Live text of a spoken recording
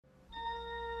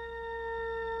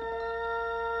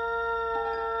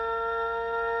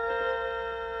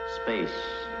Space,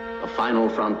 the final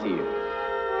frontier.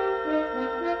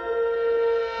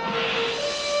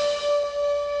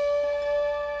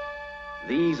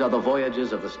 These are the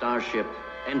voyages of the starship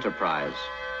Enterprise.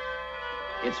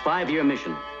 Its 5-year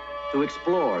mission, to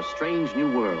explore strange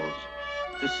new worlds,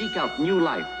 to seek out new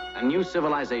life and new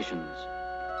civilizations,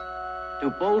 to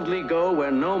boldly go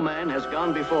where no man has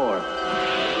gone before.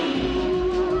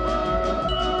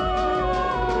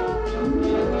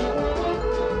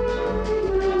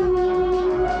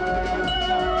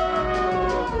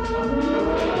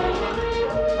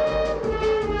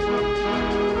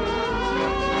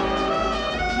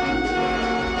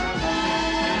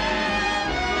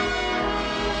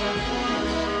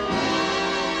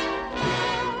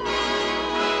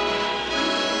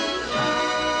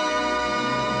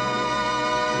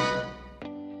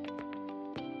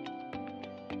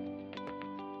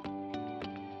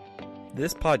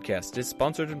 This podcast is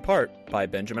sponsored in part by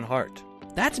Benjamin Hart.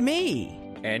 That's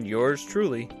me! And yours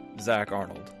truly, Zach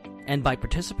Arnold. And by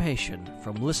participation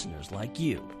from listeners like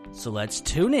you. So let's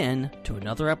tune in to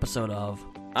another episode of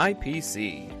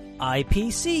IPC.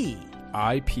 IPC.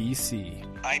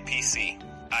 IPC. IPC.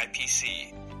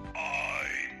 IPC.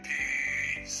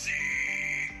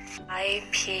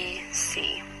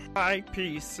 IPC.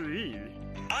 IPC.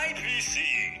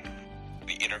 IPC.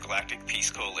 The Intergalactic Peace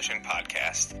Coalition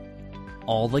podcast.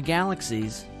 All the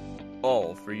galaxies.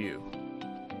 All for you.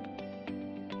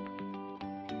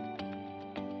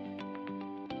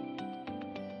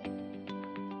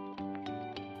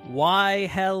 Why,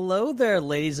 hello there,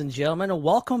 ladies and gentlemen, and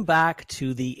welcome back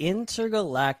to the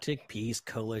Intergalactic Peace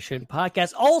Coalition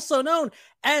podcast, also known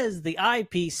as the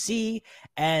IPC,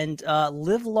 and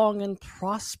live long and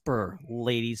prosper,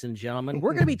 ladies and gentlemen.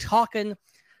 We're going to be talking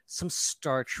some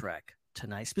Star Trek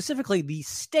tonight, specifically the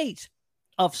state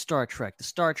of Star Trek, the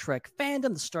Star Trek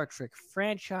fandom, the Star Trek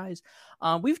franchise.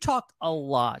 We've talked a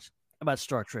lot about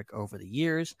Star Trek over the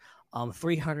years,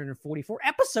 344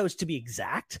 episodes to be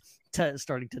exact,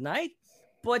 starting tonight.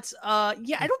 But I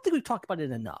don't think we've talked about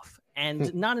it enough,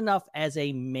 and not enough as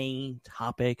a main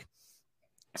topic.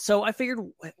 So I figured,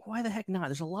 why the heck not?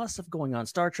 There's a lot of stuff going on.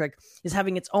 Star Trek is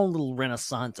having its own little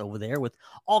renaissance over there with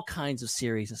all kinds of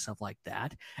series and stuff like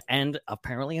that, and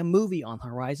apparently a movie on the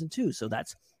horizon too. So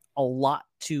that's a lot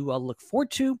to look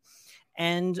forward to.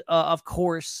 And of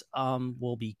course,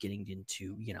 we'll be getting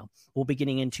into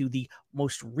the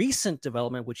most recent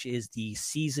development, which is the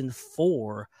season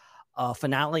 4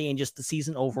 finale and just the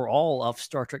season overall of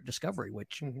Star Trek Discovery,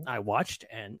 which I watched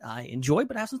and I enjoyed,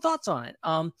 but I have some thoughts on it.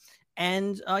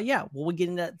 We'll get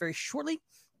into that very shortly.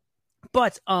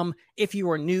 But if you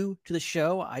are new to the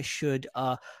show, I should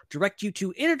direct you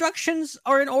to introductions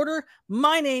are in order.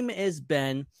 My name is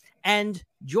Ben, and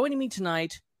joining me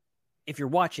tonight, if you're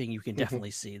watching, you can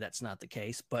definitely see that's not the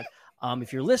case. But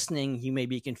if you're listening, you may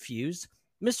be confused.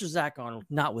 Mr. Zach Arnold,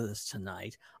 not with us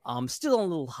tonight. Still on a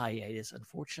little hiatus,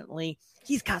 unfortunately.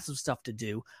 He's got some stuff to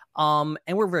do. And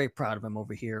we're very proud of him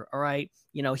over here. All right.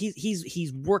 You know,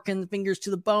 he's working the fingers to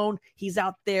the bone. He's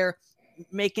out there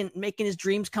making his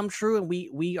dreams come true. And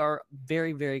we are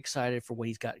very, very excited for what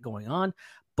he's got going on.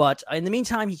 But in the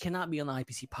meantime, he cannot be on the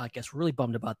IPC podcast. We're really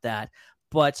bummed about that.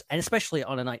 And especially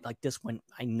on a night like this when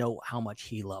I know how much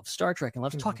he loves Star Trek and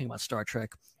loves talking about Star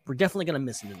Trek, we're definitely going to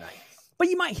miss him tonight. But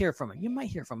you might hear from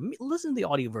him. Listen to the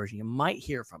audio version. You might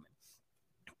hear from him.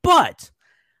 But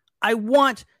I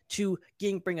want to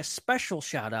bring a special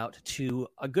shout out to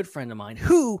a good friend of mine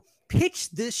who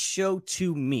pitched this show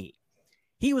to me.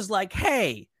 He was like,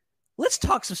 hey, let's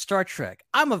talk some Star Trek.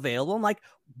 I'm available. I'm like,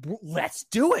 let's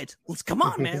do it. Come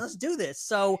on, man. Let's do this.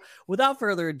 So without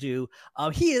further ado,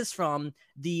 he is from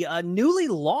the newly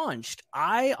launched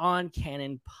Eye on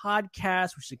Canon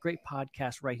podcast, which is a great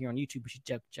podcast right here on YouTube. You should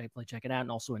definitely check it out.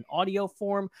 And also in audio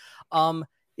form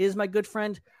is my good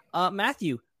friend,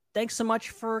 Matthew. Thanks so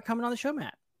much for coming on the show,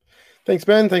 Matt. Thanks,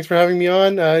 Ben. Thanks for having me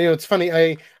on. It's funny.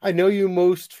 I know you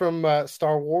most from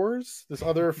Star Wars, this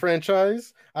other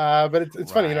franchise. But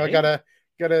it's funny. I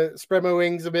gotta spread my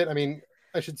wings a bit. I mean,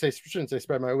 shouldn't say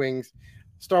spread my wings.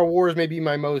 Star Wars may be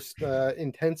my most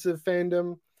intensive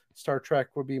fandom. Star Trek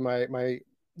would be my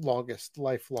longest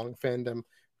lifelong fandom.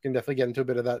 We can definitely get into a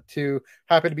bit of that too.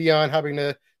 Happy to be on, having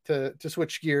to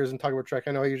switch gears and talk about Trek.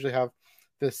 I know I usually have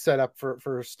this set up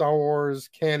for Star Wars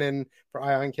canon, for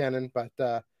Eye on Canon, but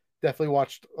definitely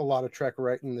watched a lot of Trek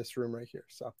right in this room right here.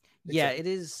 So it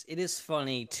is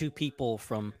funny. Two people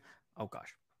from, oh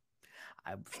gosh,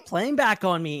 I was playing back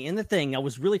on me in the thing. I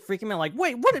was really freaking out. Like,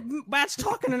 wait, what? Matt's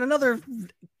talking in another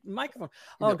microphone.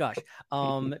 Oh gosh,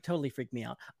 totally freaked me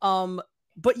out.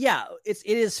 But yeah, it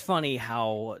is funny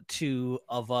how two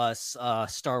of us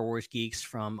Star Wars geeks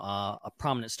from a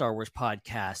prominent Star Wars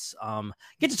podcast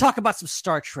get to talk about some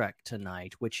Star Trek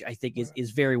tonight, which I think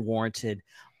is very warranted.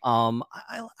 I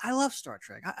love Star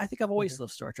Trek. I think I've always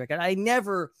loved Star Trek, and I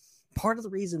never. Part of the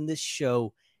reason this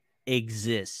show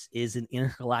exists is an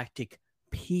intergalactic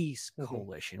peace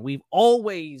coalition. We've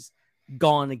always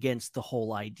gone against the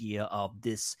whole idea of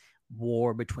this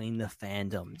war between the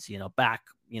fandoms. Back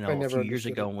a few years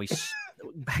ago when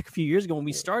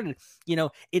we started,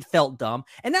 it felt dumb,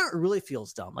 and now it really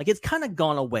feels dumb. Like, it's kind of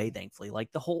gone away, thankfully.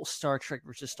 Like, the whole Star Trek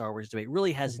versus Star Wars debate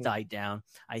really has died down,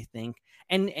 I think,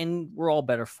 and we're all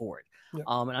better for it. And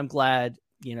I'm glad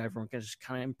everyone can just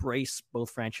kind of embrace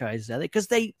both franchises because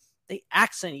they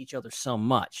accent each other so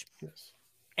much. Yes.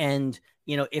 And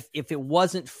if it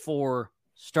wasn't for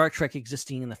Star Trek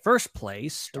existing in the first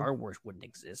place, Star Wars wouldn't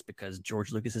exist, because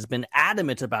George Lucas has been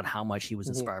adamant about how much he was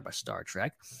inspired by Star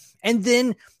Trek. And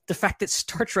then the fact that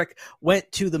Star Trek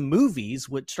went to the movies,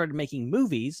 started making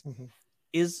movies,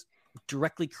 is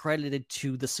directly credited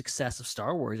to the success of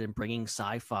Star Wars and bringing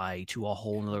sci-fi to a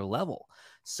whole nother level.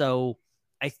 So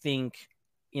I think,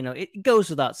 it goes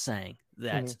without saying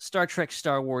that Star Trek,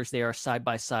 Star Wars, they are side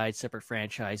by side, separate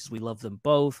franchises. We love them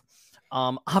both.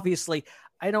 Obviously,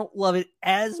 I don't love it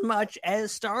as much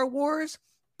as Star Wars,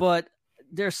 but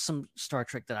there's some Star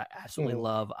Trek that I absolutely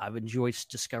love. I've enjoyed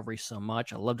Discovery so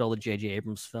much. I loved all the J.J.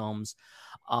 Abrams films,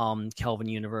 Kelvin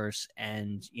Universe,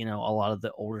 and, a lot of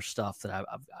the older stuff that I've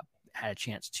had a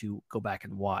chance to go back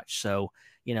and watch. So,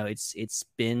 it's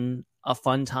been a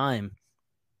fun time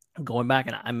going back,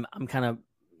 and I'm kind of,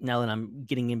 now that I'm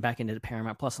getting back into the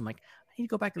Paramount Plus, I'm like, I need to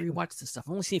go back and rewatch this stuff.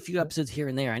 I've only seen a few episodes here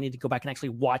and there. I need to go back and actually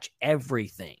watch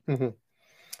everything.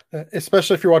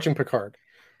 Especially if you're watching Picard,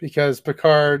 because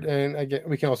Picard, and again,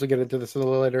 we can also get into this a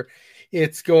little later,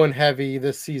 it's going heavy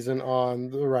this season on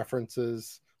the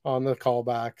references, on the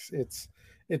callbacks.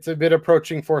 It's a bit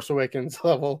approaching Force Awakens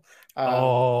level,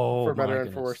 for better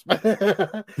and for worse. But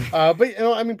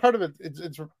part of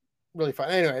it's really fun.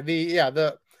 Anyway,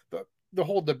 the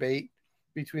whole debate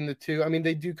between the two,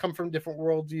 they do come from different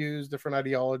worldviews, different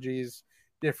ideologies,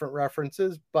 different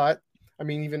references, but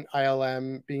even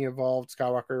ILM being involved,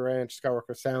 Skywalker Ranch,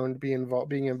 Skywalker Sound being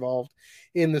involved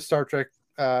in the Star Trek,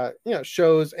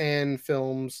 shows and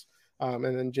films, and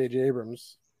then J.J.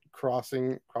 Abrams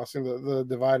crossing the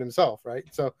divide himself, right?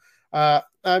 So, there's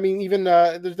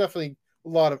definitely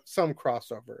some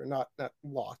crossover, not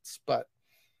lots, but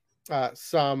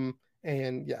some,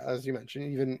 and yeah, as you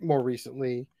mentioned, even more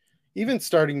recently, even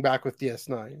starting back with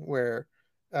DS9, where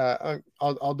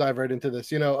I'll dive right into this.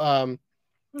 The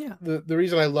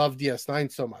reason I love DS9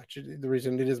 so much, the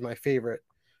reason it is my favorite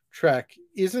Trek,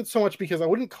 isn't so much because I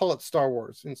wouldn't call it Star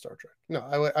Wars in Star Trek. No,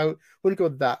 I wouldn't go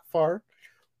that far.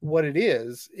 What it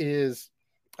is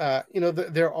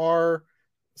there are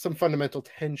some fundamental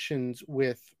tensions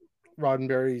with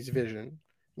Roddenberry's vision,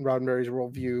 Roddenberry's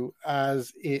worldview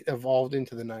as it evolved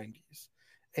into the 90s.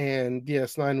 And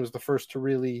DS9 was the first to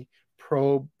really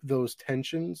probe those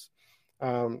tensions.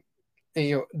 Here's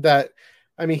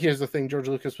the thing, George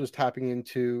Lucas was tapping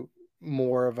into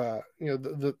more of a,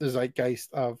 the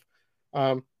zeitgeist of,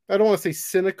 I don't want to say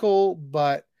cynical,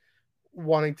 but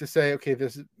wanting to say, okay,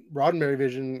 this Roddenberry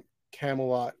vision,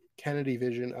 Camelot, Kennedy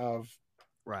vision of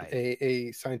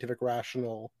a scientific,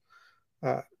 rational,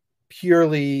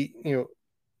 purely,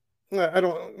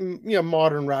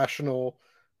 modern, rational,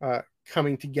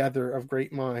 coming together of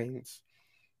great minds,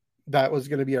 that was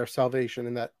going to be our salvation.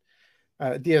 And that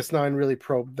DS9 really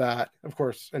probed that. Of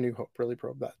course, A New Hope really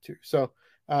probed that too. So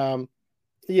there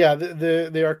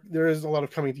is a lot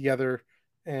of coming together,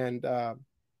 and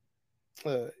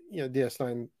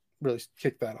DS9 really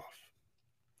kicked that off.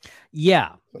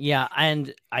 Yeah,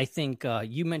 and I think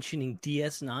you mentioning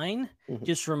DS9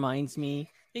 just reminds me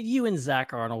that you and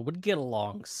Zach Arnold would get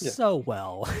along so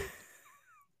well,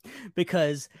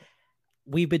 because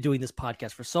we've been doing this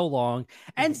podcast for so long,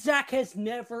 and Zach has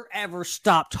never ever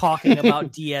stopped talking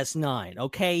about DS9.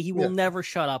 Okay, he will never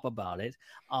shut up about it.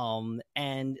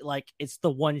 And like, it's the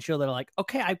one show that I'm like,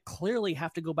 okay, I clearly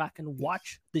have to go back and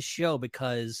watch the show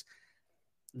because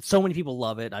so many people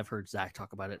love it. I've heard Zach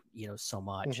talk about it, so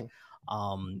much.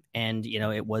 And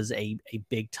it was a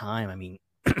big time.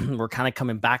 We're kind of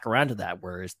coming back around to that,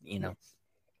 whereas there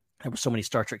were so many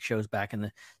Star Trek shows back in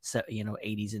the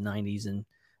 80s and 90s, and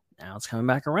now it's coming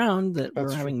back around that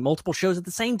we're having multiple shows at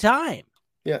the same time.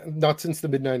 Yeah, not since the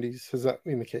mid 90s has that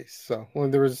been the case. So when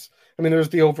there was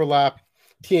the overlap,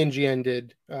 TNG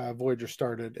ended, Voyager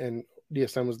started, and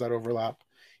DSM was that overlap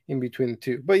in between the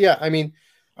two. But yeah,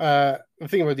 the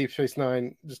thing about Deep Space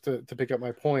Nine, just to pick up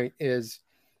my point, is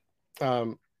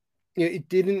it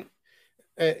didn't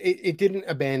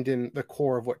abandon the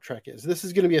core of what Trek is. This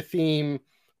is going to be a theme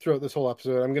throughout this whole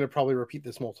episode. I'm going to probably repeat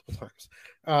this multiple times.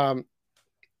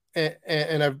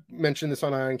 And I've mentioned this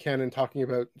on Ion Cannon talking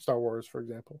about Star Wars, for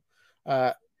example.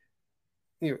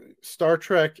 Star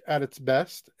Trek at its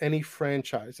best, any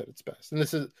franchise at its best, and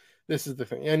this is the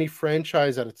thing, any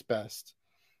franchise at its best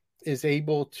is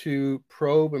able to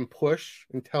probe and push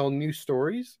and tell new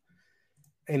stories,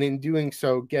 and in doing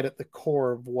so get at the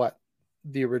core of what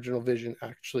the original vision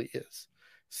actually is.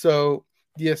 So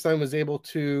DS9 was able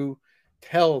to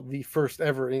tell the first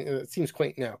ever, it seems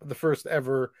quaint now, but the first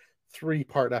ever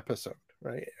 3-part episode,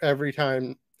 right? Every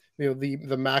time,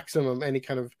 the maximum any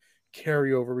kind of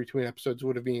carryover between episodes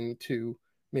would have been 2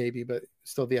 maybe, but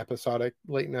still the episodic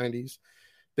late 90s.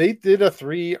 They did a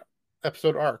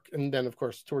 3-episode arc, and then of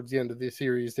course towards the end of the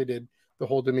series they did the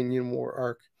whole Dominion War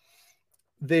arc.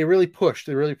 They really pushed,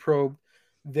 they really probed,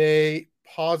 they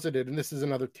posited, and this is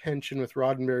another tension with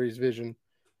Roddenberry's vision,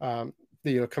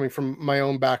 coming from my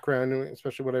own background,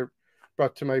 especially what I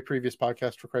brought to my previous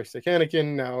podcast for Christ's Sake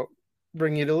Anakin, now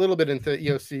bringing it a little bit into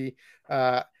EOC.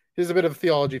 Here's a bit of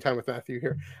theology time with Matthew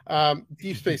here.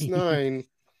 Deep Space Nine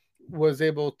was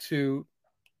able to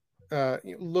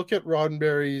look at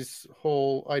Roddenberry's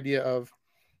whole idea of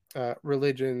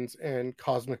religions and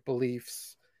cosmic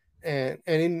beliefs, and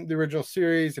in the original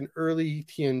series and early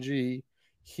TNG,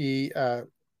 he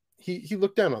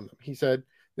looked down on them. He said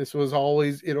it was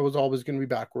always going to be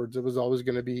backwards. It was always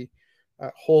going to be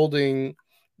holding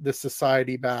the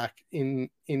society back in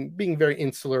being very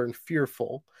insular and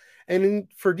fearful.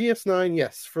 And for DS9,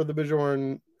 yes, for the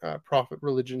Bajoran prophet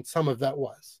religion, some of that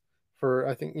was. For,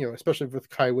 I think, especially with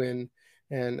Kai Wynn,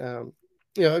 and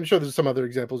I'm sure there's some other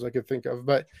examples I could think of,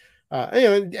 but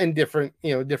and different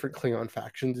Klingon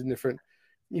factions and different,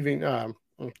 even I'm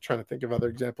trying to think of other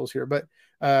examples here, but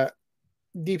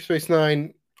Deep Space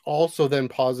Nine also then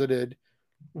posited,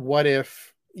 what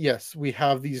if, yes, we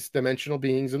have these dimensional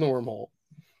beings in the wormhole.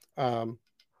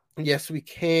 Yes, we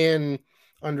can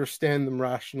understand them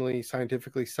rationally,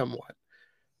 scientifically, somewhat.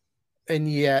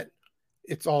 And yet,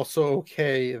 it's also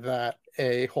okay that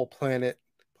a whole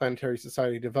planetary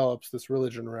society develops this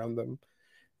religion around them.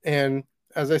 And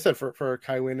as I said, for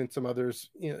Kai Wynn and some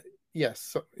others,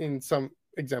 yes, in some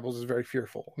examples is very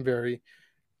fearful, very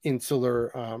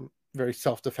insular, very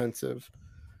self-defensive.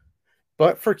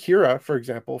 But for Kira, for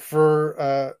example,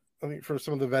 for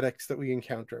some of the Vedics that we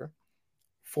encounter,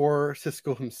 for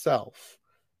Sisko himself,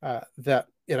 that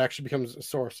it actually becomes a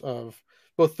source of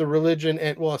both the religion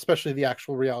and, well, especially the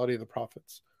actual reality of the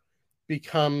prophets,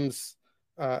 becomes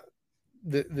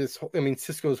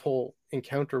Sisko's whole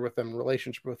encounter with them,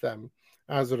 relationship with them,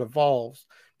 as it evolves,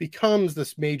 becomes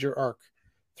this major arc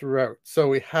throughout. So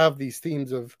we have these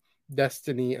themes of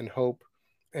destiny and hope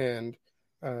and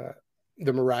the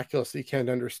miraculous that you can't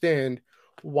understand,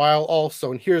 while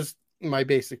also, and here's my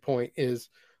basic point, is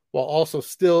while also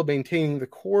still maintaining the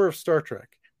core of Star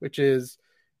Trek, which is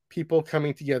people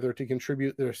coming together to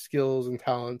contribute their skills and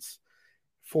talents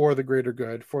for the greater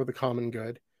good, for the common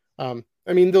good.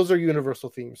 Those are universal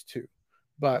themes too,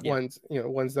 but ones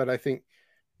that I think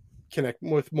connect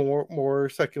with more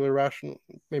secular,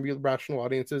 rational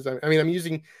audiences. I'm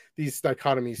using these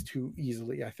dichotomies too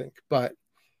easily, I think, but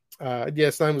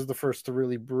DS9 was the first to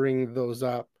really bring those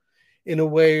up in a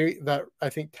way that I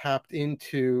think tapped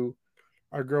into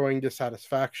our growing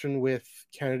dissatisfaction with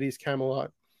Kennedy's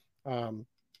Camelot.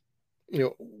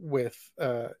 With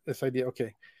this idea,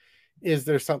 okay, is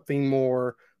there something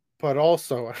more? But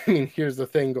also, here's the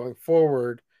thing going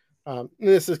forward.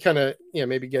 This is kind of,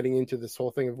 maybe getting into this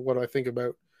whole thing of what I think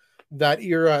about that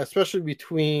era, especially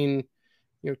between,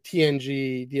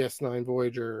 TNG, DS9,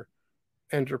 Voyager,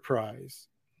 Enterprise.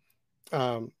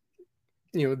 Then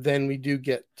we do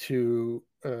get to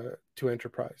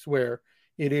Enterprise, where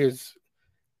it is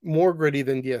more gritty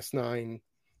than DS9,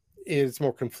 is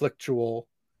more conflictual.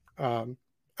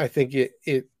 I think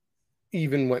it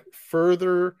even went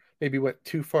further, maybe went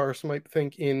too far, some might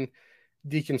think, in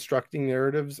deconstructing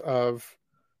narratives of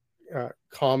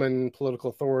common political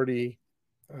authority,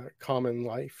 common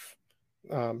life.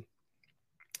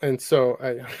 And so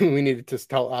we needed to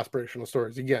tell aspirational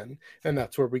stories again. And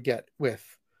that's where we get with,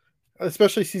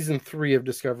 especially season 3 of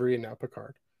Discovery and now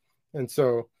Picard. And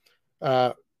so,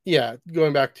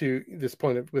 going back to this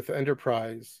point with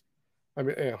Enterprise,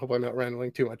 I hope I'm not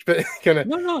rambling too much, but kind of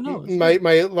no.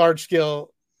 My large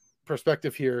scale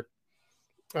perspective here.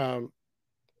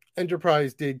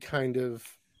 Enterprise did kind of,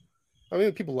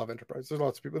 people love Enterprise. There's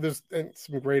lots of people. There's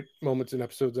some great moments and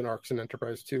episodes and arcs in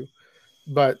Enterprise too,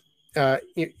 but sorry,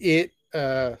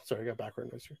 I got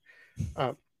background noise here.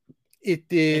 it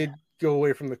did go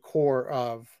away from the core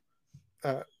of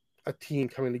a team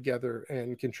coming together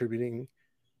and contributing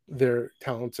their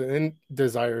talents and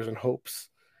desires and hopes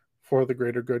for the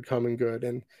greater good, common good.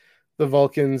 And the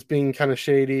Vulcans being kind of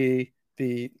shady,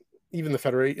 even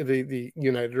the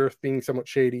United Earth being somewhat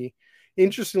shady.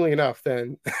 Interestingly enough,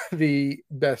 then the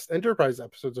best Enterprise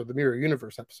episodes are the Mirror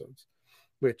Universe episodes,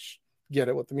 which get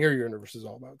at what the Mirror Universe is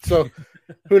all about. So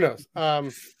who knows?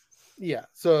 Yeah,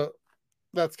 so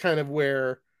that's kind of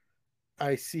where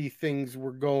I see things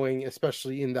were going,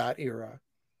 especially in that era.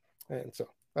 And so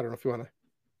I don't know if you want to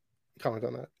comment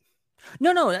on that.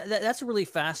 No, that's really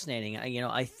fascinating.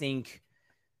 I think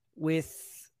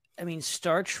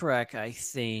Star Trek,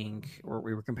 or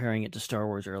we were comparing it to Star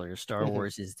Wars earlier. Star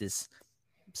Wars is this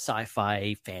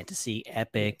sci-fi fantasy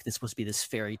epic. This must be this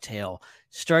fairy tale.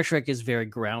 Star Trek is very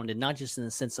grounded, not just in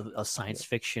the sense of a science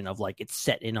fiction of like it's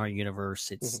set in our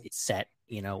universe. It's set,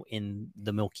 in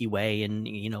the Milky Way, and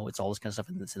it's all this kind of stuff,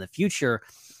 and it's in the future.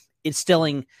 It's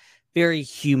telling very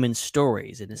human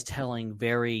stories, and it's telling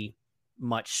very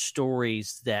much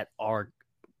stories that are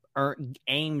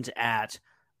aimed at,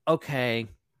 okay,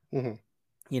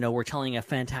 we're telling a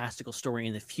fantastical story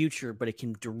in the future, but it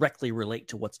can directly relate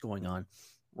to what's going on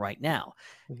right now.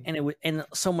 And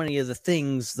so many of the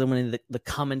things, the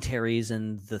commentaries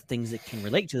and the things that can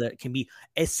relate to that can be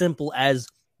as simple as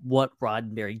what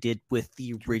Roddenberry did with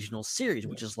the original series,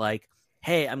 which is like,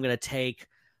 hey, I'm going to take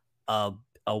a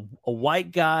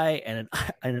white guy and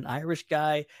an Irish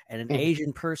guy and an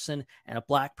Asian person and a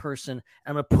black person, and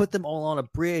I'm going to put them all on a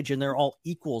bridge, and they're all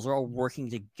equals. They're all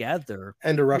working together.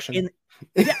 And a Russian.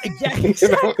 Yeah,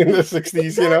 exactly. In the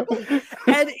 60s,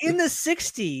 And in the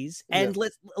 60s, and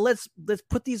let's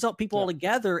put these people all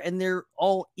together, and they're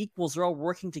all equals. They're all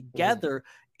working together.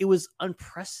 It was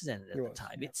unprecedented at the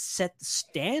time. It set the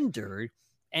standard,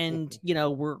 and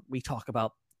we talk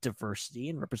about diversity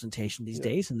and representation these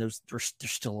days, and there's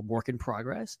still a work in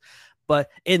progress. But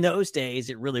in those days,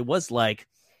 it really was like,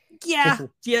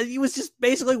 it was just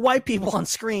basically white people on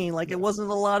screen. Like it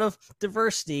wasn't a lot of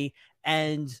diversity,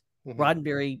 and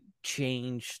Roddenberry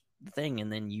changed the thing.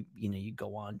 And then you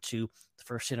go on to the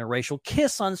first interracial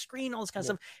kiss on screen, all this kind of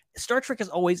stuff. Star Trek is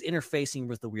always interfacing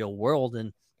with the real world,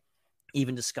 and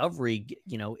even Discovery,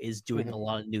 is doing a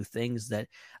lot of new things that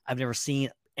I've never seen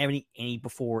any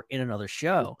before in another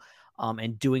show,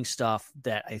 and doing stuff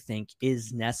that I think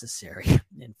is necessary.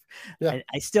 And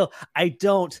I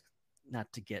don't,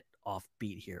 not to get off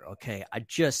beat here, okay,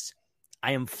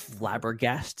 I am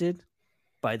flabbergasted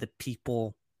by the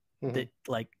people that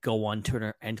like go on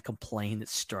Twitter and complain that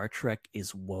Star Trek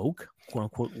is woke, quote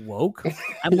unquote woke.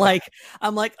 I'm like,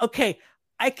 okay,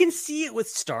 I can see it with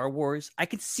Star Wars. I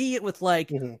can see it with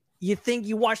like, you think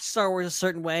you watched Star Wars a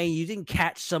certain way, you didn't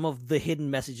catch some of the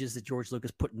hidden messages that George Lucas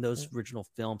put in those original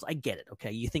films. I get it.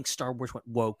 Okay. You think Star Wars went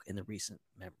woke in the recent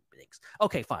things.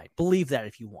 Okay, fine. Believe that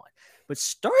if you want. But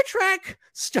Star Trek,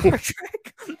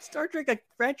 a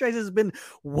franchise has been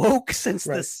woke since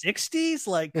the 60s.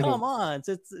 Like, come on.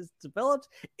 It's developed.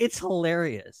 It's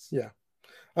hilarious. Yeah.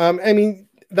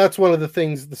 That's one of the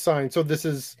things, the sign. So this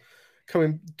is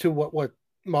coming to what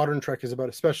modern Trek is about,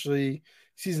 especially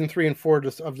season 3 and 4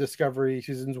 of Discovery,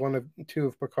 seasons 1 and 2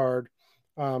 of Picard.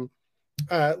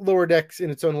 Lower Decks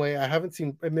in its own way. I haven't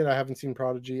seen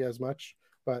Prodigy as much,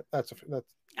 but I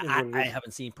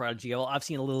haven't seen Prodigy. Well, I've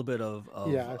seen a little bit of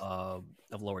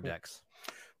Lower Decks.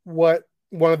 One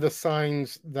of the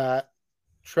signs that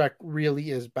Trek really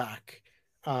is back,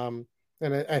 and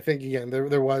I think again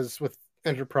there was with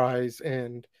Enterprise,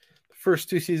 and the first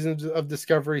 2 seasons of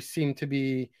Discovery seemed to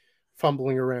be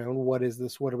fumbling around. What is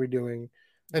this? What are we doing?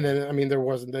 And then there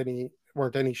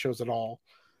weren't any shows at all.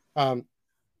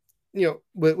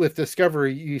 With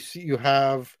Discovery, you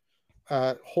have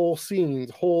whole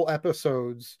scenes, whole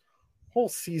episodes, whole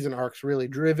season arcs really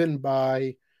driven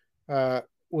by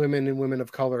women and women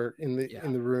of color in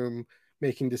the room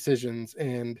making decisions.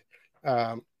 And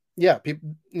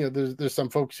people, there's some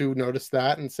folks who notice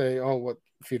that and say, oh, what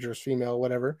future is female,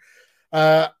 whatever.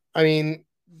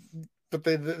 But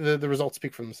the results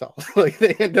speak for themselves. Like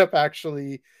they end up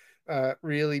actually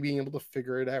really being able to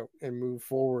figure it out and move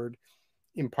forward,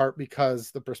 in part because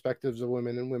the perspectives of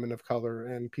women and women of color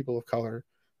and people of color.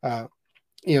 The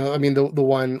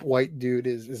one white dude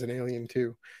is an alien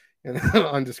too, and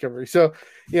on Discovery. So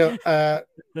they're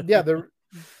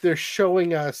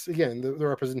showing us again the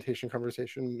representation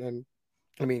conversation.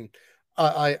 And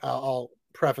I'll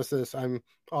preface this: I'm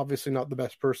obviously not the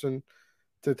best person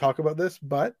to talk about this,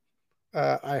 but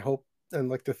I hope and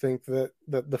like to think that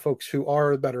the folks who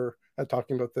are better at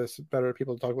talking about this, better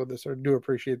people to talk about this, or do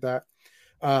appreciate that.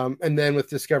 And then with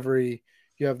Discovery,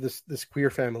 you have this queer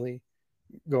family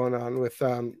going on with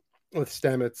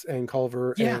Stamets and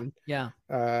Culver and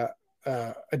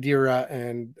Adira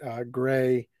and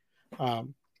Gray,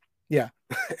 and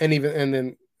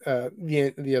then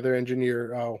the other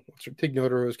engineer, Tig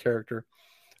Notaro's character,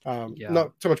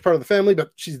 not so much part of the family,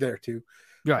 but she's there too.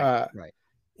 Right.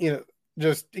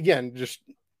 Just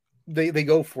they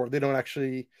go for it. They don't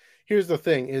actually. Here's the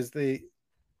thing: is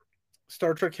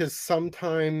Star Trek has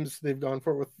sometimes they've gone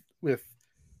for it with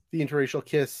the interracial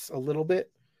kiss a little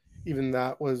bit. Even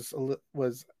that was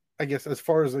I guess as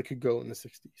far as they could go in the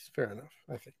 60s. Fair enough,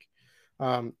 I think.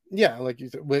 Like you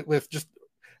said, with just,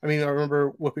 I mean, I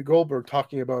remember Whoopi Goldberg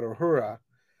talking about Uhura.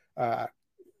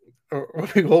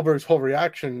 Whoopi Goldberg's whole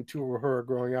reaction to Uhura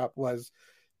growing up was,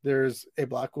 "There's a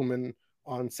black woman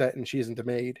on set and she isn't a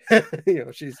maid."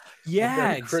 She's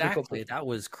exactly. That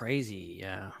was crazy.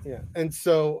 Yeah. And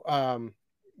so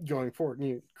going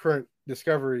forward, current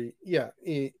Discovery,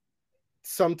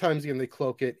 sometimes again they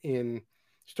cloak it in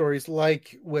stories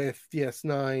like with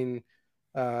DS9,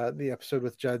 the episode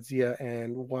with Jadzia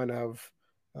and one of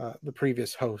the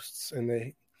previous hosts, and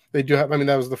they do have. I mean,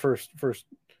 that was the first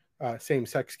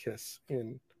same-sex kiss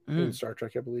in Star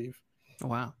Trek, I believe. Oh,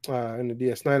 wow. In the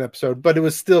DS9 episode, but it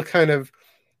was still kind of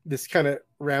this kind of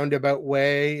roundabout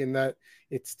way in that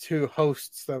it's two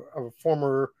hosts of a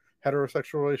former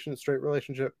heterosexual straight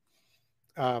relationship.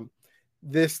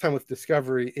 This time with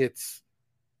Discovery,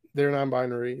 they're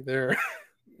non-binary. They're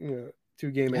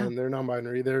two gay men. They're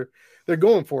non-binary. They're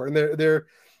going for it, and they're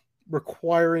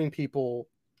requiring people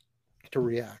to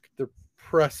react. They're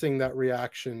pressing that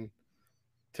reaction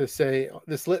to say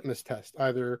this litmus test.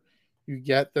 Either you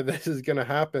get that this is going to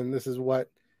happen. This is what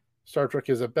Star Trek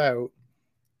is about,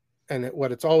 and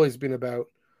what it's always been about,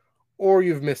 or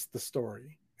you've missed the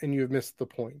story and you've missed the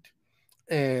point.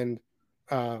 And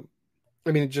I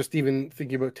mean, just even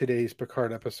thinking about today's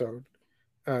Picard episode,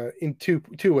 in two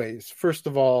ways. First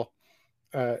of all,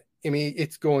 I mean,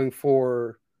 it's going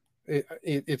for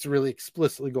it's really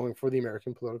explicitly going for the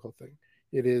American political thing.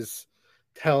 It is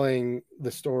telling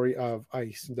the story of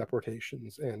ICE and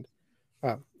deportations, and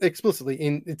explicitly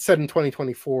it's set in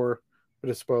 2024, but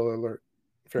a spoiler alert.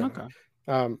 Fair enough.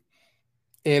 And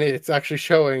it's actually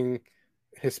showing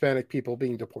Hispanic people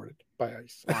being deported by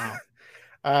ICE. Wow.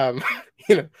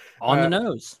 On the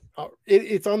nose.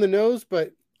 It's on the nose,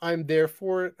 but I'm there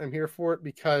for it. I'm here for it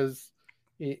because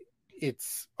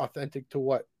it's authentic to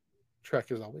what Trek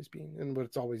has always been and what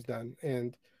it's always done.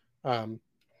 And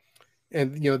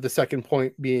the second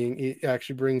point being, it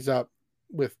actually brings up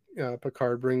with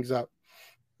Picard brings up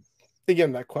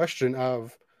again that question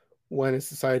of when is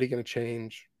society going to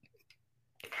change?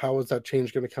 How is that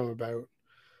change going to come about?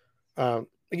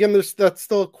 Again, that's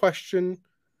still a question.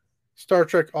 Star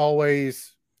Trek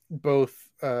always both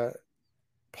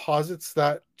posits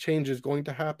that change is going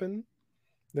to happen,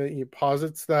 that he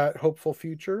posits that hopeful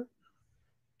future.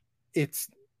 It's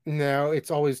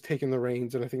always taken the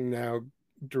reins, and I think now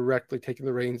directly taking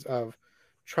the reins of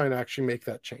trying to actually make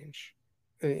that change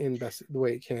in best the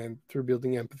way it can, through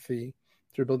building empathy,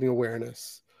 through building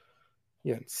awareness.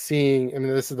 Seeing, I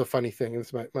mean, this is the funny thing,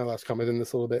 this is my last comment in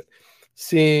this a little bit.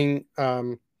 Seeing,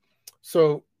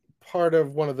 so part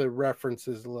of one of the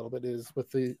references a little bit is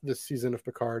with this season of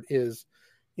Picard is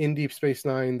in Deep Space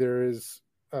Nine, there is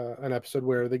an episode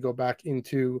where they go back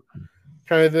into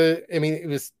kind of it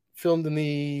was filmed in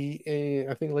the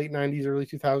I think late 90s, early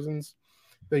 2000s.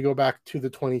 They go back to the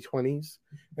 2020s,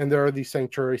 and there are these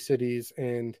sanctuary cities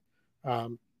and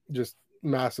just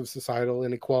massive societal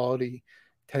inequality,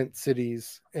 tent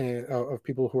cities and of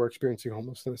people who are experiencing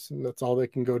homelessness, and that's all they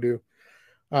can go do.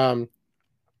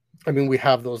 I mean, we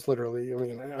have those literally. I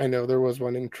mean, I know there was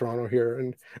one in Toronto here,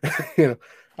 and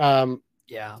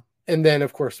And then,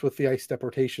 of course, with the ICE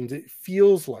deportations, it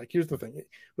feels like, here's the thing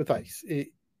with ICE,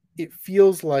 it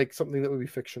feels like something that would be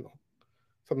fictional,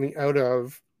 something out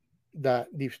of that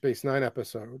Deep Space Nine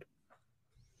episode.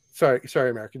 Sorry,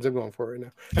 Americans, I'm going for it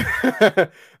right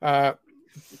now.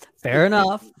 Fair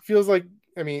enough. It feels like,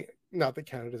 I mean, not that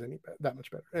Canada's that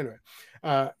much better. Anyway,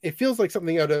 it feels like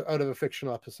something out of a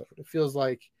fictional episode. It feels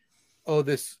like, oh,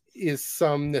 this is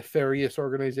some nefarious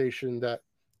organization that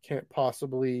can't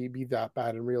possibly be that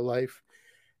bad in real life.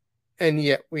 And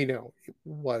yet we know it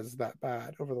was that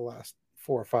bad over the last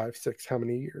 4, 5, 6, how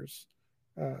many years?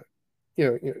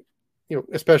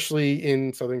 Especially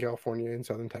in Southern California and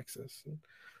Southern Texas,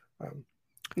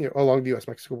 along the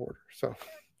U.S.-Mexico border. So,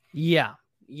 yeah,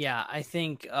 I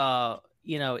think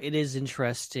it is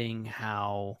interesting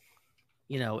how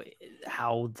they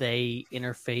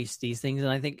interface these things,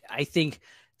 and I think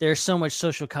there's so much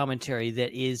social commentary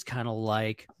that is kind of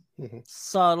like,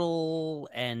 subtle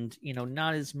and,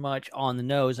 not as much on the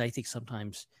nose. I think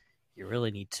sometimes you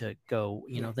really need to go,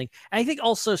 think. And I think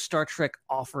also Star Trek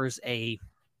offers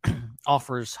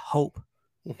offers hope.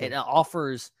 It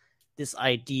offers this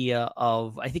idea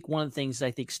of, I think one of the things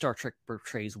I think Star Trek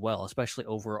portrays well, especially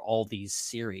over all these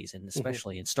series and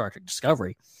especially in Star Trek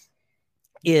Discovery,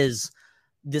 is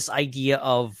this idea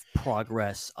of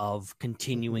progress, of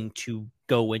continuing to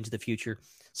go into the future.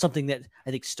 Something that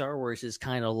I think Star Wars is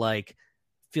kind of like,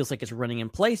 feels like it's running in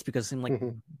place because it seems like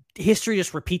history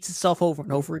just repeats itself over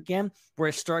and over again.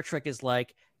 Whereas Star Trek is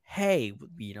like, hey,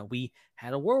 we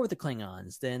had a war with the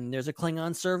Klingons. Then there's a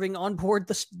Klingon serving on board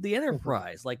the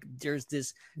Enterprise. Like there's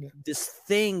this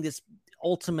thing, this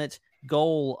ultimate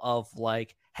goal of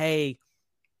like, hey,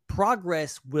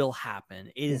 progress will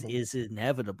happen. It is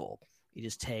inevitable. It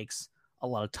just takes a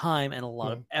lot of time and a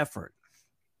lot of effort.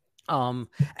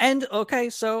 And okay,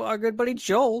 so our good buddy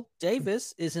Joel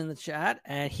Davis is in the chat,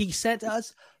 and he sent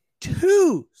us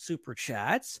 2 super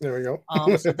chats. There we go.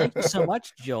 So thank you so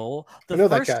much, Joel. The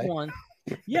first one,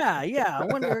 yeah.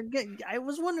 I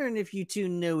was wondering if you two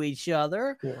knew each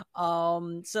other. Yeah.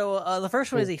 So the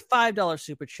first one is a $5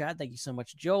 super chat. Thank you so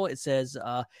much, Joel. It says,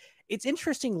 it's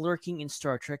interesting lurking in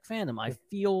Star Trek fandom. I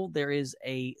feel there is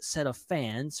a set of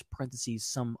fans, parentheses,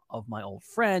 some of my old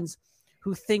friends,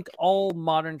 who think all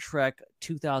modern Trek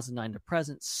 2009 to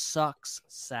present sucks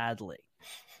sadly.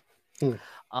 So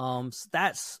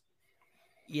that's,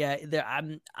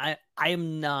 I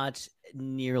am not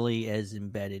nearly as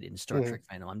embedded in Star Trek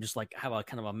fandom. I'm just like, have a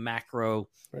kind of a macro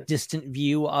distant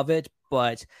view of it.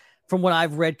 But from what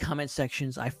I've read comment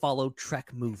sections, I follow Trek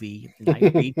Movie and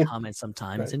I read comments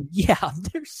sometimes. And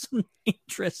there's some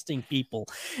interesting people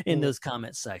in those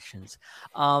comment sections.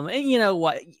 And you know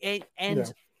what?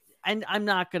 And I'm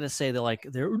not going to say that like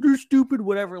they're stupid,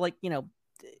 whatever. Like,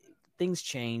 things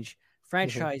change,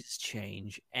 franchises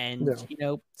change, and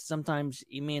sometimes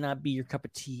it may not be your cup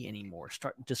of tea anymore.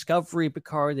 Discovery,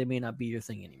 Picard, they may not be your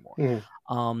thing anymore.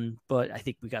 But I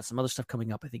think we got some other stuff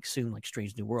coming up. I think soon, like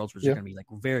Strange New Worlds, which is going to be like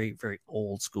very, very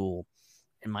old school.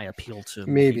 In my appeal to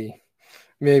maybe.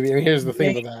 I mean, here's the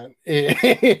thing about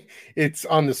that. It's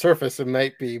on the surface, it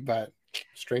might be, but.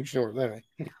 Strange New Worlds.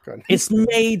 It's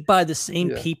made by the same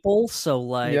people, so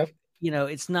like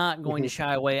it's not going to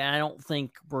shy away. And I don't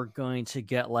think we're going to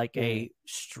get like a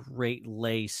straight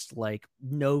laced, like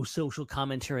no social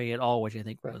commentary at all, which I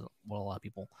think is what a lot of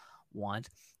people want.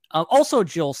 Also,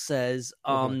 Jill says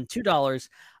 $2.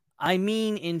 I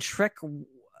mean in Trek World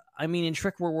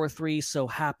War III, so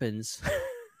happens.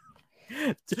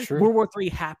 World War III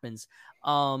happens.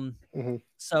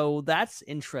 So that's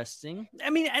interesting. I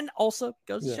mean, and also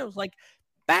goes to shows like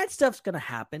bad stuff's gonna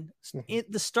happen.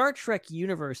 The Star Trek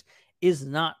universe is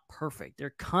not perfect.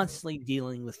 They're constantly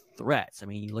dealing with threats. I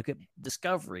mean, you look at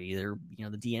Discovery, they're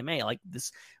the DMA, like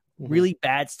this really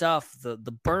bad stuff,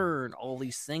 the burn, all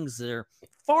these things that are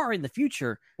far in the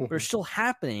future, but are still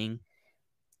happening,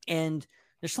 and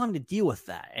there's something to deal with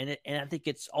that. And I think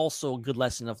it's also a good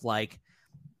lesson of like.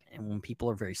 And when people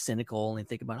are very cynical and they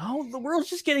think about, the world's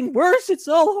just getting worse. It's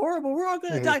all horrible. We're all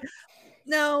going to die.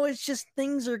 No, it's just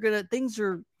things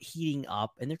are heating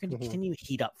up and they're going to continue to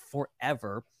heat up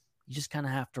forever. You just kind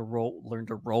of have to learn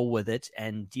to roll with it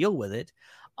and deal with it.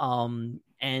 And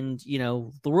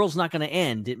the world's not going to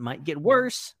end. It might get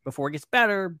worse before it gets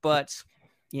better, but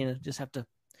just have to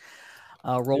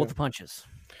roll with the punches.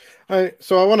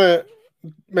 So I want to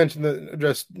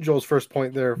address Joel's first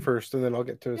point there first, and then I'll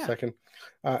get to a second.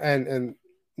 And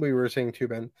we were saying too,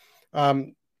 Ben.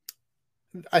 I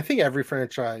think every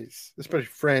franchise, especially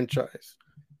franchise,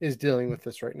 is dealing with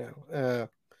this right now.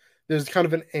 There's kind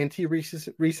of an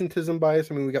anti-recentism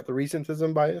bias. I mean, we got the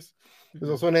recentism bias. There's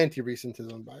also an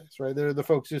anti-recentism bias, right? There are the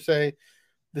folks who say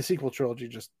the sequel trilogy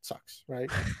just sucks,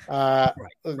 right? Star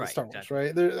Wars,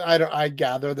 right? I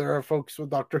gather there are folks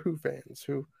with Doctor Who fans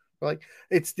who are like,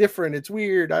 it's different, it's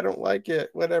weird, I don't like it,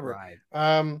 whatever.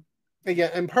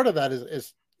 Again, and part of that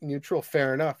is neutral,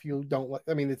 fair enough. You don't like,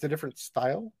 I mean, it's a different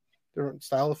style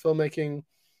of filmmaking.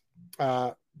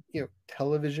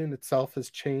 Television itself has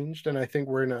changed, and I think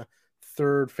we're in a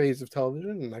third phase of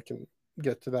television, and I can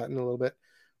get to that in a little bit,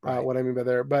 what I mean by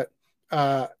there. But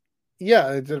it's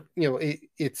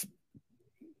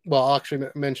well, I'll actually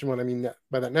mention what I mean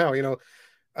by that now.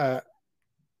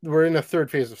 We're in a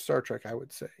third phase of Star Trek, I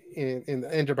would say. In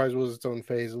the Enterprise was its own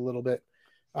phase a little bit.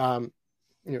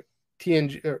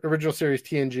 TNG, original series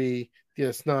TNG,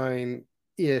 DS9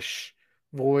 ish,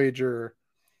 Voyager,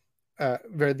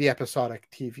 the episodic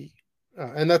TV.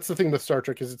 And that's the thing with Star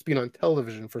Trek, is it's been on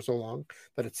television for so long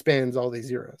that it spans all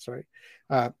these eras, right?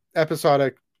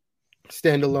 Episodic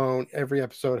standalone. Every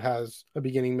episode has a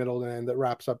beginning, middle, and end that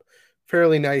wraps up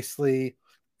fairly nicely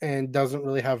and doesn't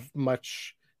really have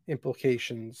much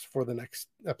implications for the next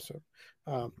episode,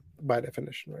 by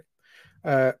definition,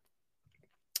 right?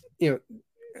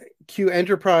 Q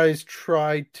Enterprise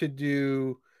tried to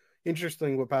do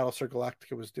interesting what Battlestar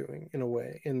Galactica was doing in a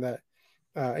way, in that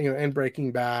and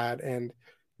Breaking Bad, and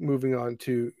moving on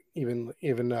to even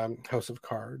House of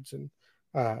Cards, and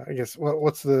I guess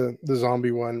what's the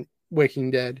zombie one,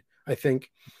 Waking Dead. I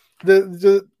think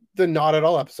the not at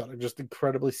all episode, just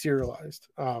incredibly serialized.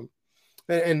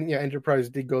 Enterprise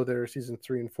did go there season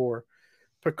 3 and 4.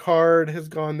 Picard has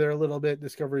gone there a little bit.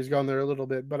 Discovery's gone there a little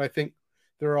bit, but I think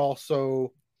they're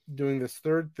also doing this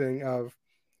third thing of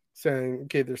saying,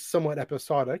 okay, they're somewhat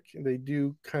episodic. They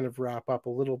do kind of wrap up a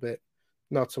little bit.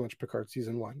 Not so much Picard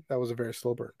season 1. That was a very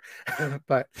slow burn,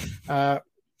 but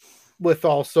with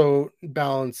also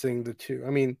balancing the two. I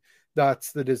mean,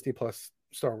 that's the Disney Plus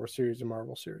Star Wars series and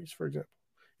Marvel series, for example,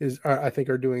 I think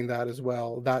are doing that as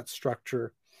well. That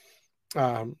structure,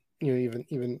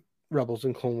 even Rebels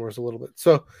and Clone Wars a little bit.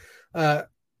 So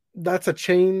that's a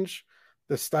change.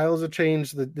 The style is a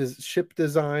change. The ship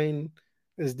design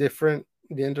is different.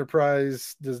 The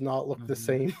Enterprise does not look the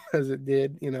same as it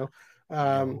did,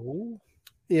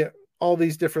 Yeah, all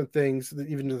these different things,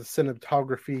 even the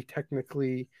cinematography,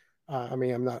 technically.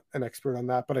 I'm not an expert on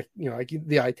that, but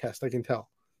the eye test, I can tell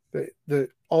that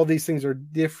all these things are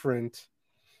different.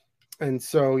 And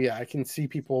so, yeah, I can see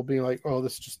people being like, oh,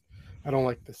 I don't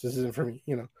like this. This isn't for me,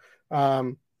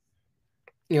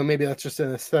 maybe that's just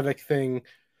an aesthetic thing.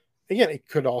 Again, it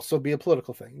could also be a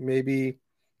political thing. Maybe,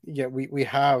 we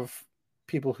have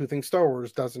people who think Star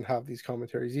Wars doesn't have these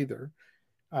commentaries either.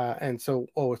 And so,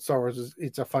 it's Star Wars.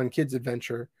 It's a fun kids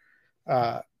adventure.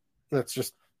 Let's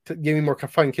just give me more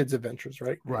fun kids adventures,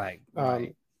 right? Right.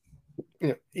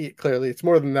 Clearly it's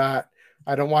more than that.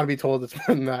 I don't want to be told it's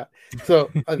more than that. So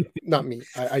not me.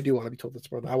 I do want to be told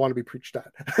it's more than that. I want to be preached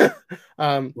at.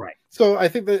 Right. So I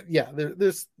think that,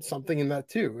 there's something in that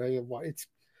too. Right? It's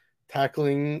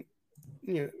tackling,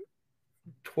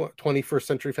 21st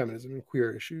century feminism and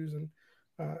queer issues and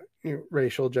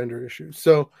racial, gender issues.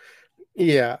 So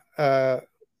I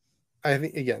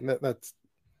think again that's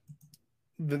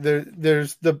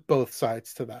there's the both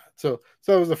sides to that. So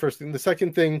that was the first thing. The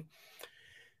second thing,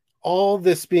 all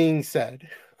this being said,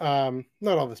 not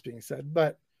all this being said,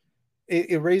 but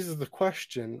it raises the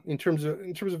question in terms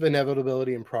of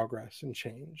inevitability and progress and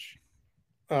change,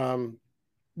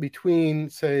 between,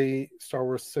 say, Star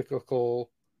Wars cyclical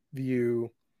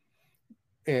view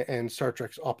and Star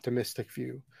Trek's optimistic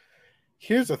view.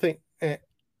 Here's the thing.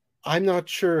 I'm not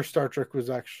sure Star Trek was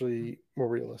actually more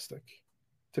realistic,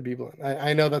 to be blunt.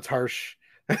 I know that's harsh.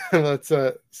 That's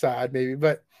sad maybe,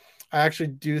 but I actually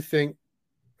do think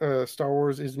Star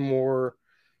Wars is more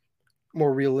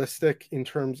realistic in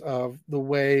terms of the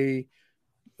way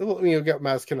you get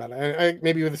Maz Kanata.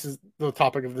 Maybe this is the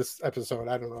topic of this episode.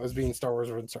 I don't know, as being Star Wars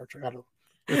or in Star Trek. I don't know.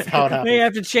 It's how it happens. May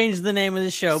have to change the name of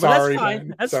the show, Sorry, but that's fine.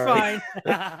 Ben. That's Sorry.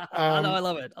 fine. I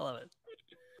love it.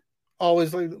 Always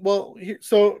theology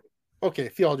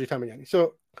time again.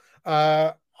 So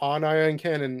on Ion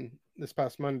Canon this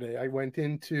past Monday, I went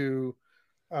into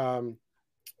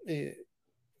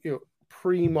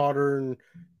pre-modern,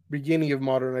 beginning of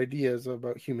modern ideas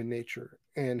about human nature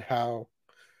and how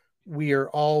we are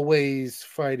always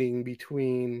fighting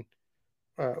between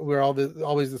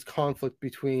always this conflict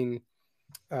between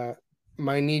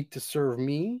my need to serve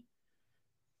me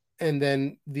and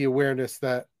then the awareness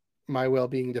that my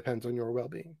well-being depends on your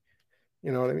well-being.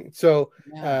 You know what I mean? So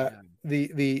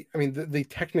the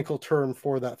technical term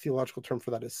for that, theological term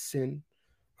for that, is sin.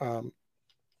 In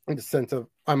the sense of,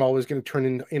 I'm always going to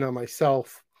turn in on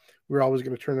myself. We're always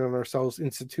going to turn in on ourselves.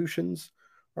 Institutions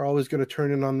are always going to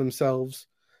turn in on themselves.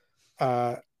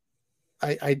 I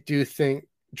do think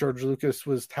George Lucas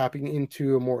was tapping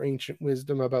into a more ancient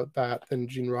wisdom about that than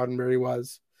Gene Roddenberry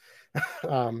was.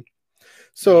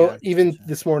 Even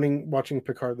this morning, watching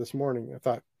Picard this morning, I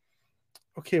thought,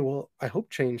 okay, well, I hope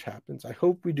change happens. I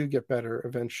hope we do get better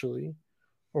eventually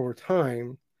over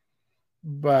time.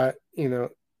 But,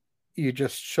 you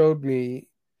just showed me,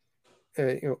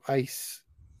 ICE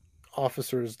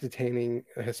officers detaining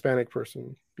a Hispanic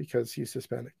person because he's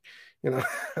Hispanic,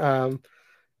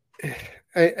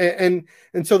 and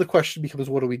so the question becomes,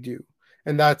 what do we do?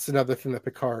 And that's another thing that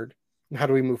Picard, how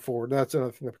do we move forward? And that's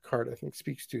another thing that Picard, I think,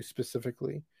 speaks to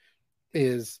specifically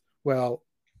is, well,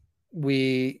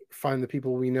 we find the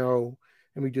people we know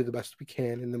and we do the best we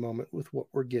can in the moment with what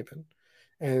we're given.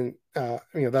 And,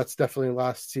 that's definitely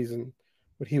last season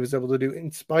what he was able to do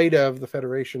in spite of the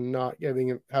Federation not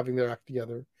having their act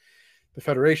together. the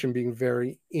Federation being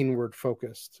very inward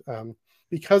focused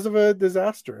because of a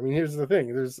disaster. I mean, here's the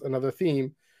thing. There's another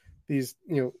theme. These,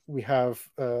 we have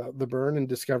the burn in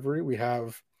Discovery. We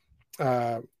have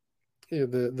the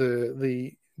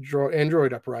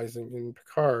android uprising in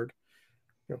Picard.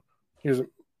 Here's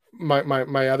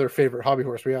my other favorite hobby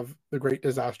horse. We have the great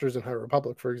disasters in High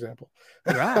Republic, for example.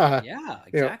 Right. Yeah,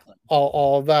 exactly.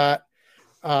 All that.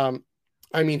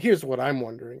 I mean, here's what I'm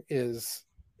wondering is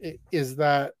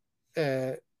that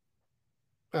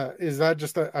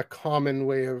just a common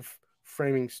way of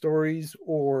framing stories,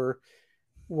 or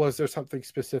was there something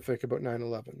specific about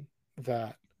 9/11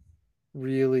 that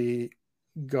really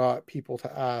got people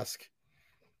to ask,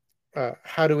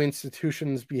 how do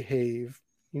institutions behave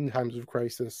in times of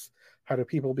crisis? How do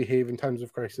people behave in times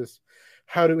of crisis?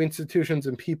 How do institutions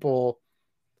and people,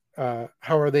 how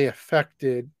are they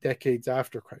affected decades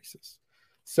after crisis?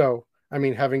 So, I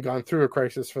mean, having gone through a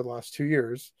crisis for the last 2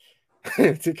 years,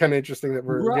 it's kind of interesting that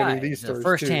we're getting these stories,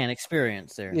 firsthand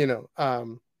experience there.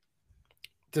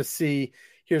 To see.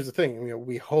 Here's the thing.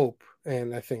 We hope,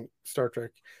 and I think Star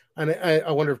Trek, and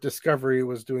I wonder if Discovery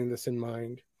was doing this in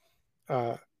mind.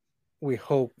 We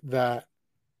hope that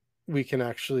we can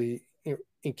actually,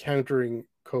 encountering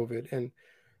COVID and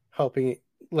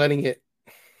letting it,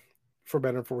 for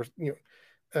better or for worse,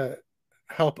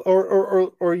 help,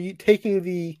 or taking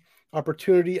the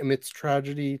opportunity amidst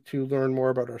tragedy to learn more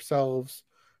about ourselves,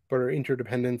 about our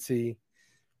interdependency,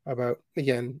 about,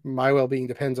 again, my well-being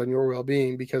depends on your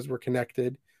well-being because we're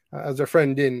connected. As our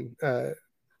friend in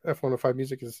F105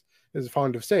 Music is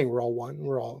fond of saying, we're all one.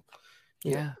 We're all,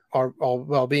 our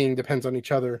well-being depends on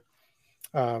each other.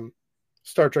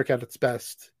 Star Trek at its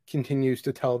best continues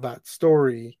to tell that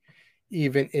story,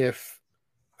 even if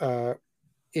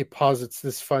it posits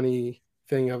this funny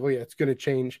thing of, it's going to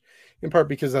change, in part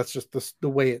because that's just the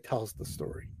way it tells the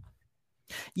story.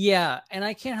 Yeah, and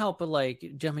I can't help but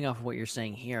jumping off of what you're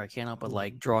saying here, I can't help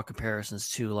but draw comparisons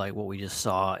to what we just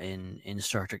saw in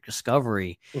Star Trek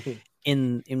Discovery,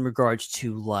 in regards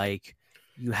to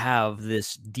you have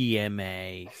this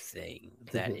DMA thing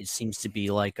that it seems to be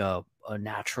a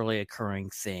naturally occurring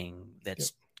thing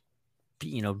that's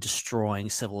destroying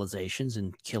civilizations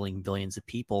and killing billions of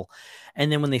people, and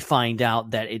then when they find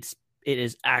out that it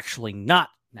is actually not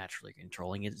naturally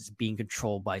controlling, it's being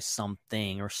controlled by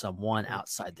something or someone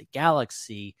outside the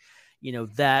galaxy,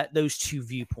 that those two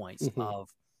viewpoints of,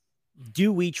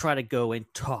 do we try to go and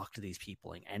talk to these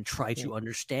people and try to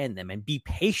understand them and be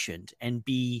patient and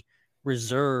be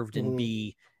reserved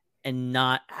and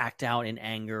not act out in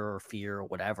anger or fear or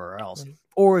whatever else,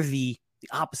 or the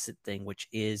opposite thing, which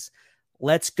is,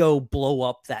 let's go blow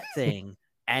up that thing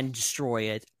and destroy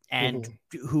it. And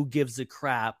who gives a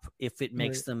crap if it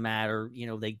makes them mad, or,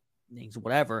 they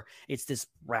whatever. It's this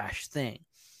rash thing.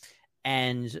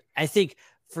 And I think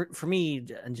for me,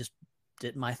 and just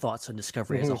my thoughts on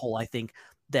Discovery as a whole, I think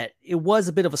that it was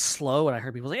a bit of a slow, and I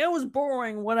heard people say it was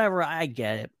boring, whatever. I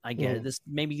get it.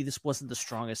 This wasn't the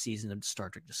strongest season of Star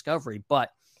Trek Discovery,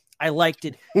 but I liked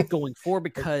it going forward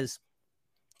because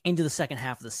into the second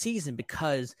half of the season,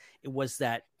 because it was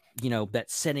that,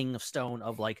 that setting of stone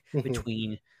of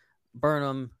between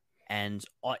Burnham and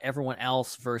everyone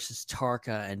else versus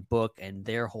Tarka and Book and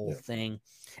their whole thing,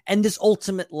 and this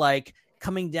ultimate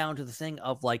coming down to the thing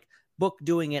of Book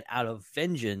doing it out of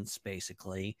vengeance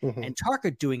basically, and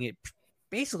Tarka doing it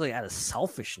basically out of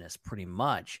selfishness, pretty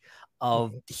much.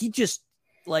 He just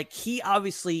he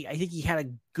obviously, I think he had a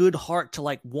good heart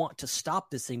to want to stop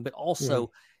this thing, but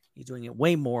also he's doing it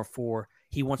way more for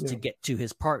he wants to get to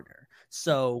his partner.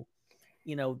 So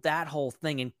that whole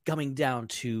thing, and coming down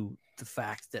to the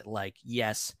fact that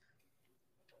yes,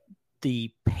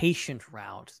 the patient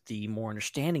route, the more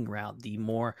understanding route, the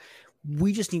more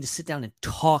we just need to sit down and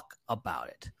talk about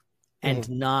it and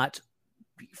not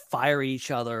fire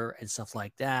each other and stuff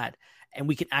like that, and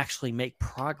we can actually make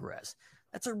progress.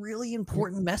 That's a really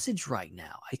important message right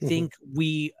now. I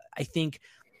think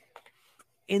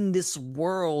in this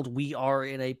world we are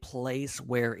in a place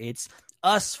where it's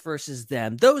us versus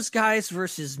them, those guys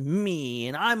versus me,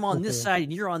 and I'm on this side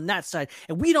and you're on that side,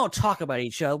 and we don't talk about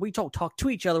each other. We don't talk to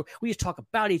each other. We just talk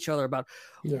about each other, about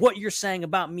what you're saying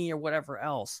about me or whatever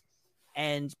else.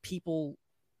 And people,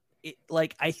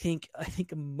 I think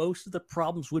most of the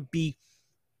problems would be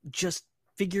just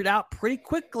figured out pretty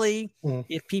quickly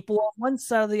if people on one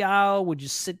side of the aisle would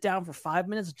just sit down for 5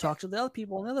 minutes and talk to the other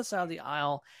people on the other side of the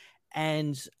aisle.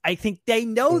 And I think they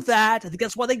know that. I think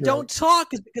that's why they don't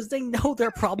talk, is because they know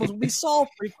their problems will be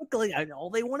solved pretty quickly. And all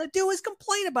they want to do is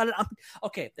complain about it.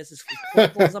 Okay, this is as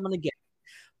political as I'm going to get.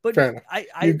 But I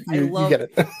love, you get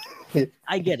it.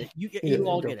 I get it. You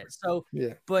all get it. So,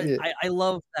 but yeah. I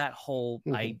love that whole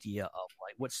idea of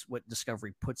like what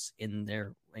Discovery puts in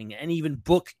their ring, and even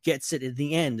Book gets it at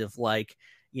the end of like,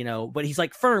 but he's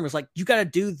like firm. It's like, you got to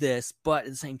do this, but at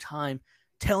the same time,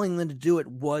 telling them to do it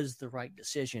was the right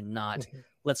decision, not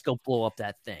let's go blow up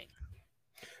that thing.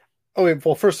 Oh,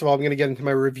 well, first of all, I'm going to get into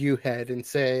my review head and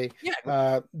say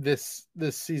this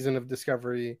season of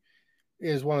Discovery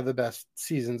is one of the best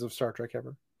seasons of Star Trek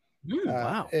ever.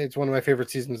 Wow. It's one of my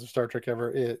favorite seasons of Star Trek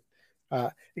ever.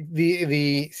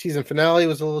 The season finale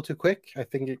was a little too quick. I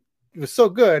think it was so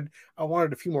good, I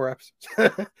wanted a few more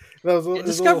episodes.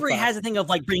 Discovery has a thing of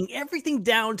like bringing everything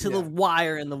down to the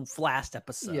wire in the last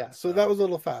episode. Yeah, so that was a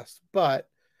little fast. But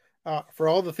for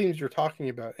all the themes you're talking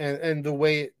about and the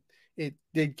way it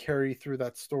did carry through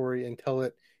that story and tell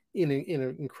it in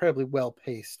an incredibly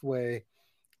well-paced way,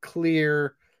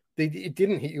 clear. It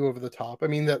didn't hit you over the top. I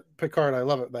mean, that Picard, I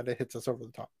love it that it hits us over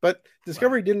the top. But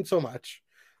Discovery didn't so much.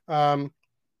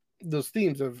 Those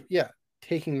themes of,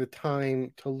 taking the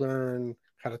time to learn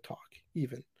how to talk,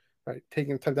 even, right?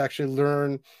 Taking the time to actually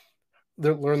learn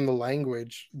the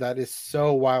language that is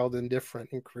so wild and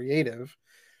different and creative,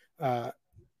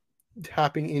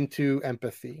 tapping into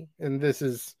empathy. And this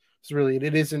is really it.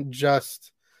 It isn't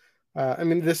just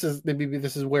this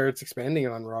is where it's expanding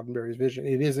on Roddenberry's vision.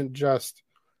 It isn't just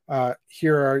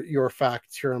here are your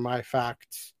facts, here are my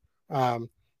facts,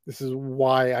 this is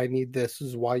why I need this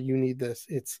is why you need this.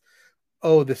 It's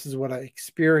this is what I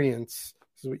experience,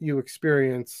 this is what you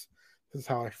experience, this is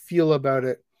how I feel about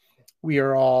it. We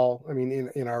are all,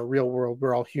 in our real world,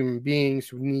 we're all human beings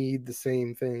who need the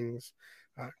same things,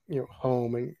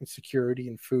 home and security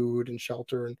and food and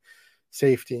shelter and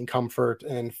safety and comfort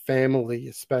and family,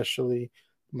 especially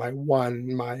my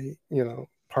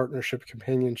partnership,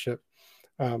 companionship.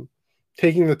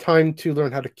 Taking the time to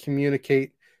learn how to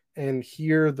communicate and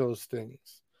hear those things.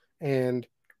 And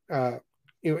one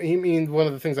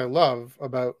of the things I love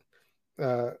about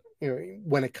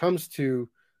when it comes to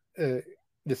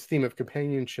this theme of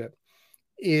companionship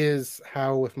is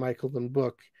how with Michael and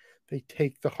Book they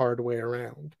take the hard way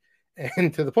around,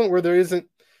 and to the point where there isn't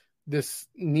this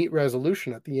neat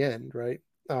resolution at the end, right?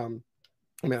 I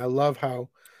love how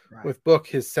with Book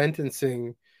his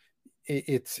sentencing, he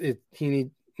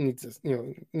needs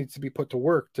to be put to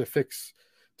work to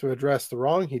address the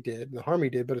wrong he did and the harm he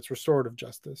did, but it's restorative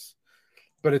justice.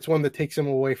 But it's one that takes him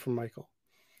away from Michael,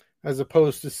 as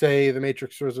opposed to, say, the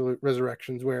Matrix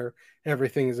Resurrections, where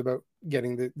everything is about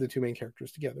getting the two main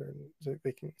characters together and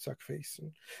they can suck face.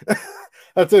 And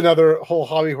that's another whole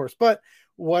hobby horse. But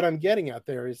what I'm getting at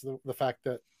there is the fact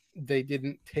that they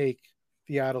didn't take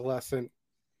the adolescent,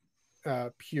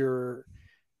 pure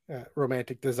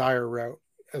romantic desire route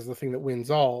as the thing that wins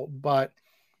all. But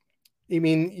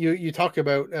you talk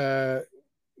about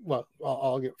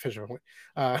I'll get Fisher point.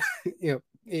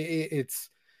 It's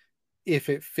if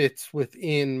it fits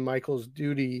within Michael's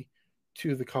duty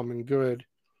to the common good.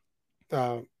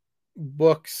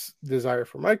 Book's desire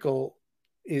for Michael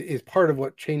is part of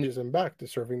what changes him back to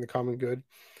serving the common good.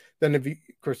 Then, of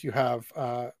course, you have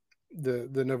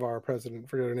the Navarre president,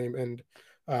 forget her name, and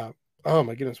oh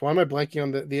my goodness, why am I blanking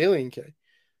on the alien kid?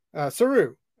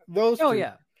 Saru. Those two.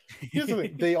 Yeah. Here's the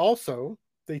thing.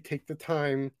 They take the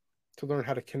time to learn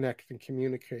how to connect and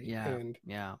communicate.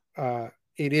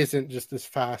 It isn't just this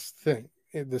fast thing.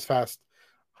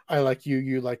 I like you,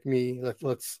 you like me.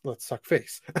 Let's suck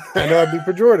face. I know I'd be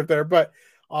pejorative there, but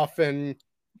often,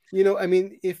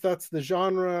 if that's the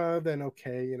genre, then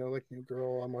okay. Like New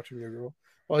Girl, I'm watching New Girl.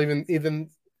 Well, even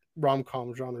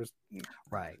rom-com genres,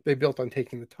 right? They built on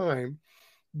taking the time,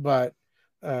 but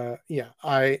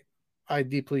I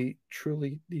deeply,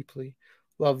 truly, deeply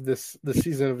love the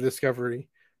season of Discovery.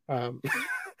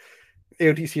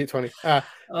 AOTC at 20.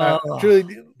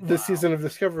 Truly, this season of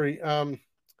Discovery.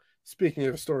 Speaking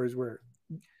of stories where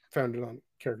founded on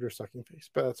character sucking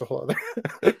face, but that's a whole other.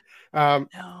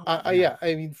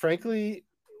 Frankly,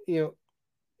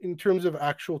 in terms of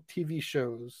actual TV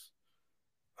shows,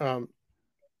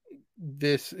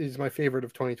 this is my favorite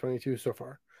of 2022 so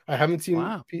far. I haven't seen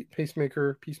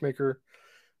Peacemaker.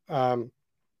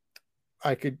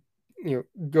 I could,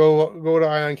 go to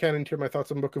Ion Cannon to hear my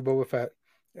thoughts on Book of Boba Fett.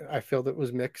 I felt it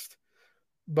was mixed,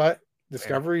 but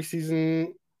Discovery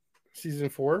season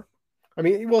 4.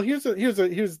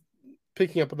 Here's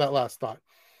picking up on that last thought.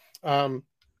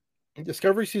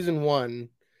 Discovery season 1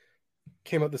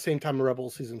 came out the same time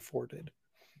Rebels season 4 did.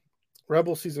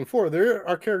 Rebels season 4, there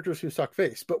are characters who suck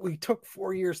face, but we took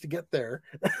 4 years to get there.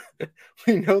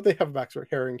 We know they have a backstory,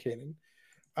 Hera and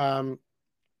Kanan.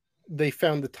 They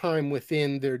found the time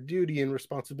within their duty and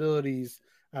responsibilities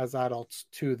as adults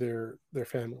to their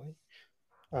family.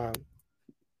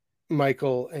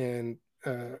 Michael and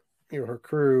her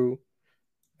crew,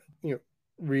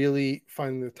 really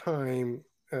finding the time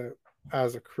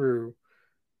as a crew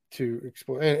to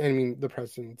explore, and I mean the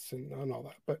presence and all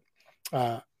that. But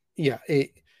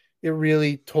it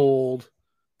really told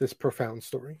this profound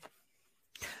story.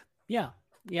 Yeah.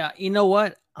 You know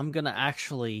what? I'm gonna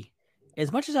actually,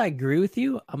 as much as I agree with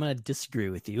you, I'm gonna disagree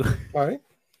with you. All right.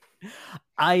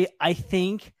 I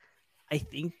think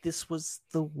this was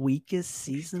the weakest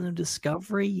season of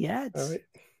Discovery yet. All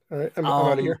right. I'm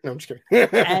out of here. No, I'm just kidding.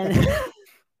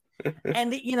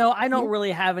 And I don't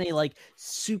really have any like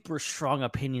super strong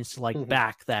opinions to like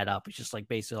back that up. It's just like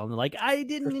based on like I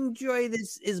didn't enjoy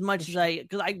this as much as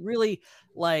because I really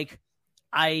like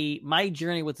my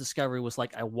journey with Discovery was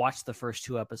like I watched the first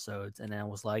 2 episodes and then I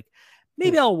was like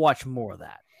maybe I'll watch more of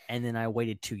that, and then I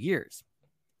waited 2 years,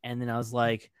 and then I was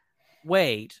like,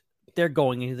 wait, they're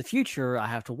going into the future, I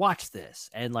have to watch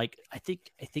this. And like I think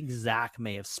Zach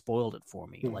may have spoiled it for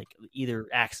me, like either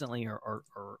accidentally or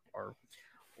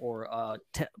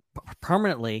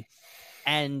permanently.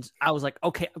 And I was like,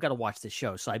 okay, I've got to watch this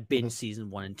show. So I binged season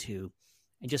 1 and 2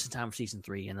 and just in time for season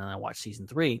 3. And then I watched season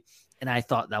 3 and I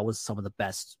thought that was some of the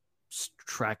best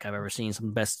Trek I've ever seen, some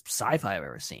of the best sci-fi I've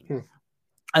ever seen.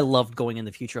 I loved going in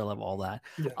the future. I love all that.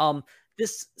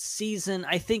 This season,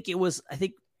 I think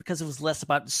because it was less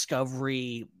about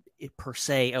Discovery per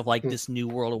se of like this new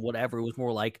world or whatever, it was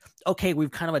more like, okay,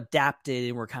 we've kind of adapted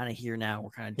and we're kind of here now,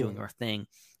 we're kind of doing our thing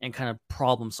and kind of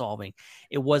problem solving.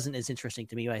 It wasn't as interesting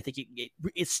to me, but I think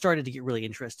it started to get really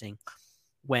interesting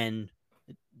when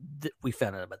we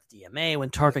found out about the DMA,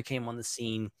 when Tarka came on the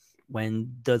scene,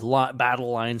 when the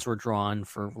battle lines were drawn,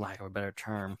 for lack of a better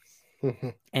term,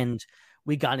 and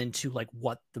we got into like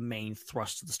what the main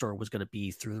thrust of the story was going to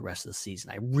be through the rest of the season.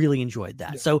 I really enjoyed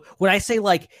that. So when I say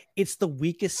like it's the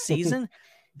weakest season,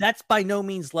 that's by no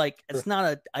means like it's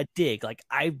not a dig. Like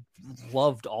I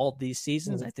loved all these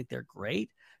seasons. I think they're great.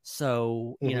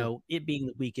 So it being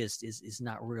the weakest is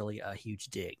not really a huge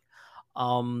dig.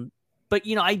 But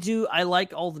I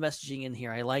like all the messaging in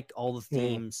here. I like all the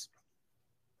themes.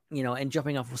 And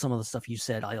jumping off of some of the stuff you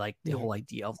said, I like the whole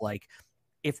idea of like,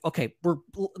 we're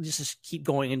just keep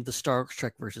going into the Star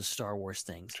Trek versus Star Wars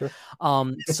things.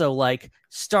 So like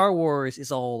Star Wars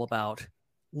is all about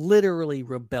literally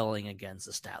rebelling against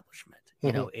establishment.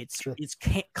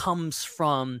 It comes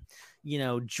from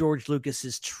George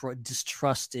Lucas's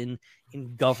distrust in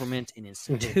government and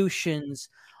institutions,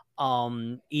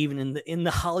 even in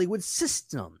the Hollywood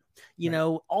system.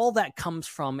 All that comes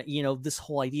from this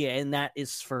whole idea, and that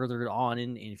is furthered on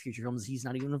in future films he's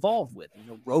not even involved with.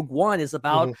 Rogue One is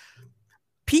about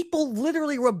people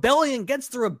literally rebelling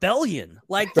against the rebellion.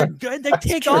 Like they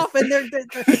take off and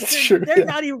they're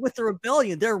not even with the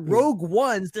rebellion. They're Rogue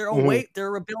Ones. They're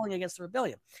rebelling against the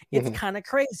rebellion. It's kind of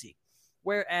crazy.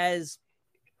 Whereas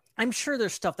I'm sure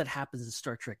there's stuff that happens in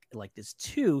Star Trek like this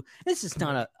too. This is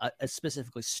not a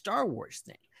specifically Star Wars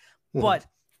thing, but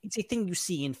it's a thing you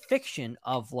see in fiction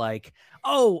of like,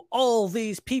 oh, all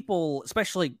these people,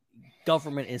 especially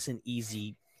government, is an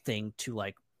easy thing to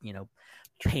like,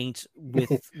 paint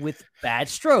with bad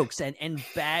strokes and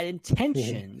bad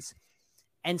intentions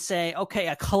and say, okay,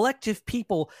 a collective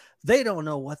people, they don't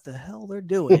know what the hell they're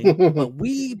doing, but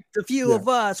the few of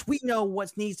us, we know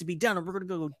what needs to be done and we're going to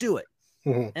go do it.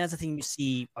 And that's the thing you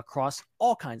see across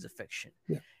all kinds of fiction.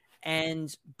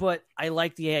 But I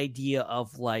like the idea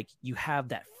of like you have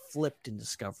that flipped in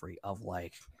Discovery of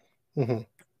like you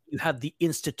have the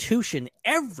institution,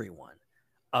 everyone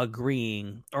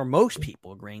agreeing, or most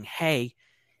people agreeing, hey,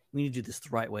 we need to do this the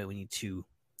right way. We need 2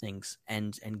 things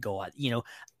and go out.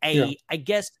 I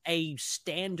guess a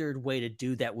standard way to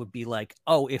do that would be like,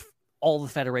 oh, if all the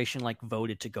Federation like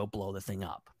voted to go blow the thing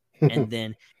up. And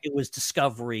then it was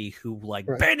Discovery who like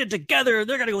banded together.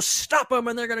 They're going to go stop them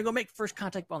and they're going to go make first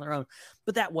contact on their own.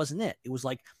 But that wasn't it. It was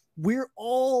like,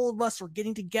 all of us are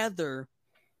getting together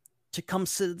to come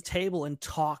sit at the table and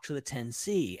talk to the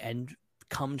 10C and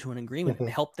come to an agreement and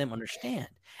help them understand.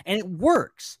 And it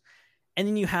works. And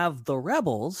then you have the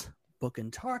rebels, Book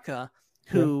and Tarka,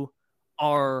 who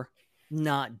are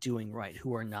not doing right,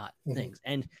 who are not things.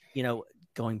 And,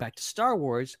 going back to Star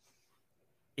Wars,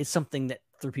 it's something that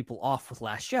threw people off with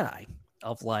Last Jedi.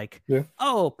 Of like,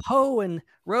 oh, Poe and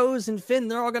Rose and Finn,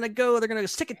 they're going to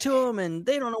stick it to them and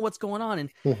they don't know what's going on.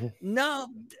 And no,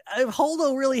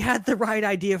 Holdo really had the right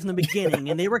idea from the beginning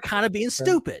and they were kind of being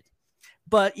stupid.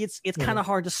 But it's kind of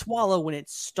hard to swallow when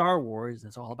it's Star Wars.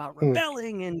 It's all about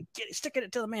rebelling and sticking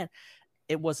it to the man.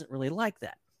 It wasn't really like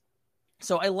that.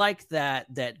 So I like that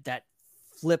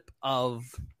flip of,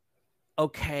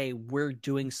 okay, we're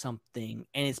doing something,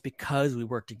 and it's because we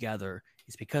work together.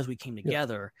 It's because we came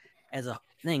together as a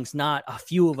things, not a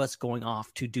few of us going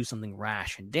off to do something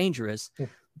rash and dangerous.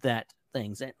 That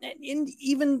things, and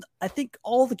even I think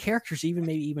all the characters,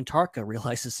 maybe even Tarka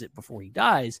realizes it before he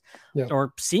dies,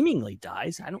 or seemingly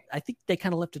dies. I think they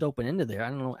kind of left it open into there. I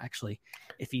don't know actually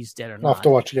if he's dead or not. I'll have to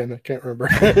watch again. I can't remember.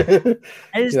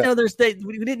 I just know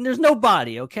there's no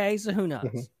body. Okay, so who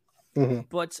knows?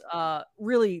 But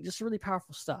really, just really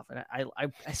powerful stuff, and I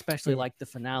especially like the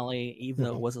finale, even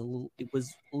though it was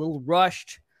a little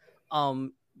rushed.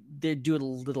 They do a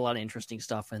lot of interesting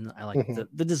stuff, and I like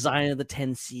the design of the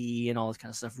 10C and all this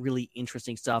kind of stuff. Really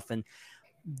interesting stuff, and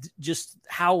just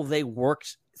how they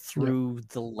worked through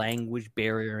the language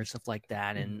barrier and stuff like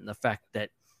that, and the fact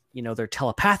that they're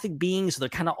telepathic beings, so they're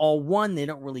kind of all one. They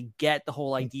don't really get the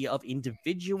whole idea of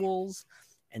individuals.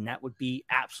 And that would be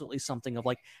absolutely something of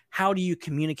like, how do you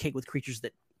communicate with creatures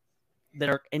that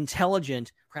are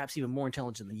intelligent, perhaps even more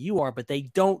intelligent than you are, but they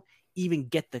don't even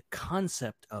get the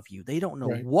concept of you. They don't know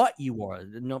what you are,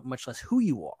 much less who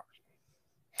you are.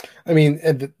 I mean,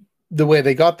 and the way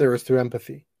they got there is through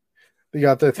empathy. They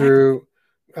got there through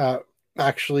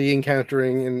actually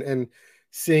encountering and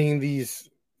seeing these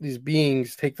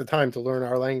beings take the time to learn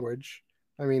our language.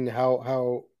 I mean,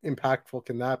 how impactful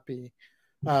can that be?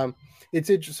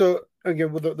 It's so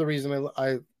again, the reason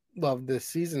I love this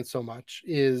season so much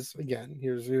is, again,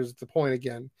 here's the point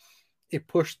again. It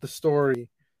pushed the story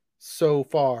so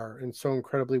far and so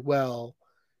incredibly well,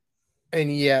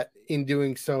 and yet in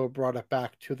doing so brought it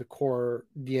back to the core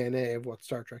DNA of what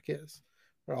Star Trek is.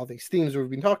 All these themes we've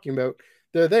been talking about,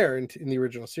 they're there in the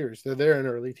original series. They're there in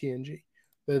early TNG.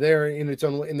 They're there in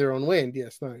their own way in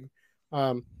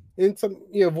DS9. In some,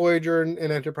 Voyager and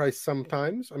Enterprise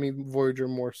sometimes. I mean, Voyager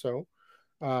more so.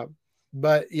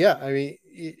 But yeah, I mean,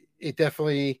 it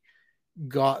definitely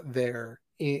got there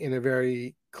in a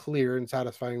very clear and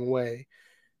satisfying way.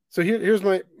 So here's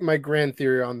my grand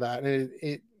theory on that, and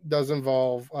it does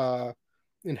involve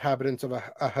inhabitants of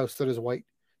a house that is white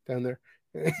down there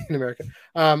in America.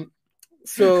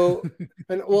 So,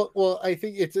 and well, I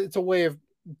think it's a way of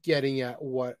getting at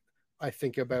what I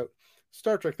think about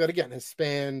Star Trek that again has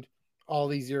spanned all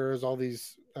these eras, all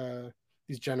these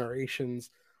generations,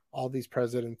 all these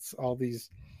presidents, all these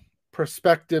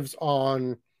perspectives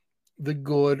on the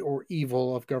good or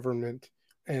evil of government,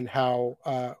 and how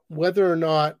whether or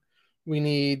not we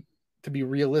need to be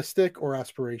realistic or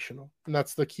aspirational, and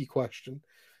that's the key question.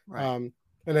 Right.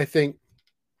 And I think,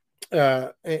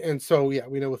 and so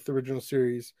we know with the original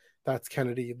series, that's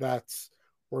Kennedy. That's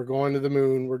we're going to the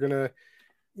moon. We're gonna,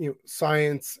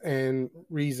 science and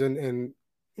reason and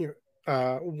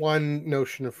one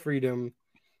notion of freedom,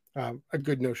 a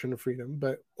good notion of freedom,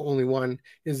 but only one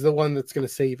is the one that's going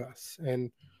to save us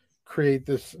and create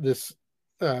this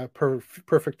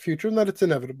perfect future, and that it's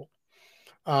inevitable.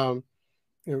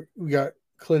 We got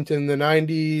Clinton in the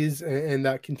 90s, and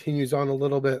that continues on a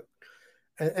little bit,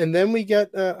 and then we get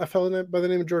a fellow by the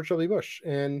name of George W. Bush,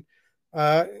 and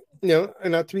and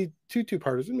not to be too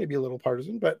partisan, maybe a little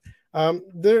partisan, but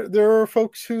there are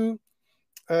folks who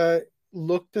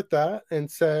looked at that and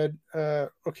said,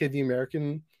 okay, the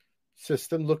American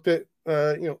system looked at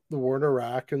the war in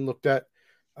Iraq and looked at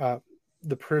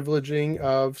the privileging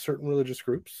of certain religious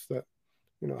groups that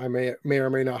I may or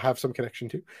may not have some connection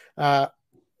to,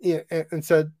 and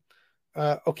said,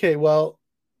 okay, well,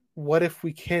 what if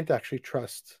we can't actually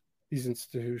trust these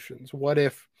institutions? What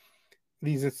if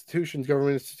these institutions,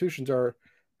 government institutions, are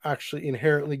actually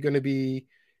inherently going to be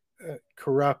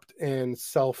corrupt and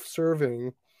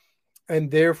self-serving, and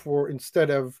therefore,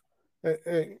 instead of,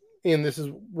 and this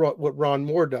is what Ron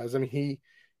Moore does. I mean,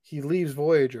 he leaves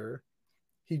Voyager,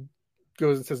 he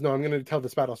goes and says, "No, I'm going to tell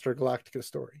this Battlestar Galactica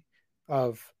story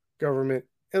of government.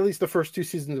 At least the first 2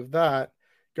 seasons of that,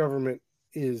 government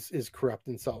is corrupt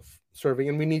and self-serving,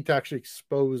 and we need to actually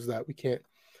expose that. We can't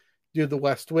do the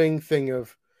West Wing thing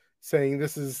of saying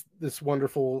this is this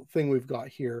wonderful thing we've got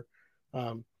here.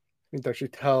 We need to actually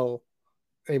tell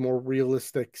a more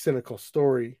realistic, cynical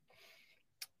story."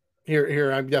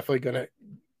 Here, I'm definitely going to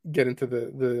get into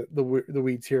the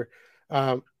weeds here.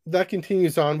 That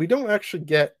continues on. We don't actually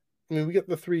get. I mean, we get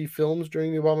the 3 films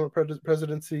during the Obama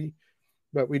presidency,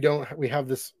 but we don't. We have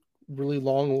this really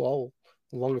long lull,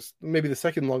 maybe the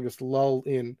second longest lull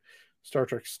in Star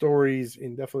Trek stories,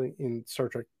 definitely in Star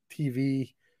Trek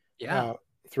TV. Yeah.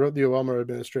 Throughout the Obama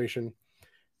administration,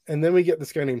 and then we get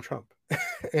this guy named Trump,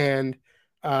 and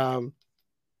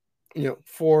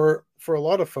for a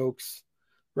lot of folks,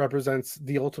 represents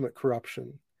the ultimate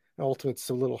corruption. Ultimate's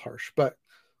a little harsh, but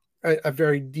a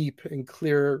very deep and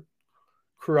clear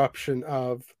corruption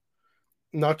of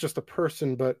not just a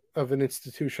person, but of an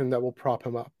institution that will prop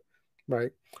him up,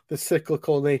 right? The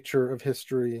cyclical nature of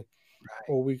history. Right.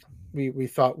 Well, we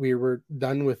thought we were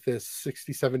done with this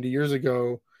 60, 70 years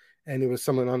ago, and it was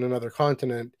someone on another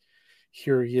continent.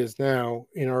 Here he is now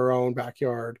in our own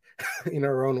backyard, in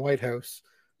our own White House,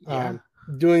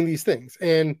 doing these things.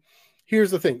 And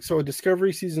here's the thing. So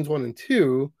Discovery seasons 1 and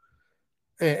 2,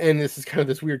 and this is kind of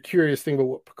this weird, curious thing about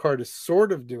what Picard is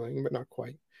sort of doing, but not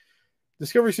quite.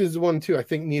 Discovery seasons 1 and 2, I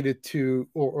think, needed to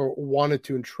or wanted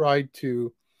to and tried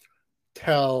to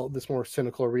tell this more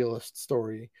cynical realist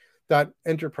story that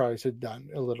Enterprise had done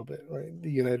a little bit, right?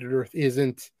 The United Earth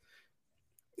isn't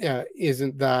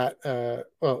that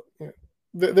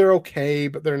they're okay,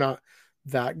 but they're not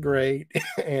that great.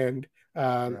 And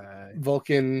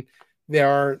Vulcan,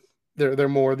 they're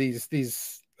more these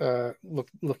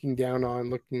looking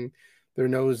their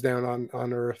nose down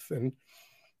on Earth, and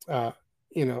and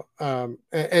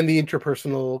the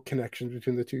interpersonal connections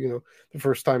between the two, the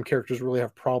first time characters really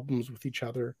have problems with each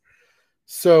other.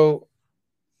 So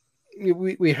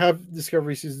we have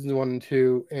Discovery seasons 1 and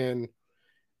 2, and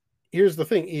here's the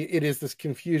thing: it is this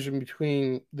confusion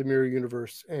between the mirror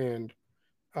universe and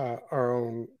our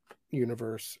own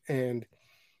universe, and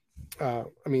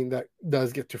that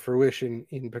does get to fruition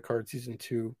in Picard season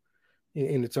 2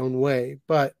 in its own way.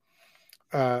 But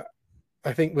I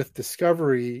think with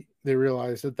Discovery, they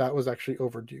realized that was actually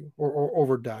overdue or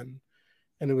overdone,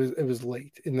 and it was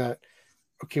late. In that,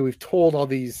 okay, we've told all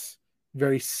these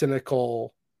very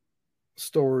cynical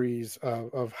stories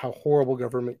of how horrible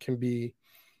government can be.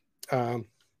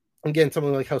 Again,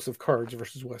 something like House of Cards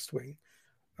versus West Wing.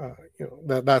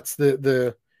 That's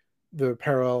the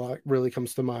parallel that really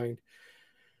comes to mind.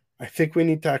 I think we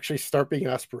need to actually start being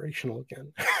aspirational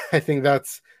again. I think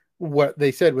that's what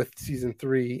they said with season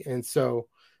 3, and so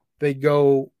they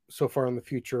go so far in the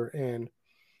future. And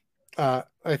I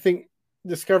think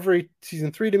Discovery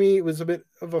season 3 to me was a bit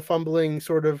of a fumbling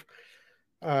sort of,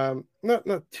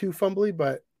 not too fumbly,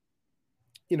 but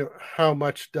how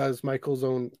much does Michael's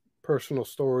own personal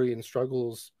story and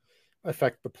struggles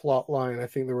affect the plot line? I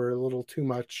think there were a little too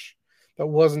much that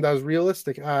wasn't as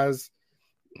realistic in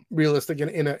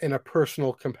a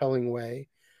personal, compelling way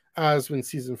as when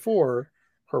season 4,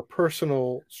 her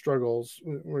personal struggles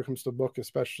when it comes to book,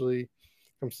 especially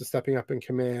comes to stepping up in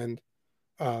command.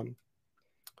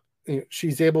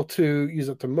 She's able to use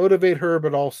it to motivate her,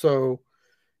 but also,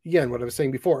 again, what I was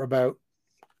saying before about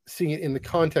seeing it in the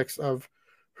context of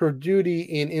her duty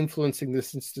in influencing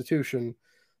this institution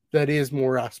that is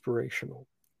more aspirational.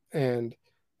 And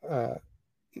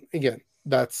again,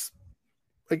 that's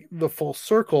like the full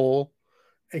circle,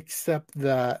 except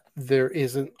that there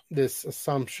isn't this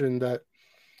assumption that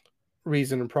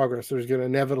reason and progress is going to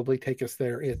inevitably take us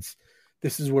there.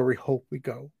 This is where we hope we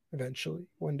go eventually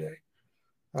one day.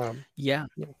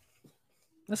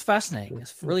 That's fascinating.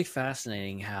 It's really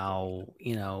fascinating how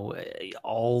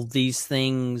all these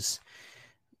things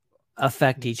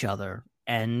affect each other,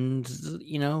 and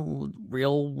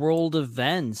real world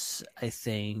events, I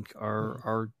think,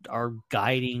 are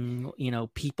guiding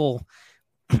people.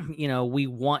 We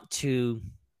want to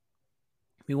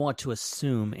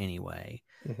assume anyway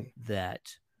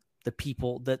that the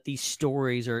people that these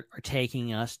stories are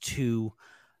taking us to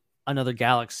another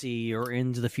galaxy or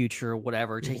into the future or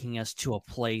whatever, taking us to a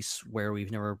place where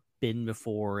we've never been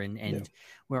before and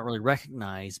we don't really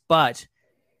recognize. But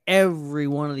every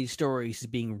one of these stories is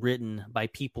being written by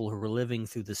people who are living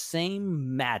through the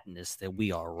same madness that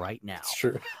we are right now. It's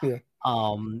true. Yeah.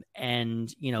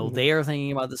 And they are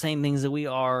thinking about the same things that we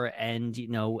are, and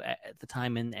at the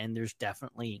time, and there's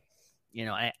definitely,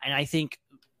 and I think,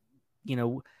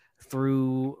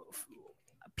 through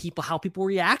people, how people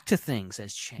react to things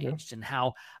has changed, and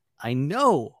how I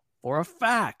know for a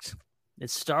fact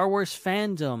that Star Wars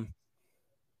fandom,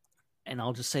 and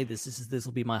I'll just say this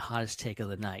will be my hottest take of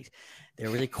the night.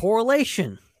 There was a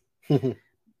correlation,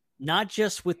 not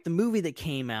just with the movie that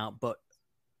came out, but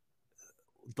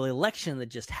the election that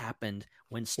just happened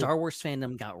when Star Wars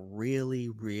fandom got really,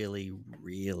 really,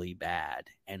 really bad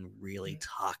and really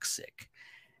toxic.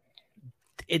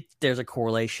 There's a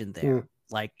correlation there.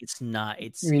 Like it's not.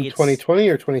 You mean 2020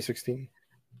 or 2016?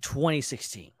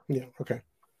 2016. Yeah. Okay.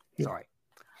 Yeah. Sorry.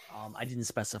 I didn't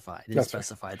specify. The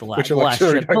last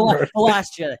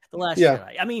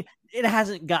Jedi. I mean, it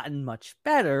hasn't gotten much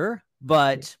better,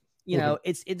 but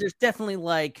there's definitely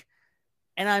like,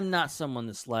 and I'm not someone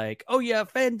that's like, oh yeah,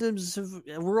 fandoms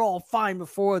were all fine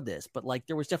before this, but like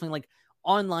there was definitely like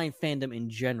online fandom in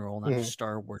general, not just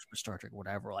Star Wars, but Star Trek,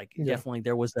 whatever. Like definitely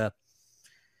there was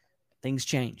things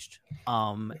changed,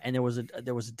 and there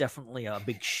was definitely a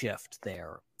big shift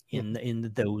there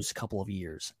in those couple of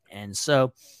years. And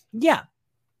so, yeah,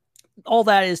 all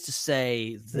that is to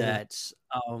say that,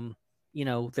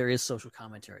 there is social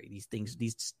commentary.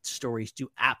 These stories do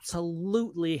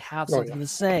absolutely have something to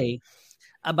say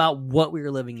about what we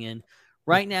are living in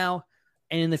right now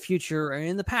and in the future and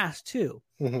in the past too.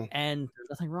 And there's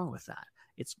nothing wrong with that.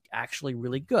 It's actually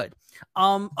really good.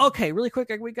 Okay, really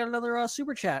quick, we got another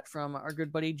super chat from our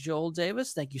good buddy Joel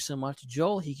Davis. Thank you so much,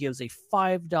 Joel. He gives a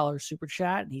 $5 super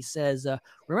chat, and he says,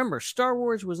 remember, Star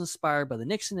Wars was inspired by the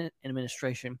Nixon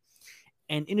administration,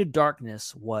 and Into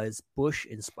Darkness was Bush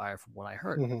inspired, from what I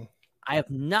heard. I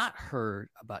have not heard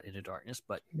about Into Darkness,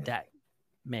 but that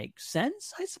makes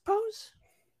sense, I suppose.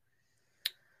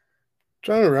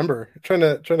 Trying to remember. Trying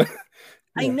to.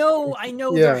 I know.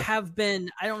 There have been.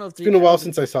 I don't know if it's been a while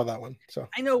since I saw that one. So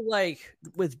I know,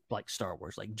 with Star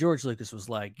Wars, George Lucas was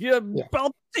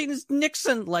Palpatine is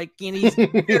Nixon, and he's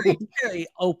very, very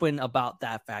open about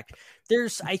that fact.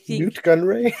 I think Newt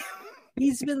Gunray.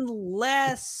 He's been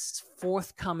less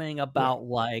forthcoming about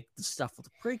the stuff with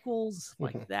the prequels,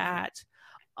 that.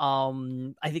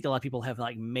 I think a lot of people have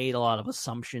made a lot of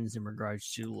assumptions in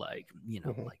regards to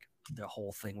the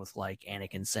whole thing with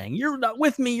Anakin saying, "You're not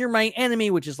with me, you're my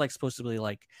enemy," which is supposed to be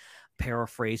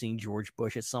paraphrasing George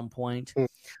Bush at some point.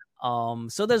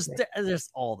 So there's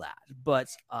all that, but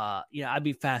I'd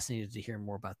be fascinated to hear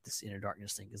more about this Into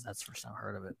Darkness thing, because that's the first time I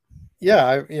heard of it.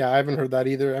 I haven't heard that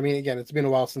either. I mean, again, it's been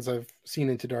a while since I've seen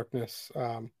Into Darkness,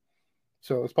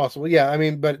 so it's possible.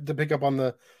 But to pick up on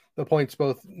the points,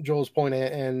 both Joel's point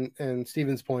and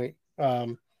Stephen's point,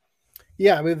 the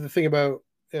thing about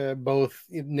both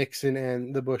Nixon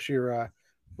and the Bush era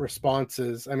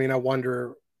responses, I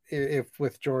wonder if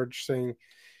with George saying,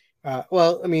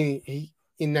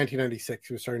 in 1996,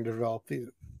 he was starting to develop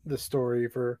the story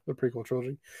for the prequel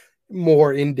trilogy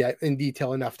more in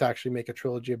detail enough to actually make a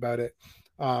trilogy about it.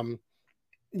 As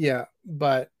you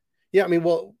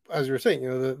were saying,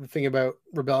 the thing about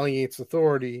rebelling against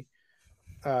authority,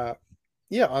 on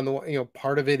the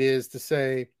part of it is to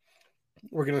say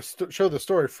we're going to show the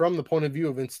story from the point of view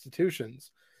of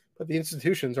institutions, but the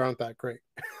institutions aren't that great.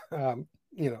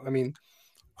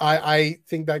 I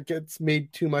think that gets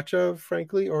made too much of,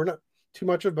 frankly, or not too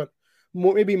much of, but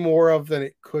maybe more of than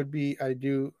it could be. I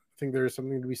do think there is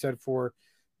something to be said for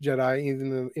Jedi,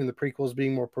 even in the prequels,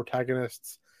 being more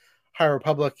protagonists. High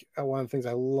Republic, one of the things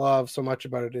I love so much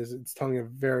about it is it's telling a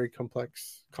very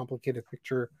complicated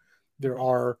picture. There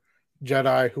are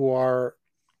Jedi who are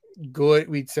good,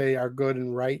 we'd say are good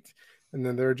and right, and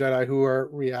then there are Jedi who are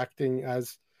reacting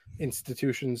as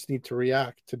institutions need to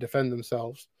react to defend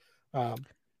themselves.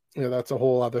 That's a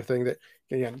whole other thing that,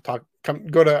 again,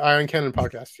 go to Iron Cannon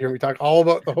podcast here. We talk all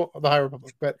about the High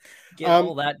Republic, but get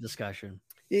all that discussion.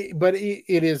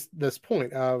 It is this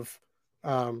point of,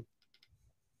 the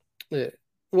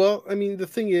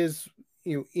thing is,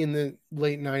 in the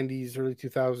late 90s, early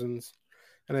 2000s,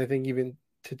 and I think even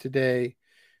to today,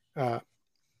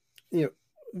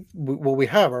 what we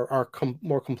have are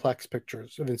more complex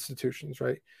pictures of institutions,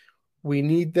 right? We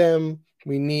need them.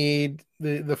 We need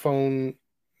the phone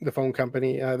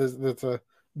company. That's a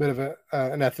bit of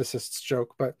an ethicist's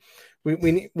joke, but we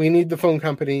need the phone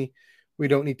company. We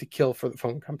don't need to kill for the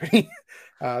phone company.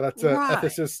 That's an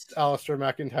ethicist, Alistair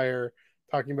McIntyre,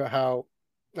 talking about how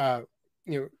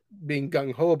being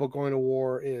gung ho about going to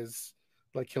war is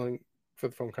like killing for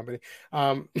the phone company.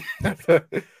 Never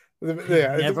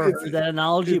heard that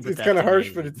analogy, but it's kind of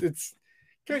harsh, but it's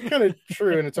kind of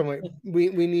true in its own way. We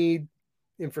need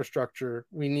infrastructure.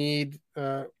 We need,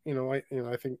 I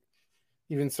think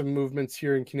even some movements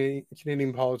here in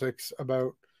Canadian politics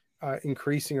about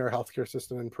increasing our healthcare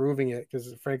system, improving it,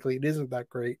 because frankly, it isn't that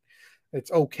great.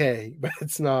 It's okay, but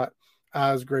it's not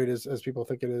as great as people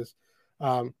think it is.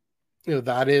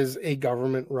 That is a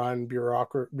government-run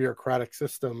bureaucratic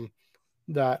system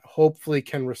that hopefully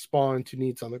can respond to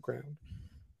needs on the ground.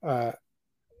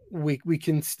 We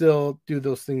can still do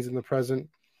those things in the present.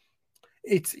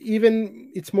 It's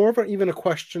more of even a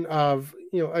question of,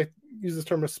 I use this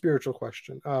term, a spiritual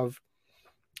question of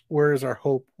where is our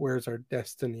hope, where is our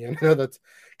destiny. And I know that's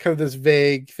kind of this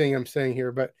vague thing I'm saying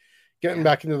here, but getting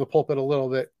back into the pulpit a little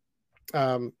bit,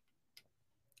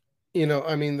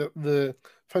 the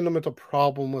fundamental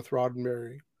problem with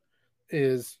Roddenberry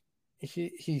is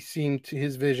he seemed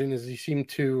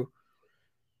to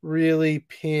really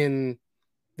pin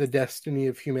the destiny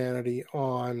of humanity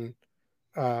on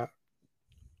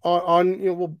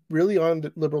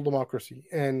liberal democracy.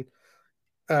 And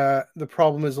the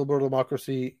problem is liberal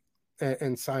democracy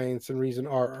and science and reason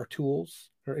are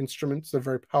tools, are instruments. They're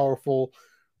very powerful,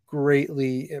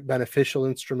 greatly beneficial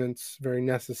instruments, very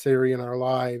necessary in our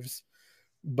lives.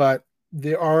 but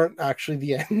they aren't actually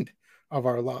the end of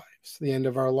our lives. The end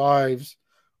of our lives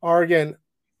are, again,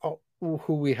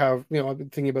 who we have. I've been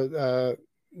thinking about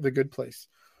The Good Place,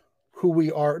 who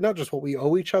we are, not just what we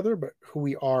owe each other, but who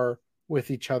we are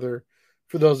with each other.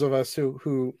 For those of us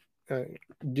who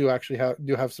do actually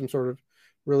have some sort of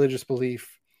religious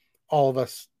belief, all of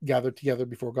us gathered together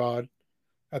before God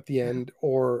at the end,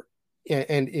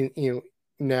 and in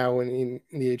now and in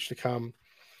the age to come.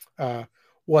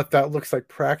 What that looks like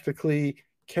practically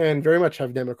can very much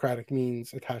have democratic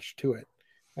means attached to it,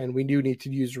 and we do need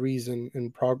to use reason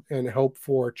and hope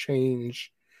for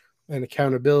change and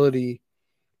accountability.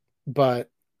 But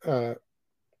I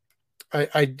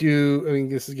mean,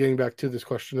 this is getting back to this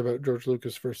question about George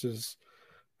Lucas versus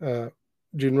Gene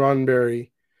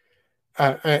Roddenberry,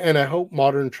 and I hope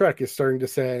modern Trek is starting to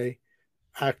say,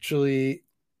 actually,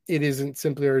 it isn't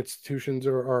simply our institutions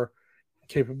or our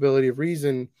capability of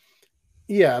reason.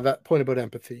 Yeah, that point about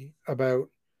empathy, about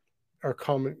our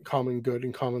common good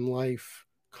and common life,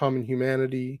 common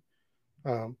humanity.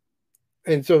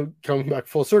 And so coming back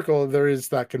full circle, there is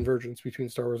that convergence between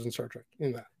Star Wars and Star Trek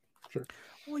in that. Sure.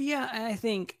 Well, yeah, I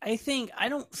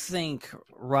don't think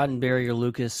Roddenberry or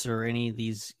Lucas or any of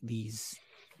these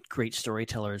great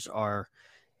storytellers are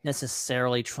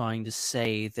necessarily trying to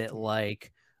say that,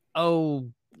 like,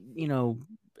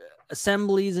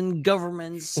 assemblies and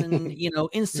governments and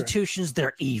institutions,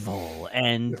 they're evil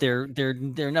and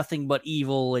they're nothing but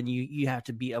evil, and you have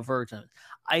to be averted.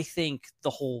 I think the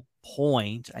whole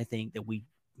point, that we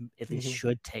at least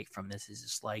should take from this is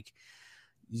just like,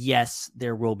 yes,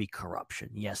 there will be corruption.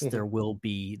 Yes, there will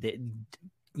be that.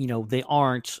 They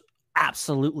aren't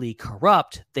absolutely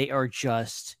corrupt. They are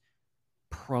just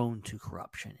prone to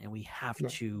corruption, and we have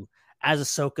to, as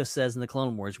Ahsoka says in the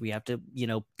Clone Wars, we have to,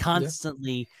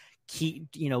 constantly keep,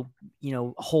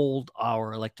 hold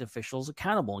our elected officials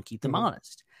accountable and keep them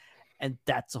honest. And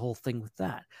that's the whole thing with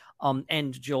that.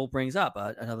 And Joel brings up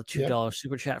another $2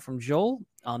 super chat from Joel.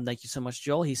 Thank you so much,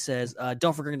 Joel. He says,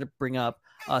 don't forget to bring up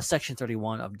Section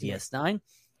 31 of DS9.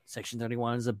 Section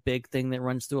 31 is a big thing that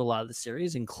runs through a lot of the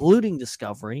series, including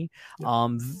Discovery.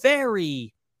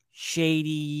 Very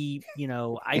shady.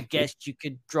 I guess you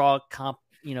could draw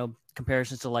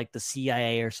comparisons to like the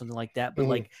CIA or something like that, but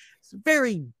like, it's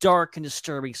very dark and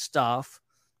disturbing stuff.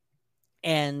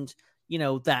 And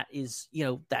that is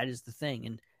the thing.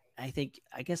 And I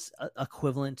guess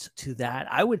equivalent to that,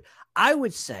 I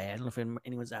would say, I don't know if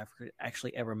anyone's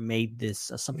actually ever made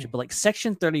this assumption, but like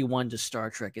Section 31 to Star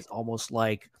Trek is almost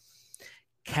like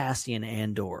Cassian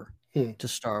Andor to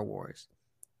Star Wars,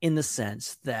 in the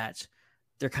sense that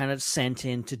they're kind of sent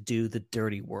in to do the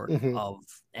dirty work of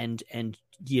and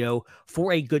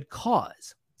for a good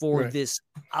cause, for this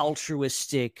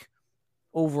altruistic,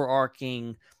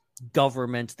 overarching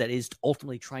government that is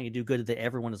ultimately trying to do good, that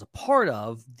everyone is a part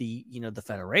of, the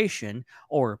Federation,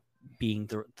 or being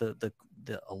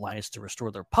the Alliance to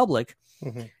Restore the Republic.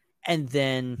 And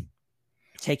then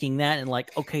taking that and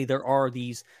like, okay, there are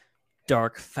these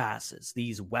dark facets,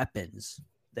 these weapons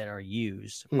that are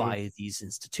used by these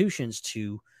institutions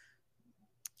to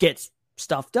get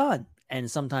stuff done, and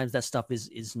sometimes that stuff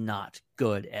is not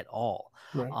good at all.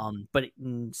 But it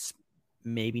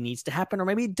maybe needs to happen, or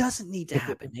maybe it doesn't need to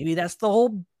happen. Maybe that's the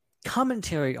whole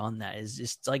commentary on that, is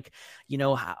just like,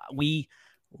 how we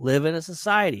live in a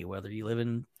society, whether you live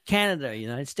in Canada,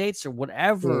 United States, or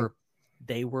whatever.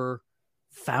 They were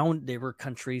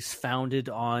countries founded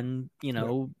on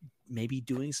maybe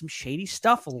doing some shady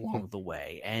stuff along the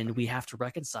way, and we have to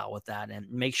reconcile with that and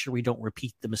make sure we don't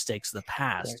repeat the mistakes of the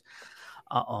past.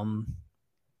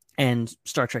 And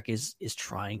Star Trek is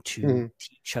trying to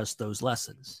teach us those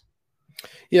lessons.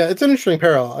 Yeah, it's an interesting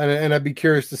parallel, and I'd be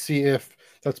curious to see if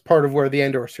that's part of where the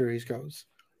Andor series goes,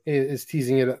 is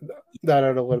teasing that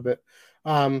out a little bit.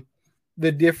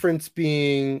 The difference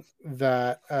being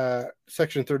that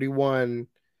Section 31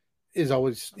 is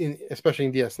always, especially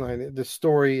in DS9, the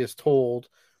story is told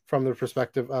from the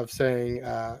perspective of saying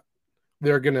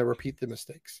they're going to repeat the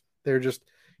mistakes. They're just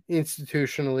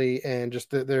institutionally, and just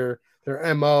their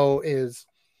MO is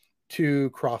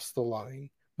to cross the line,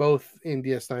 both in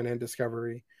DS9 and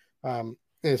Discovery. And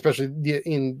especially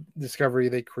in Discovery,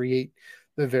 they create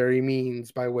the very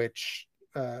means by which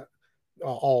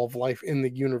all of life in the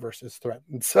universe is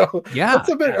threatened. So that's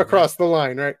a bit across the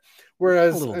line, right?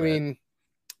 Whereas,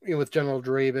 with General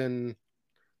Draven,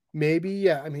 maybe,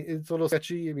 it's a little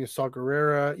sketchy. Saw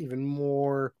Gerrera, even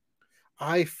more.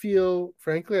 I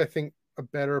think a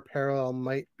better parallel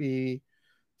might be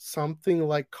something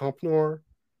like Compnor,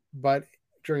 but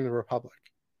during the Republic.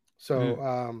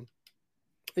 So,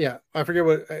 I forget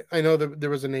what, I know that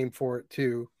there was a name for it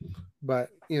too, but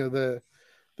the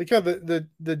the kind of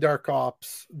the dark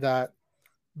ops that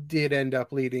did end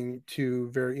up leading to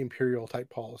very imperial type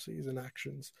policies and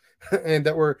actions, and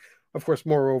that were, of course,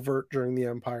 more overt during the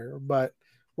Empire, but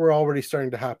were already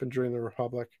starting to happen during the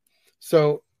Republic.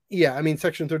 So, yeah, I mean,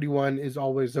 Section 31 is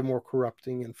always a more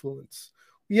corrupting influence.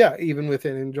 Yeah, even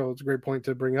within, and Joel, it's a great point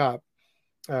to bring up,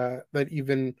 that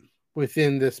even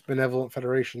within this benevolent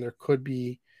federation, there could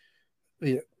be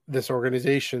this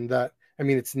organization that, I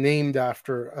mean, it's named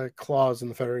after a clause in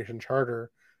the Federation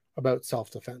Charter about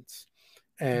self-defense.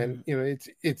 And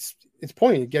it's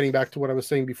poignant, getting back to what I was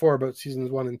saying before about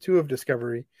seasons 1 and 2 of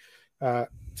Discovery.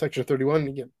 Section 31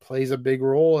 again plays a big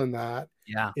role in that.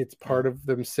 Yeah, it's part of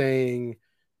them saying,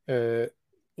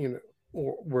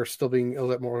 we're still being a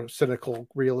little more cynical,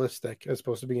 realistic, as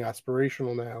opposed to being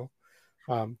aspirational now.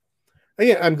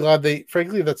 Again, I'm glad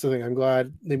frankly, that's the thing. I'm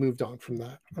glad they moved on from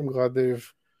that. I'm glad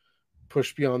they've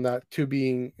pushed beyond that to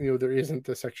being, there isn't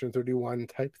the Section 31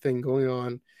 type thing going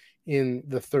on in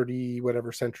the 30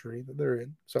 whatever century that they're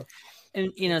in. So,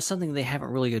 and something they haven't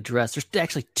really addressed. There's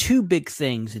actually two big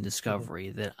things in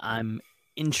Discovery that I'm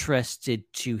interested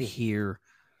to hear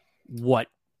what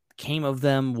came of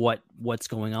them, what's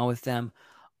going on with them.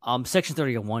 Section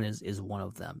 31 is one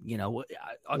of them.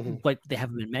 But they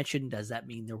haven't been mentioned. Does that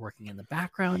mean they're working in the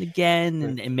background again?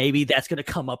 Right. And maybe that's going to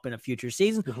come up in a future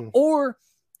season, or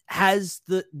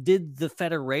did the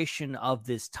Federation of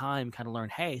this time kind of learn,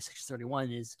 hey, Section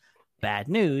 31 is bad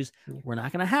news. We're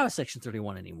not going to have a Section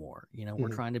 31 anymore. We're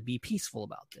trying to be peaceful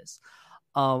about this.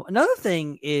 Another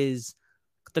thing is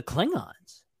the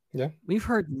Klingons. Yeah, we've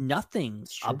heard nothing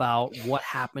about what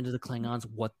happened to the Klingons,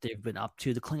 what they've been up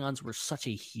to. The Klingons were such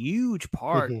a huge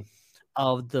part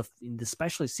of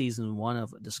especially season 1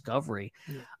 of Discovery.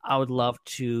 I would love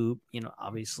to,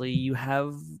 obviously you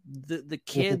have the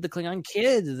kid, the Klingon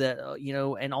kid that,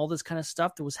 and all this kind of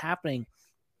stuff that was happening.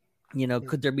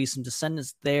 Could there be some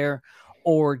descendants there,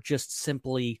 or just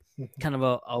simply kind of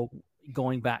a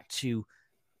going back to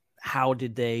how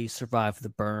did they survive the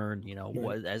burn?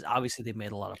 As obviously they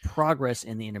made a lot of progress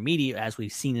in the intermediate, as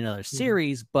we've seen in other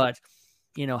series, but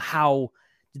how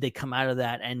did they come out of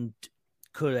that? And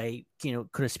could a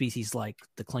species like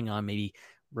the Klingon maybe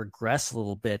regress a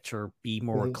little bit or be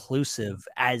more reclusive,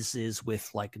 as is with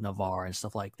like Navarre and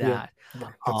stuff like that?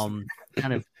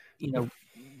 Kind of,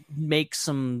 make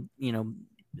some,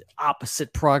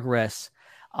 opposite progress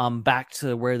back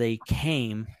to where they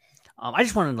came. I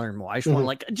just want to learn more. I just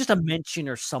want just a mention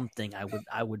or something.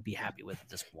 I would be happy with at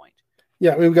this point.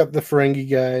 Yeah, we've got the Ferengi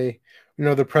guy.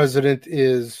 The president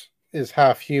is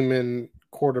half human,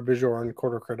 quarter Bajoran,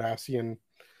 quarter Cardassian.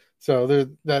 So there's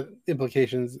that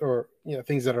implications, or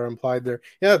things that are implied there.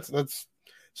 Yeah, that's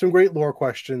some great lore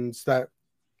questions that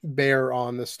bear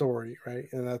on the story, right?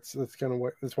 And that's kind of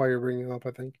that's why you're bringing it up,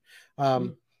 I think.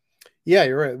 Yeah,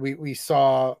 you're right. We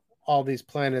saw all these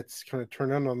planets kind of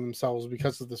turn in on themselves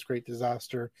because of this great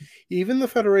disaster. Even the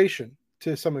Federation,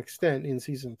 to some extent, in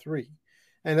season 3,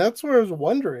 and that's where I was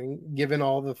wondering, given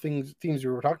all the themes we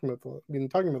were talking about,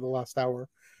 the last hour.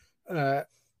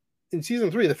 In season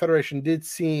 3, the Federation did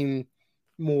seem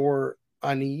more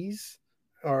uneasy,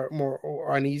 or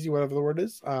uneasy, whatever the word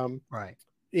is. Right.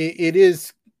 It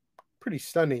is pretty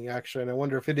stunning, actually, and I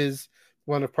wonder if it is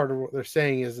part of what they're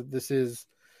saying is that this is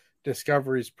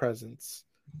Discovery's presence,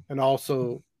 and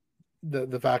also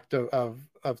the fact of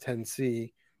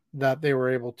 10C, that they were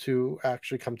able to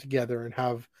actually come together and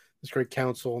have this great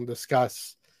council and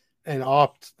discuss and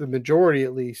opt, the majority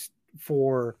at least,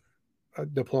 for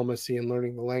diplomacy and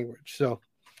learning the language. So,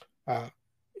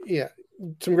 yeah,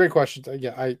 some great questions.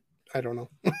 Yeah, I don't know.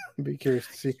 I'd be curious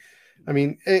to see. I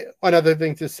mean, another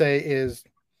thing to say is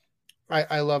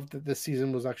I love that this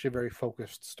season was actually a very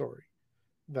focused story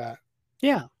that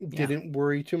didn't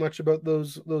worry too much about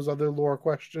those other lore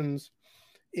questions.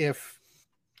 If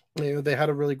they had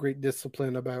a really great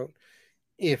discipline about,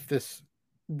 if this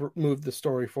moved the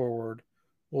story forward,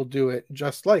 we'll do it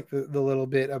just like the little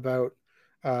bit about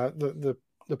the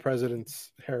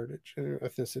president's heritage and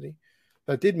ethnicity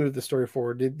that did move the story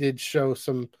forward. It did show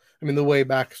some, the way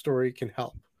backstory can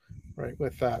help, right,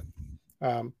 with that.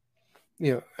 The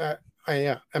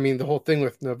whole thing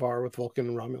with Navarre, with Vulcan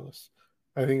and Romulus,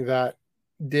 I think that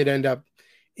did end up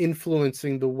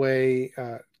influencing the way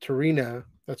Tarina,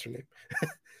 that's her name,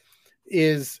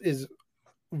 is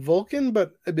Vulcan,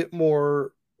 but a bit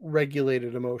more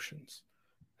regulated emotions.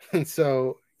 And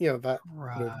so, that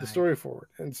moved the story forward.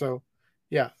 And so,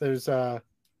 there's some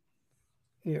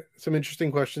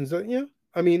interesting questions that,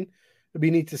 it'd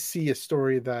be neat to see a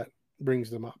story that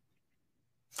brings them up.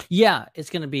 Yeah, it's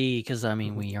going to be because I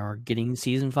mean we are getting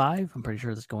season 5. I'm pretty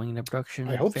sure that's going into production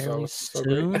I hope fairly so.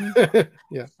 soon.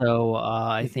 Yeah. So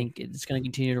I think it's going to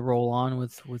continue to roll on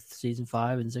with season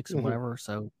 5 and 6 and whatever.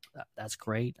 So that's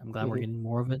great. I'm glad we're getting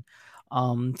more of it.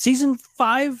 Season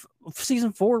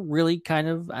 4 really kind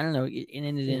of, I don't know, it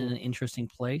ended in an interesting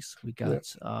place. We got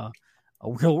a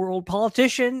real world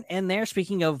politician in there.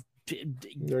 Speaking of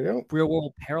real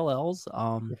world parallels,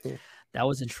 that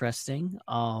was interesting.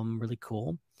 Really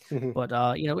cool. But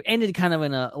ended kind of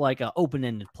in a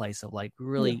open-ended place of like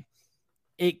really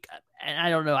it. And I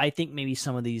don't know. I think maybe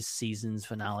some of these seasons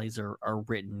finales are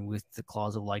written with the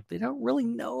clause of like they don't really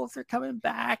know if they're coming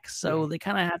back, so they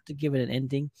kind of have to give it an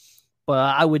ending. But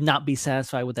I would not be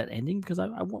satisfied with that ending because I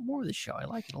want more of the show. I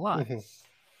like it a lot.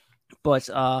 But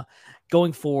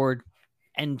going forward,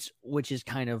 and which is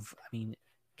kind of, I mean,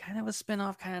 kind of a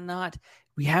spinoff, kind of not.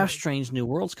 We have Strange New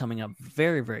Worlds coming up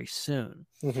very, very soon.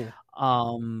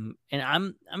 And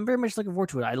I'm very much looking forward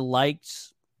to it. I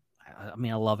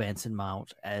love Anson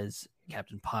Mount as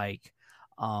Captain Pike.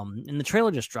 And the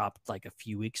trailer just dropped like a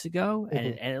few weeks ago,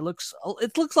 and it looks a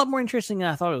lot more interesting than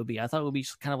I thought it would be. I thought it would be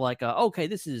kind of like, okay,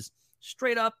 this is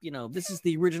straight up, this is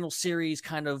the original series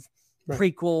kind of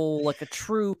prequel, like a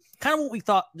true kind of what we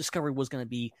thought Discovery was going to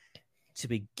be to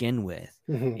begin with,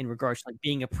 in regards to like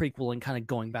being a prequel and kind of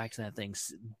going back to that thing.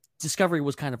 Discovery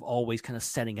was kind of always kind of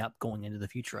setting up going into the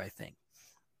future, I think.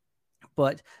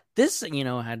 But this,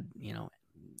 had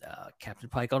Captain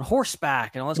Pike on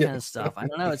horseback and all this kind of stuff. I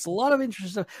don't know. It's a lot of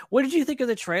interesting stuff. What did you think of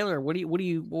the trailer? What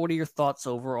are your thoughts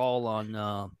overall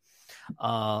on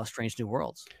Strange New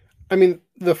Worlds? I mean,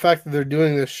 the fact that they're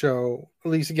doing this show,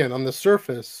 at least again on the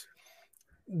surface,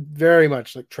 very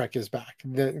much like Trek is back.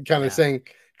 Saying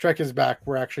Trek is back.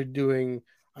 We're actually doing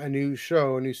a new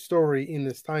show, a new story in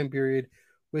this time period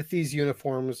with these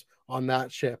uniforms on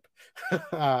that ship.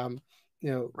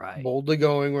 Boldly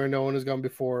going where no one has gone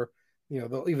before.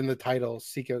 Even the title,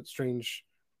 Seek Out Strange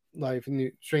Life,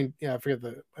 New Strange. Yeah, I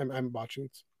forget I'm watching.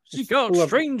 Seek Out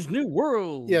Strange New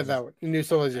Worlds. Yeah, that one. New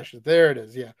Civilization. There it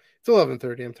is. Yeah, it's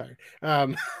 11:30.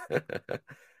 I'm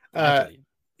tired.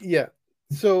 Yeah.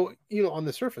 So on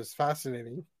the surface,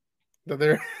 fascinating that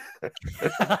they're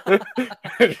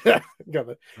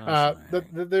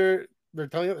they're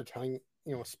telling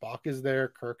Spock is there,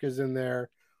 Kirk is in there.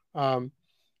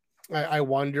 I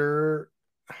wonder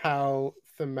how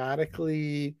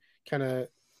thematically kind of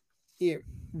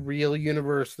real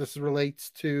universe this relates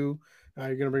to.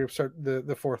 You're going to bring up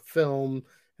the fourth film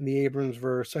and the Abrams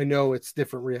verse. I know it's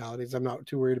different realities. I'm not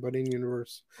too worried about in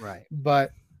universe, right?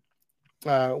 But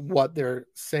what they're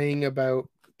saying about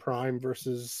Prime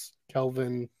versus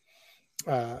Kelvin,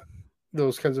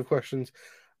 those kinds of questions.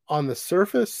 On the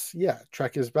surface,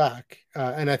 Trek is back,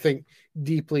 and I think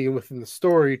deeply within the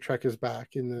story, Trek is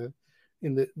back in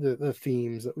the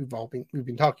themes that we've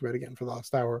been talking about again for the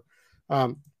last hour.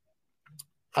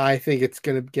 I think it's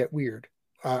going to get weird.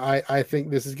 I think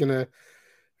this is going to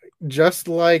just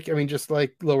like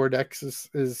Lower Decks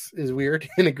is weird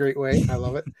in a great way. I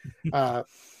love it.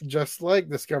 Just like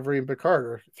Discovery and Picard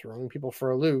are throwing people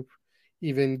for a loop,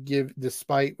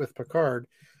 despite with Picard,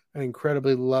 an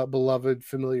incredibly beloved,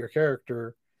 familiar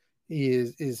character,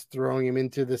 is throwing him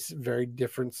into this very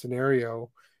different scenario.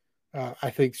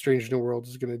 I think Strange New Worlds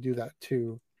is going to do that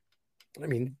too. I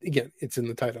mean, again, it's in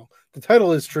the title. The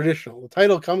title is traditional. The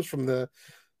title comes from you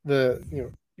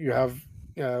have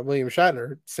William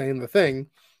Shatner saying the thing,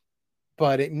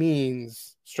 but it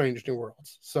means Strange New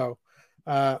Worlds. So,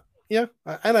 and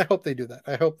I hope they do that.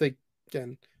 I hope they,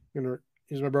 again,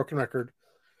 use my broken record,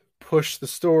 push the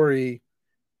story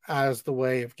as the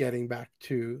way of getting back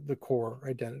to the core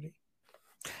identity.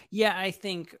 Yeah, I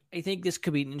think this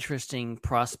could be an interesting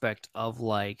prospect of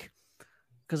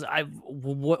because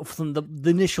from the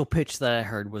initial pitch that I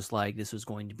heard was like this was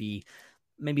going to be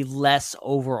maybe less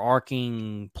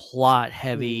overarching, plot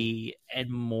heavy,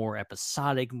 and more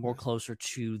episodic, more closer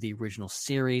to the original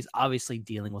series. Obviously,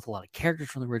 dealing with a lot of characters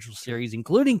from the original series,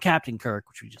 including Captain Kirk,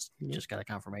 which we just got a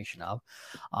confirmation of,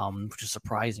 which is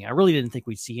surprising. I really didn't think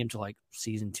we'd see him till like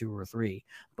season 2 or 3,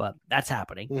 but that's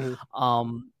happening.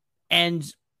 And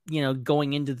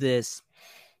going into this,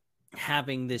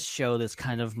 having this show that's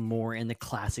kind of more in the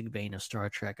classic vein of Star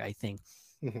Trek, I think,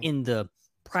 in the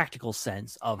practical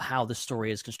sense of how the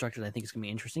story is constructed, I think it's gonna be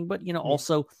interesting, but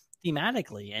also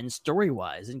thematically and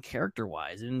story-wise and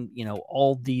character-wise and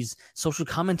all these social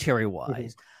commentary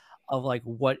wise of like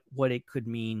what it could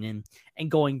mean and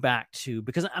going back to,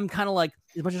 because I'm kind of like,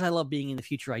 as much as I love being in the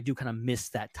future, I do kind of miss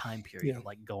that time period,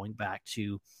 like going back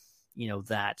to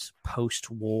that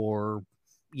post-war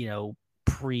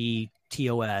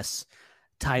pre-TOS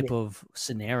type of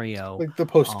scenario, like the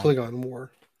post Klingon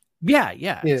War. Yeah,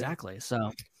 exactly.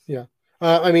 So yeah,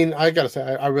 I mean, I gotta say,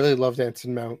 I really loved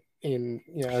Anson Mount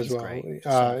as well. Great.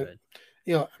 So good.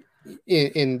 You know,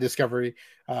 in Discovery,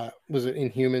 was it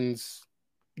Inhumans?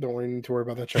 Don't really need to worry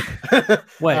about that show.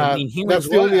 Wait, Inhumans. That's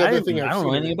the only other thing I I've don't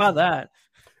seen know anything about that.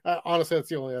 Honestly, that's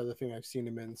the only other thing I've seen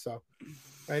him in. So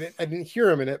I didn't hear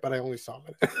him in it, but I only saw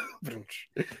him in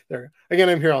it. There again,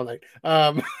 I'm here all night.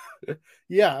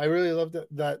 Yeah, I really loved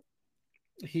that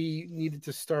he needed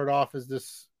to start off as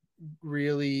this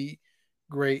really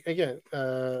great, again,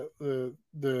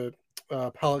 the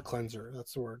palate cleanser,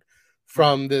 that's the word,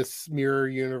 from this mirror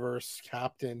universe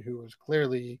captain who was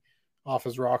clearly off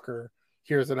his rocker.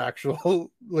 Here's an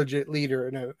actual legit leader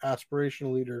and an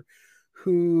aspirational leader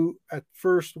who at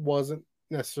first wasn't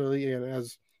necessarily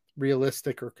as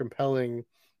realistic or compelling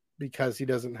because he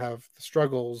doesn't have the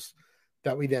struggles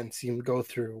that we then see him go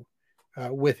through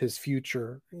with his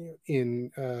future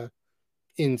in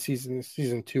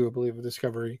season 2, I believe, of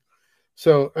Discovery.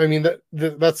 So I mean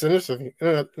that's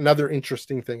another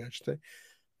interesting thing, I should say.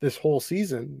 This whole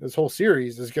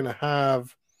series is going to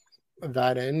have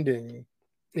that ending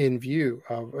in view.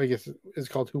 I guess it's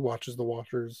called Who Watches the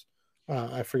Watchers.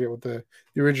 I forget what the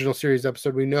original series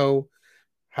episode. We know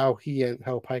how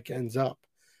Pike ends up,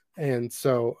 and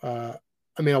so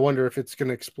I mean, I wonder if it's going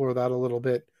to explore that a little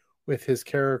bit with his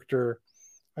character.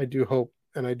 I do hope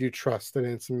and I do trust that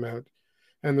Anson Mount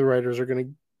and the writers are going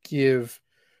to give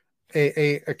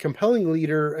a compelling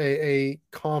leader, a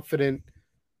confident,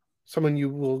 someone you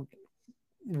will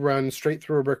run straight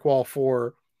through a brick wall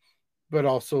for, but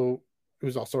also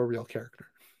who's also a real character.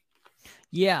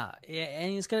 Yeah,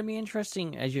 and it's going to be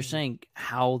interesting, as you're saying,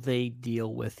 how they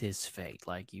deal with his fate.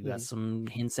 Like, you got some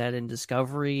hints at in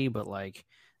Discovery, but like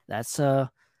that's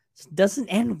doesn't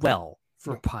end well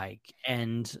for Pike,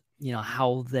 and you know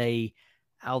how they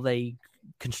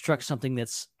construct something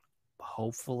that's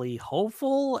hopefully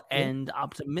hopeful and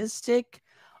optimistic.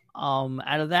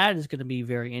 Out of that is going to be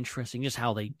very interesting, just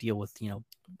how they deal with, you know,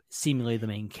 seemingly the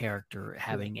main character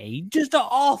having just an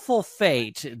awful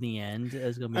fate in the end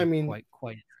is going to be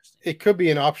quite interesting. It could be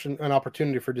an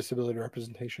opportunity for disability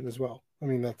representation as well. I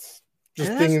mean, that's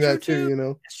just thinking that too, you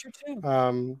know. That's true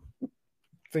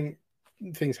too.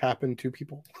 Things happen to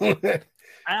people.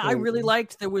 I really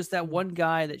liked, there was that one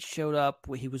guy that showed up.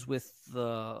 He was with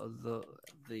the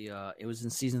it was in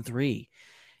season 3.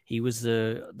 He was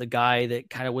the guy that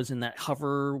kind of was in that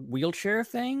hover wheelchair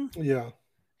thing. Yeah.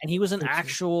 And he was an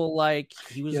actual, an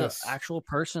actual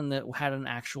person that had an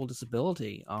actual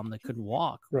disability, that couldn't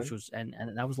walk, which was, and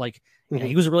that was like, you know,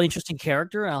 he was a really interesting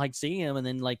character. I like seeing him, and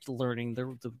then like learning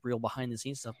the real behind the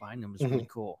scenes stuff behind him was really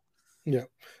cool. Yeah.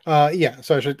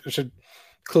 So I should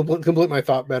complete my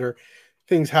thought better.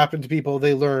 Things happen to people.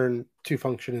 They learn to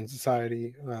function in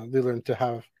society. They learn to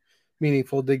have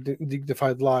meaningful,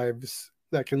 dignified lives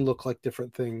that can look like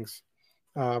different things.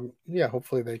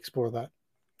 Hopefully they explore that.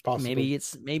 Possibly.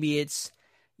 Maybe it's,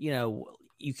 you know,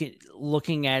 you can,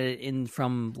 looking at it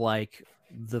from like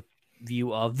the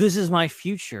view of this is my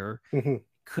future,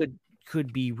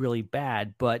 could be really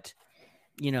bad, but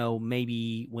you know,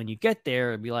 maybe when you get there,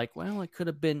 it'd be like, well, it could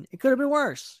have been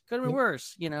worse. Could have been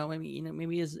worse. You know,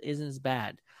 maybe it isn't as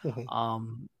bad.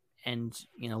 And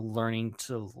you know, learning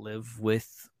to live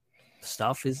with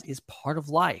stuff is part of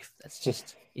life. That's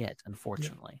just it,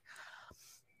 unfortunately.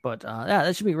 But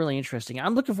that should be really interesting.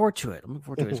 I'm looking forward to it.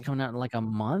 It's coming out in like a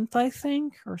month, I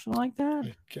think, or something like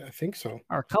that. I think so.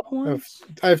 Or a couple months.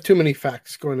 I have too many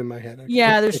facts going in my head.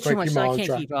 There's too much. So I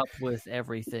can't keep up with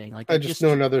everything. Like, I just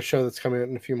know another show that's coming out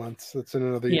in a few months. That's in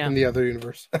the other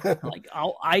universe. Like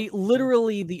I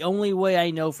literally, the only way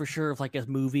I know for sure if like a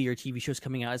movie or TV show is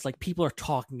coming out is like people are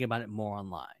talking about it more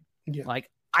online. Yeah. Like,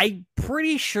 I'm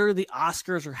pretty sure the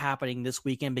Oscars are happening this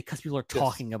weekend because people are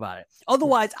talking about it.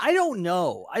 Otherwise, I don't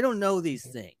know. I don't know these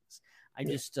things. I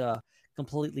just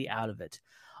completely out of it.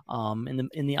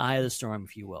 In the eye of the storm,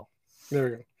 if you will. There we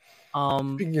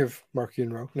go. Speaking of Marky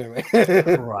and Rowe, anyway.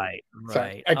 right.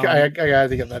 Sorry, I had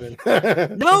to get that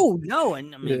in. no,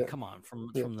 and I mean, come on,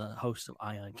 from the host of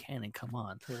Ion Cannon, come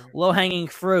on, low hanging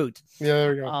fruit. Yeah,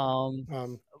 there we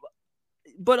go.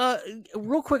 But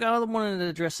real quick, I wanted to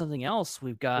address something else.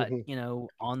 We've got, you know,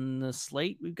 on the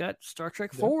slate, we've got Star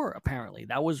Trek 4, apparently.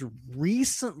 That was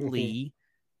recently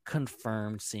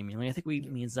confirmed, seemingly. I think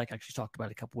me and Zach actually talked about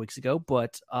it a couple weeks ago.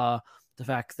 But the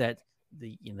fact that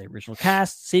the original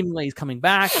cast seemingly is coming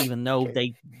back, even though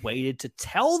they waited to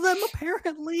tell them,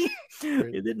 apparently.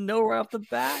 They didn't know right off the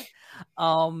bat.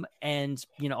 And,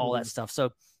 you know, all that stuff.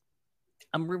 So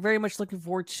I'm very much looking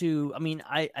forward to, I mean,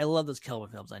 I love those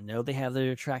Kelvin films. I know they have their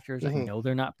detractors. I know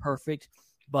they're not perfect,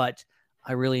 but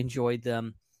I really enjoyed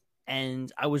them.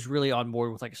 And I was really on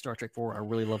board with like a Star Trek 4. I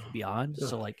really love Beyond.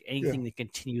 So like anything to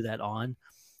continue that on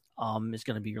is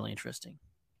going to be really interesting.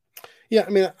 Yeah, I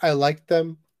mean, I like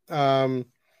them.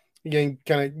 Again,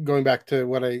 kind of going back to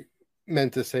what I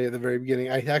meant to say at the very beginning,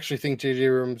 I actually think J.J.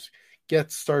 Abrams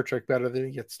gets Star Trek better than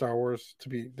he gets Star Wars, to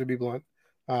be blunt.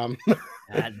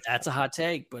 That's a hot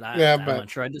take, but I'm not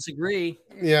sure I disagree.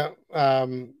 Yeah.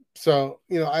 So,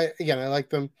 I like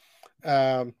them.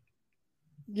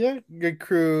 Good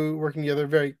crew working together,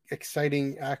 very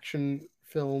exciting action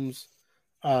films.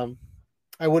 I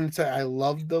wouldn't say I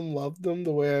loved them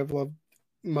the way I've loved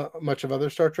much of other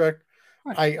Star Trek.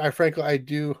 Right. I frankly, I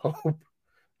do hope,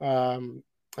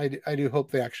 I do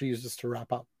hope they actually use this to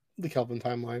wrap up the Kelvin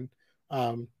timeline.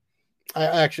 I'm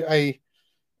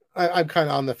kind of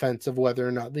on the fence of whether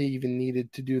or not they even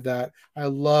needed to do that. I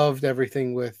loved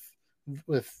everything with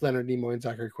Leonard Nimoy and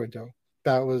Zachary Quinto.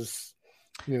 That was,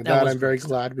 that I'm very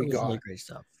glad we got. Really great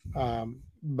stuff.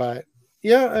 But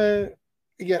yeah,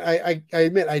 again, I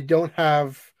admit I don't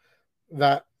have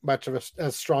that much of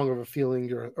as strong of a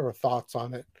feeling or thoughts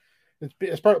on it.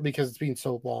 It's partly because it's been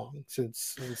so long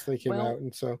since they came out,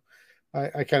 and so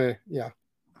I kind of you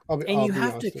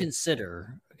have to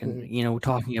consider,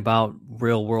 talking about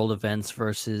real world events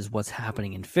versus what's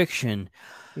happening in fiction.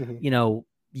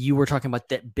 You were talking about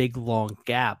that big long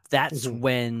gap. That's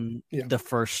when the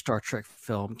first Star Trek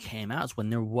film came out. It's when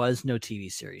there was no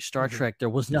TV series. Star Trek, there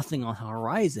was nothing on the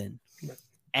horizon. Right.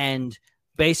 And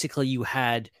basically you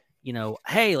had,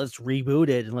 hey, let's reboot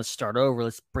it and let's start over.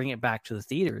 Let's bring it back to the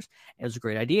theaters. It was a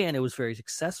great idea and it was very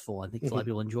successful. I think a lot of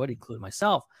people enjoyed it, including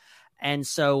myself. And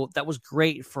so that was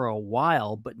great for a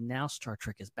while, but now Star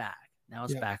Trek is back. Now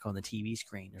it's back on the TV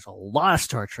screen. There's a lot of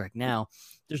Star Trek now.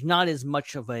 There's not as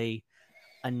much of a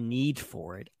need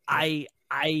for it. I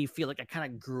feel like I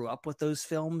kind of grew up with those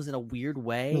films in a weird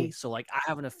way. So like I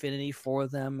have an affinity for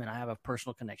them and I have a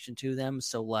personal connection to them.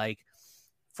 So like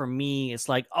for me, it's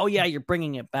like, oh yeah, you're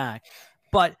bringing it back,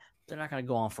 but they're not going to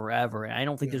go on forever. And I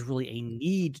don't think there's really a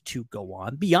need to go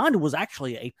on. Beyond was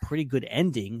actually a pretty good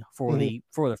ending for the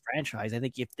franchise. I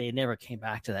think if they never came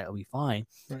back to that, it would be fine.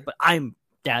 Right. But I'm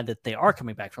glad that they are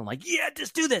coming back from like, yeah,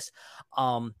 just do this.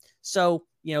 So,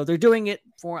 they're doing it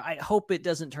for, I hope it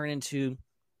doesn't turn into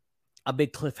a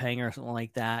big cliffhanger or something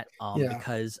like that.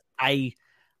 Because I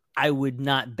would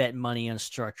not bet money on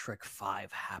Star Trek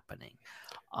 5 happening.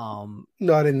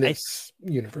 Not in this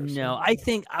universe. No,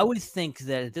 I would think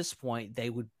that at this point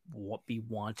they would be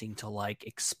wanting to like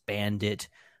expand it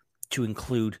to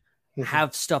include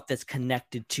have stuff that's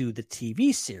connected to the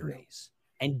TV series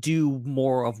and do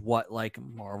more of what like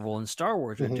Marvel and Star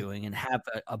Wars are doing and have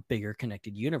a bigger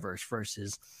connected universe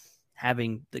versus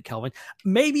having the Kelvin.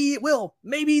 Maybe it will.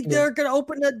 Maybe they're going to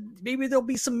open maybe there'll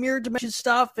be some mirror dimension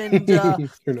stuff and,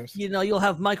 you'll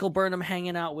have Michael Burnham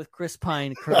hanging out with Chris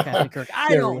Pine, Captain Kirk.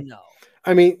 I don't know.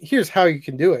 I mean, here's how you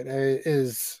can do it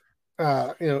is,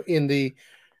 in the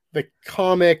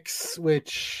comics,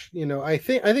 which, I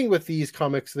think with these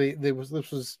comics,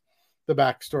 this was the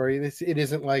backstory. It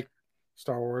isn't like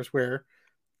Star Wars where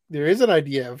there is an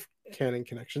idea of canon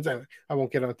connections. I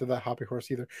won't get onto that hobby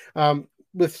horse either.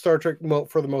 With Star Trek,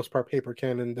 for the most part, paper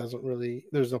canon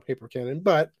there's no paper canon,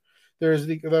 but there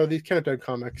are these countdown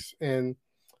comics and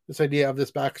this idea of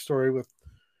this backstory with,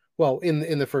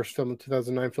 in the first film, the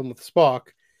 2009 film with Spock,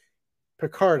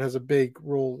 Picard has a big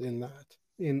role in that,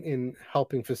 in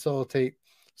helping facilitate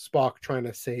Spock trying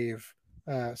to save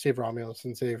Romulus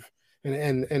and save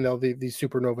and all the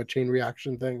supernova chain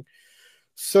reaction thing.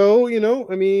 So,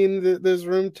 I mean, there's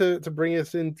room to bring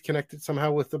us in, connect it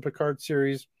somehow with the Picard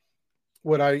series.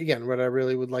 What I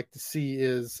really would like to see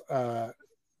is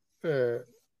Chris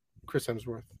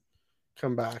Hemsworth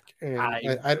come back. And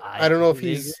I don't know if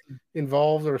he's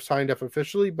involved or signed up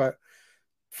officially, but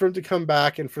for him to come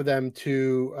back and for them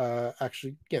to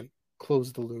actually, again,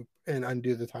 close the loop and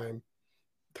undo the time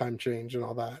change and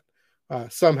all that.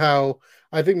 Somehow,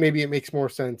 I think maybe it makes more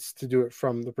sense to do it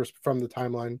from the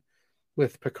timeline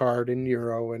with Picard and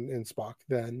Nero and Spock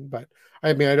then. But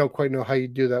I mean, I don't quite know how you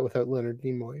do that without Leonard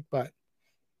Nimoy, but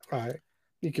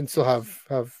you can still have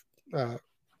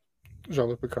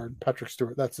Jean-Luc Picard, Patrick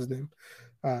Stewart, that's his name.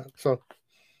 So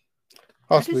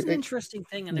possibly, that is an interesting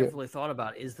thing I never really thought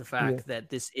about is the fact that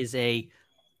this is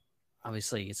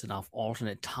obviously it's an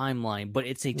alternate timeline, but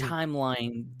it's a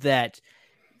timeline that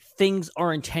things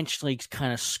are intentionally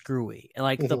kind of screwy.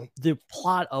 Like the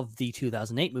plot of the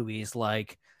 2008 movie is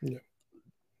like,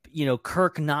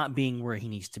 Kirk not being where he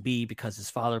needs to be because his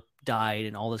father died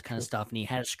and all this kind of stuff, and he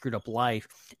had a screwed up life,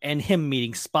 and him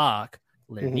meeting Spock,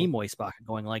 Leonard Nimoy Spock, and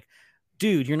going like,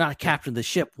 dude, you're not a captain of the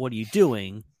ship. What are you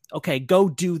doing? okay, go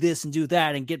do this and do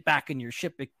that and get back in your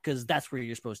ship because that's where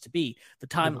you're supposed to be. The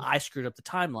time I screwed up the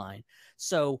timeline.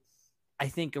 So I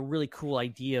think a really cool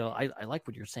idea, I like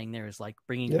what you're saying there, is like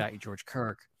bringing back George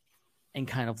Kirk and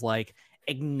kind of like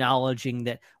acknowledging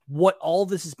that what all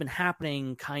this has been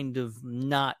happening kind of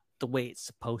not the way it's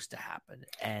supposed to happen.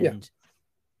 And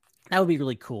that would be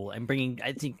really cool. And bringing,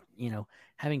 I think,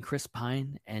 having Chris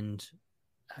Pine and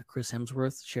Chris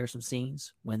Hemsworth share some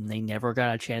scenes when they never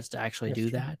got a chance to actually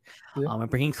do that. And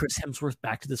bringing Chris Hemsworth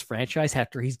back to this franchise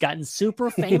after he's gotten super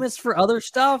famous for other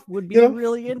stuff would be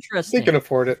really interesting. They can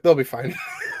afford it. They'll be fine.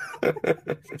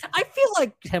 I feel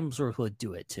like Hemsworth would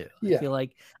do it too. I feel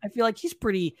like he's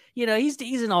pretty,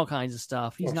 he's in all kinds of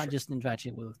stuff. He's not just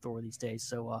infatuated with Thor these days.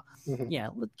 So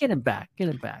get him back.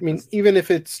 I mean, even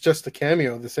if it's just a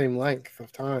cameo, the same length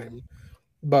of time,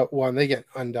 but one they get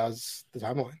undoes the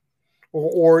timeline.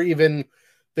 Or even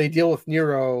they deal with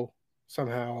Nero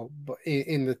somehow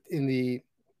in the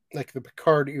like the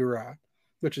Picard era,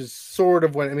 which is sort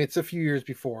of it's a few years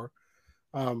before,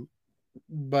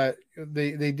 but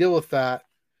they deal with that,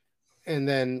 and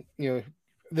then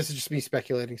this is just me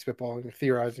speculating, spitballing,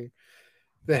 theorizing.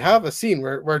 They have a scene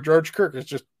where George Kirk is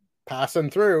just passing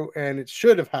through, and it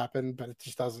should have happened, but it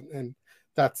just doesn't, and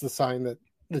that's the sign that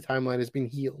the timeline has been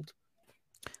healed.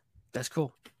 That's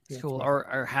cool. Cool.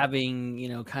 Or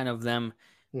having, kind of them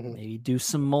maybe do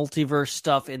some multiverse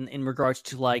stuff in regards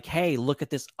to like, hey, look at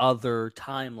this other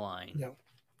timeline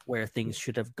where things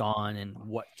should have gone and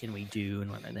what can we do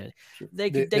and whatnot. They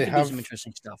could do some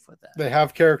interesting stuff with that. They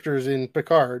have characters in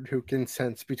Picard who can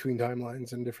sense between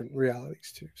timelines and different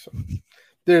realities too. So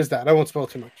there's that. I won't spoil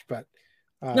too much, but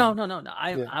no.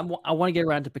 I want to get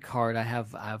around to Picard.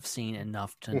 I've seen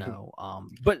enough to know.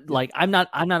 But like I don't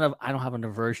have an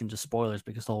aversion to spoilers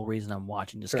because the whole reason I'm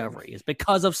watching Discovery is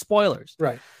because of spoilers.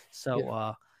 Right.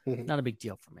 So not a big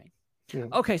deal for me. Yeah.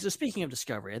 Okay, so speaking of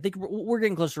Discovery, I think we're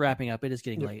getting close to wrapping up. It is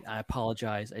getting late. I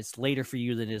apologize. It's later for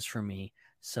you than it is for me.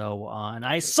 So and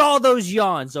I saw those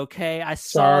yawns. Okay, I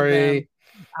saw them.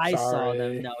 I saw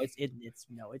them. No, it's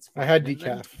fine. I had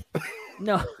decaf.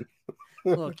 No.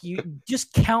 Look, you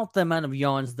just count the amount of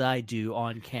yawns that I do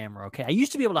on camera. Okay, I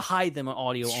used to be able to hide them on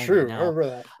audio. It's only. true. Now. I remember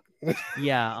that.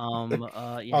 Yeah.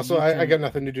 Also, I got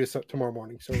nothing to do tomorrow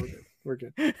morning, so we're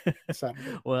good.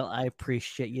 Saturday. Well, I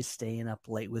appreciate you staying up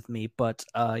late with me, but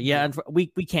we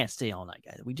can't stay all night,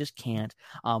 guys. We just can't.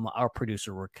 Our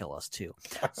producer will kill us too.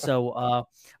 So,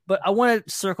 but I want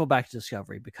to circle back to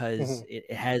Discovery because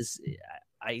it has.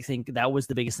 I think that was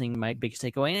the biggest thing, my biggest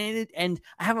takeaway. And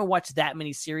I haven't watched that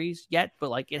many series yet, but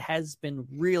like it has been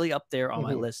really up there on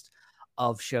my list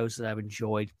of shows that I've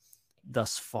enjoyed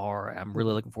thus far. I'm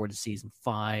really looking forward to season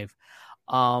 5.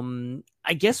 I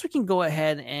guess we can go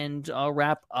ahead and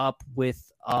wrap up with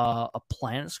a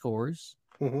Planet Scores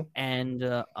and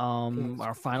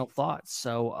our final thoughts.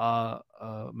 So,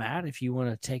 Matt, if you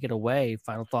want to take it away,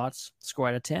 final thoughts, score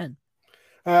out of 10.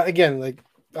 Again, like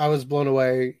I was blown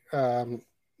away.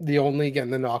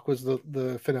 The knock was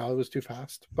the finale was too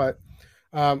fast, but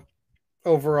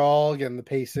overall, again, the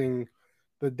pacing,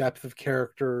 the depth of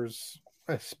characters,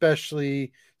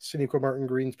 especially Sonequa Martin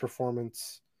Green's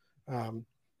performance, the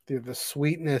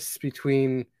sweetness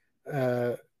between Tarina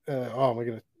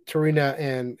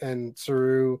and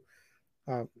Saru,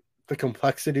 the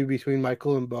complexity between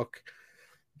Michael and Book,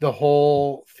 the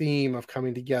whole theme of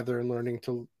coming together and learning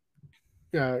to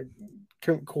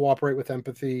cooperate with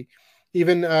empathy.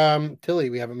 Even Tilly,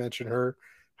 we haven't mentioned her,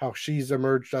 how she's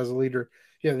emerged as a leader.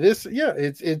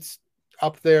 It's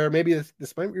up there. Maybe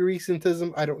this might be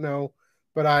recentism. I don't know,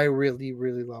 but I really,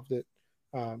 really loved it.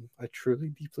 I truly,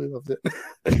 deeply loved it.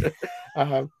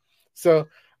 So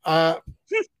I'm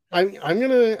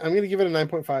gonna give it a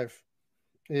 9.5.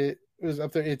 It was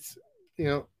up there. It's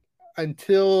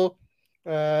until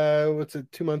 2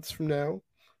 months from now,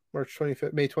 March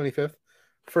 25th, May 25th.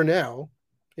 For now,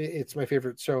 it's my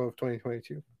favorite show of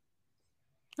 2022.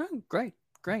 Oh, great,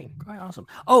 awesome.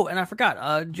 Oh, and I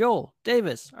forgot, Joel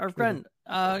Davis, our friend,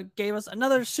 gave us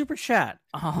another super chat.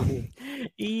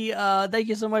 He thank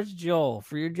you so much, Joel,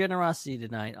 for your generosity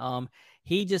tonight.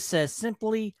 He just says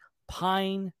simply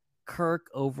Pine Kirk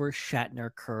over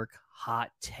Shatner Kirk.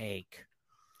 Hot take.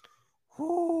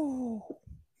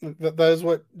 That is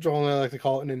what Joel and I like to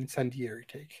call an incendiary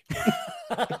take.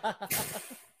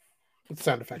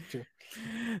 Sound effect too.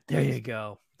 There you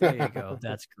go.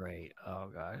 That's great. Oh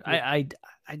god, I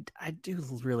do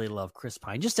really love Chris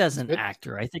Pine just as an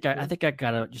actor. I think I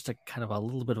got a kind of a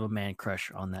little bit of a man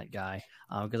crush on that guy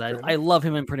because I love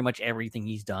him in pretty much everything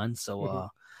he's done. So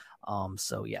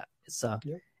so yeah,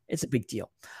 It's a big deal.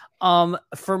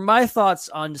 For my thoughts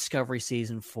on Discovery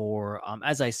season 4,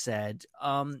 as I said,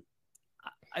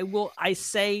 I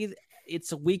say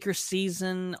it's a weaker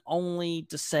season only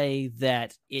to say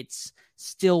that it's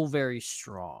still very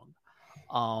strong.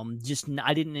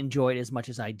 I didn't enjoy it as much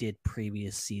as I did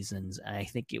previous seasons. And I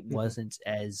think it wasn't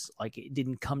as like, it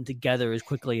didn't come together as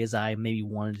quickly as I maybe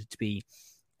wanted it to be.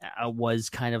 I was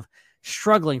kind of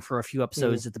struggling for a few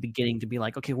episodes at the beginning to be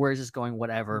like, okay, where is this going?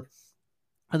 Whatever.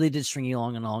 They did string you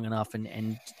along and long enough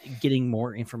and getting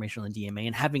more information on the DMA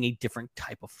and having a different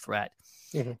type of threat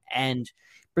and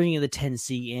bringing the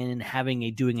 10C in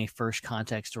and doing a first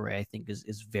contact story, I think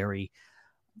is very,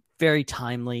 very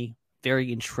timely,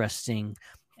 very interesting,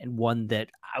 and one that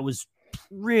I was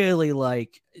really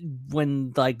like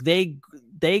when like they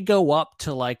go up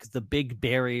to like the big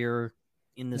barrier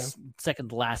in this second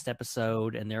to last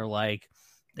episode, and they're like,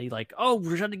 oh,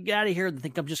 we're trying to get out of here. The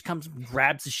thing just comes,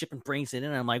 grabs the ship, and brings it in.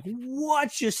 And I'm like,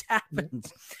 what just happened?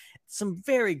 Some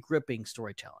very gripping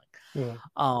storytelling.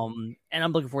 And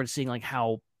I'm looking forward to seeing like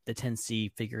how the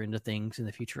 10C figure into things in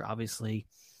the future, obviously,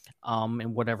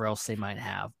 and whatever else they might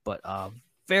have. But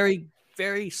very,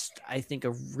 very, I think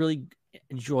a really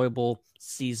enjoyable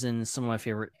season. Some of my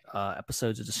favorite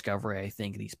episodes of Discovery, I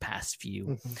think, these past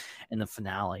few in the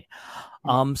finale.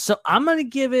 So I'm gonna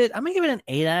give it an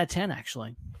 8 out of 10,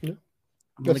 actually. I'm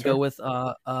gonna go with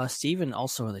Steven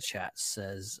also in the chat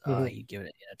says he'd give it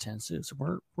an 8 out of 10 too.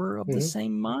 So we're of the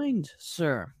same mind,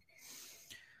 sir.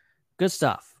 Good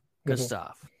stuff. Good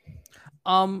stuff.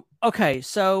 Okay,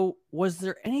 so was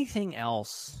there anything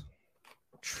else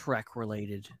Trek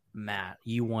related, Matt,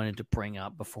 you wanted to bring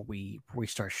up before we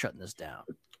start shutting this down?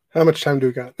 How much time do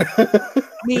we got? I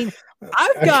mean,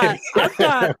 I've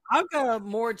got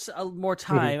more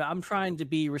time. I'm trying to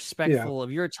be respectful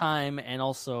of your time and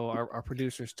also our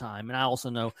producer's time, and I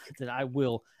also know that I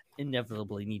will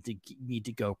inevitably need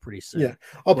to go pretty soon. Yeah,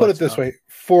 I'll put it this way: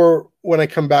 for when I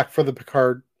come back for the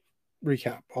Picard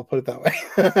recap, I'll put it that way.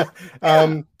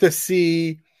 To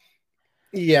see,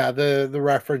 the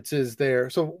references there.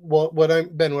 So,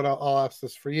 I'll ask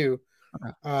this for you,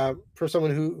 for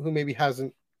someone who maybe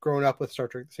hasn't grown up with Star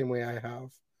Trek the same way I have,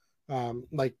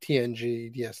 like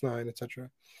TNG, DS9,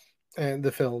 etc., and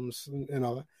the films and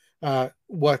all that.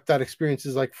 What that experience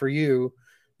is like for you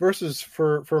versus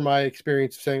for my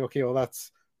experience of saying, okay, well,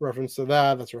 that's reference to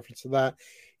that's reference to that,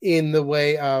 in the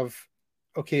way of,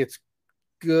 okay, it's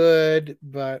good,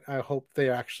 but I hope they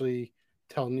actually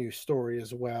tell a new story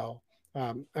as well.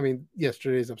 I mean,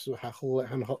 yesterday's episode had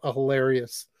a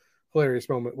hilarious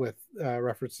moment with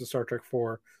reference to Star Trek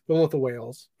 4, the one with the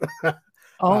whales.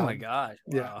 Oh my gosh!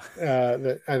 Wow. Yeah,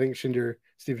 that I think Steven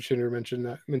Shinder mentioned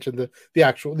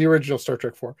the original Star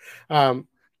Trek 4.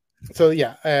 So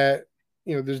yeah,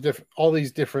 there's all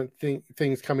these different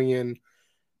things coming in.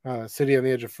 City on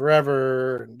the Edge of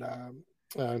Forever, and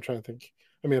I'm trying to think.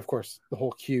 I mean, of course, the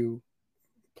whole Q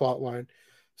plot line.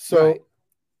 So,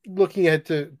 looking ahead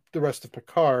to the rest of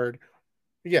Picard,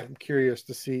 I'm curious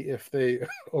to see if they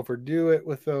overdo it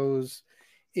with those,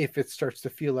 if it starts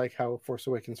to feel like how Force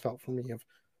Awakens felt for me.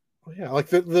 Like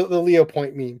the Leo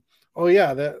Point meme. Oh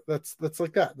yeah, that's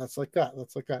like that. That's like that.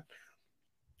 That's like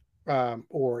that.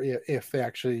 Or if they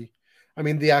actually, I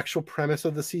mean, the actual premise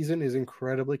of the season is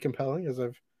incredibly compelling, as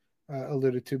I've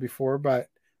alluded to before. But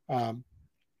and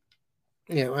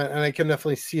I can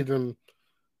definitely see them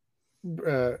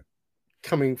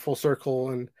coming full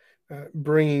circle and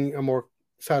bringing a more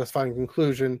satisfying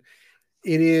conclusion.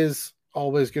 It is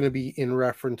always going to be in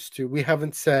reference to, we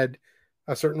haven't said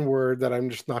a certain word that I'm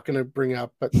just not going to bring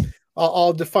up, but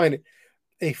I'll define it: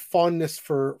 a fondness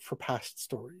for past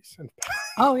stories. And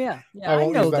I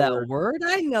know that word.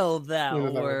 I know that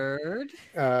word.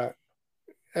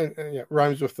 And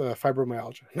rhymes with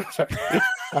fibromyalgia.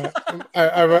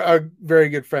 I have a very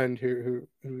good friend who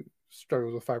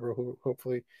struggles with fibro, who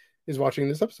hopefully is watching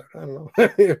this episode. I don't know.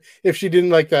 If she didn't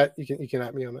like that, you can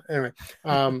at me on that. Anyway,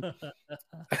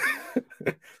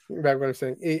 back what I'm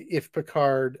saying. If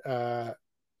Picard,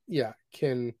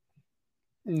 can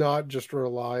not just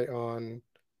rely on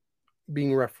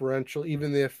being referential,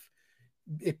 even if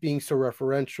it being so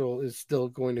referential is still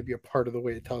going to be a part of the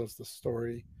way it tells the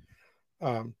story.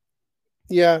 I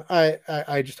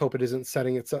just hope it isn't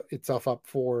setting itself up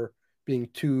for being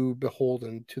too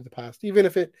beholden to the past, even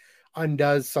if it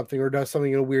undoes something or does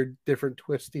something in a weird, different,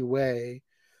 twisty way,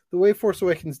 the way Force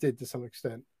Awakens did to some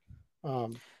extent.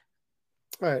 We'll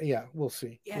see. We'll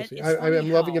see. I'm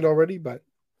loving it already, but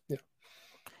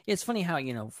it's funny how,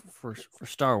 for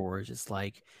Star Wars, it's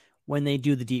like when they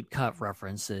do the deep cut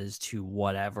references to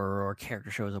whatever or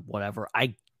character shows up, whatever,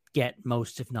 I get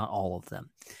most, if not all of them.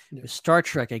 Yeah. With Star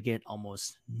Trek, I get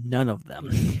almost none of them.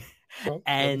 Well,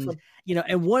 And,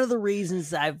 and one of the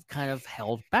reasons I've kind of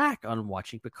held back on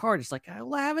watching Picard is like,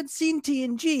 well, I haven't seen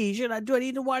TNG. Do I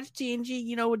need to watch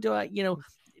TNG?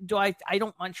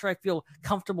 I'm sure I feel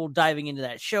comfortable diving into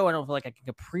that show. I don't feel like I can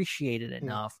appreciate it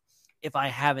enough if I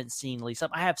haven't seen at least,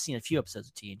 I have seen a few episodes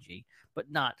of TNG,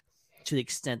 but not to the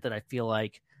extent that I feel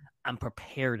like I'm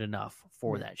prepared enough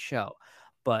for that show.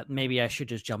 But maybe I should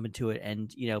just jump into it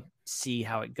and, see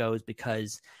how it goes,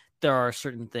 because there are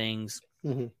certain things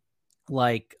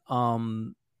like,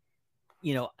 there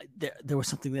was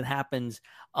something that happened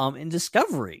in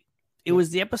Discovery. It was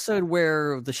the episode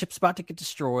where the ship's about to get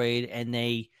destroyed, and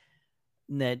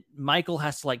that Michael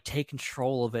has to like take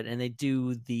control of it, and they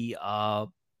do the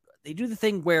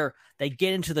thing where they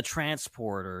get into the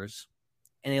transporters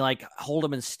and they like hold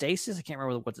them in stasis. I can't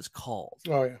remember what it's called.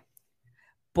 Oh yeah.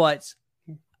 But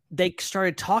they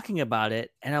started talking about it,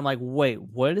 and I'm like, wait,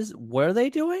 what are they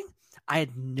doing? I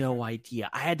had no idea.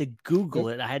 I had to Google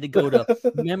it. I had to go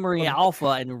to Memory Alpha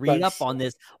and read up on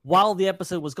this while the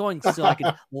episode was going, so I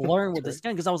could learn what this is.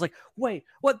 Because I was like, wait,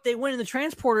 what? They went in the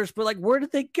transporters, but like, where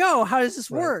did they go? How does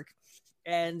this work?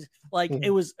 And like,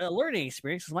 it was a learning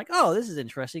experience. I'm like, oh, this is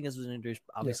interesting. This was introduced.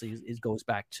 Obviously, it goes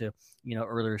back to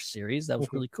earlier series. That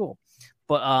was really cool.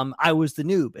 But I was the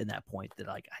noob in that point that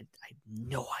like I had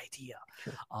no idea.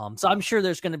 So I'm sure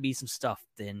there's going to be some stuff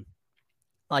then.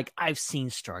 Like, I've seen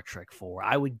Star Trek 4.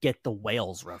 I would get the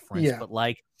whales reference, but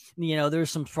like,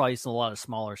 there's probably a lot of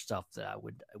smaller stuff that I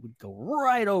would go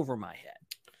right over my head.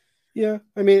 Yeah,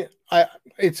 I mean, I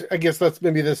guess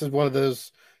this is one of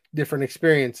those different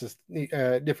experiences,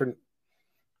 different.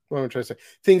 What am I trying to say?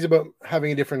 Things about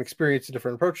having a different experience, a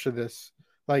different approach to this.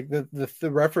 Like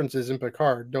the references in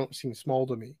Picard don't seem small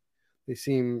to me; they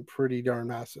seem pretty darn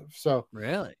massive. So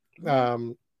really, I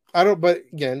don't. But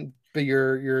again. But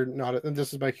you're not. And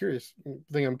this is my curious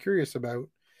thing. I'm curious about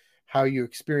how you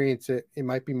experience it. It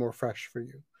might be more fresh for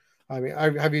you. I mean,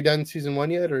 have you done season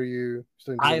 1 yet, or are you?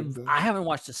 I haven't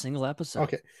watched a single episode.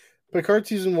 Okay, Picard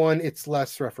season 1, it's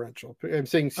less referential. I'm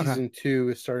saying season 2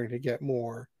 is starting to get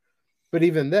more, but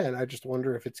even then, I just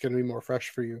wonder if it's going to be more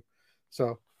fresh for you.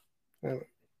 So,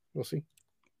 we'll see.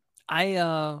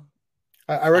 I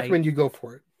recommend you go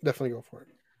for it. Definitely go for it.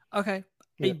 Okay.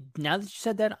 Yeah. Now that you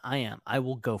said that, I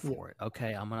will go for it.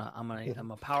 Okay, I'm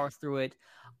gonna power through it.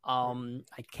 I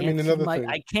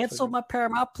canceled my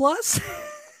Paramount Plus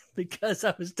because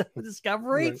I was done with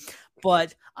Discovery,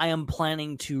 but I am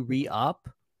planning to re-up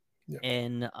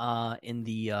in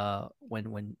the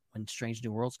when Strange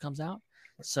New Worlds comes out.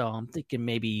 So I'm thinking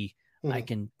maybe I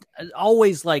can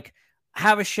always like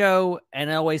have a show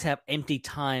and I always have empty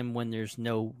time when there's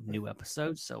no new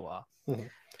episodes. So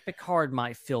Picard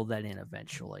might fill that in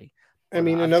eventually. I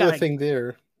mean, another thing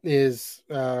there is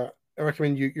I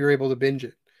recommend you're able to binge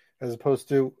it as opposed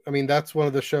to, I mean, that's one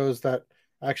of the shows that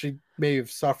actually may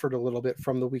have suffered a little bit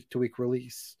from the week-to-week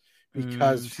release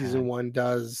because season 1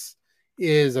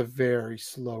 is a very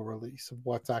slow release of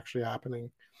what's actually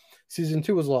happening. Season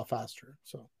 2 was a lot faster,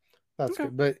 so that's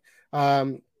good. But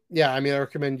yeah, I mean, I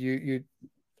recommend you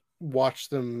watch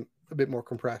them a bit more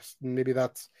compressed, and maybe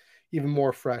that's even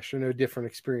more fresh and a different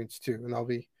experience too. And I'll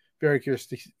be very curious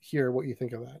to hear what you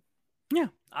think of that. Yeah,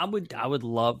 I would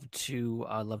love to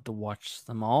watch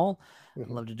them all. I'd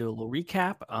love to do a little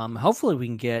recap. Hopefully we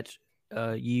can get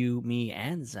you, me,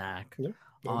 and Zach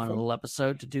on a little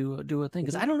episode to do a thing,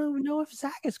 because I don't even know if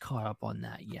Zach is caught up on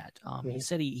that yet. He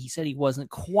said he wasn't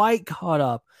quite caught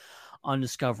up on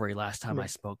Discovery last time I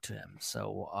spoke to him.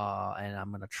 So, and I'm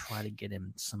going to try to get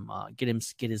him some, get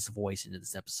his voice into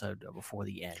this episode before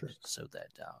the end, so that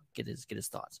get his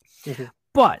thoughts.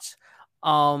 But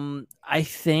I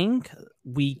think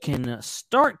we can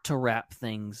start to wrap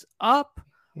things up.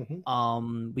 We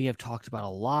have talked about a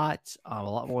lot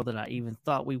more than I even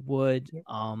thought we would.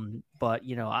 But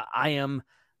I am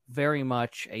very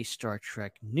much a Star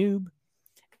Trek noob,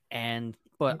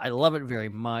 but I love it very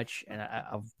much, and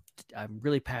I'm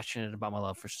really passionate about my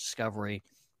love for Discovery.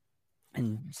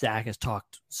 And Zach has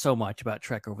talked so much about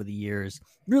Trek over the years,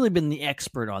 really been the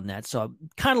expert on that. So I'm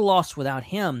kind of lost without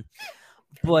him.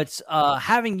 But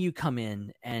having you come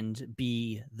in and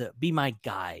be my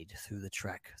guide through the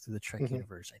Trek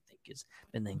universe, I think has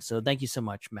been things. So thank you so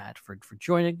much, Matt, for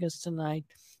joining us tonight,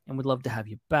 and we'd love to have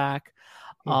you back.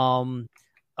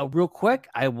 Real quick,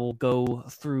 I will go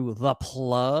through the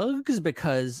plugs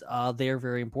because they're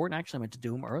very important. Actually, I meant to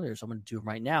do them earlier, so I'm going to do them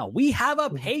right now. We have a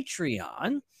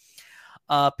Patreon,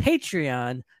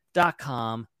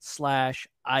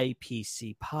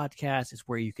 patreon.com/IPC podcast is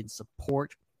where you can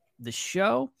support the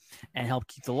show and help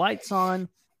keep the lights on.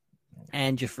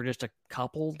 And for just a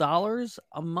couple dollars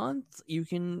a month, you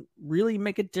can really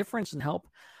make a difference and help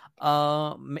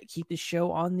keep the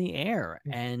show on the air.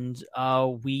 And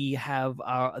we have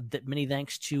many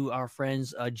thanks to our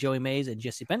friends Joey Mays and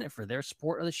Jesse Bennett for their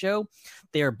support of the show.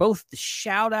 They are both the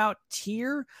shout out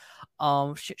tier,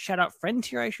 shout out friend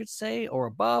tier, I should say, or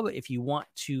above. If you want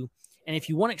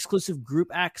exclusive group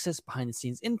access, behind the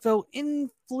scenes info,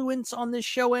 influence on this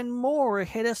show, and more,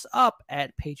 hit us up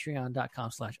at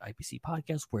patreon.com/IPC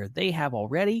podcast, where they have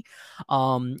already.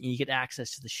 You get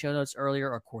access to the show notes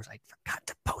earlier. Of course, I forgot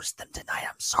to post them tonight.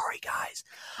 I'm sorry, guys.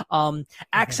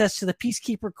 Access to the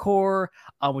Peacekeeper Corps,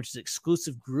 which is an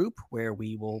exclusive group where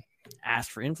we will ask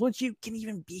for influence. You can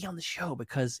even be on the show,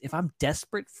 because if I'm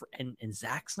desperate and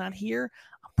Zach's not here,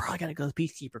 I'm probably gonna go to the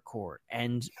Peacekeeper Corps.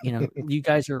 And you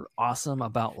guys are awesome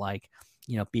about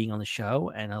being on the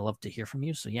show, and I love to hear from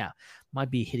you. So yeah, might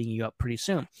be hitting you up pretty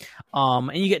soon.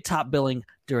 And you get top billing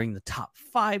during the top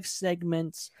 5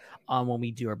 segments when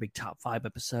we do our big top 5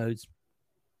 episodes.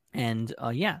 And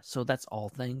so that's all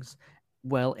things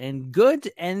well and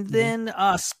good. And then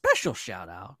a special shout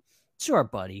out to our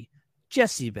buddy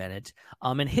Jesse Bennett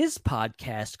and his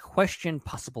podcast, Question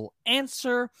Possible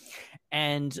Answer.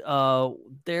 And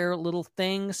their little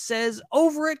thing says,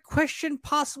 over at Question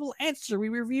Possible Answer, we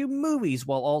review movies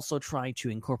while also trying to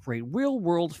incorporate real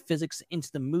world physics into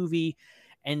the movie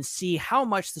and see how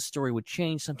much the story would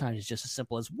change. Sometimes it's just as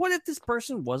simple as, what if this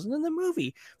person wasn't in the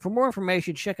movie? For more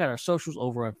information, check out our socials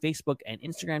over on Facebook and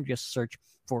Instagram. Just search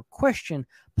for Question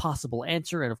Possible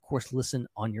Answer, and of course, listen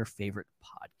on your favorite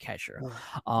podcatcher.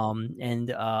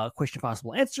 Question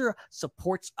Possible Answer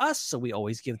supports us, so we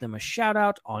always give them a shout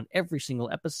out on every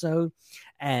single episode.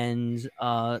 And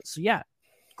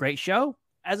great show.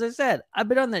 As I said, I've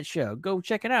been on that show. Go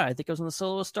check it out. I think I was on the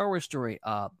Solo Star Wars Story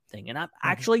thing. And I'm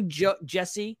actually,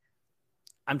 Jesse,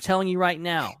 I'm telling you right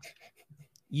now,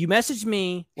 you messaged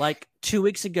me like 2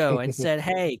 weeks ago and said,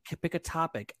 hey, pick a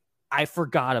topic. I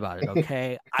forgot about it,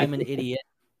 okay? I'm an idiot.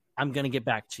 I'm going to get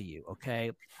back to you,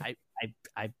 okay?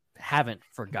 I haven't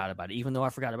forgot about it. Even though I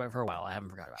forgot about it for a while, I haven't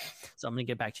forgot about it. So I'm going to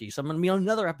get back to you. So I'm going to be on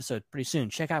another episode pretty soon.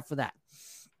 Check out for that.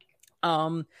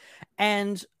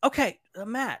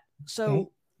 Matt,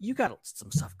 so you got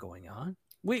some stuff going on.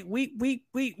 We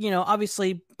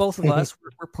obviously both of us,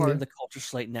 we're part of the Culture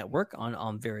Slate Network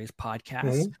on various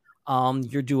podcasts.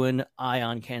 You're doing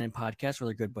Ion Cannon podcast with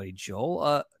our good buddy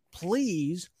Joel.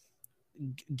 Please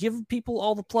give people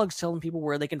all the plugs, telling people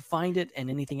where they can find it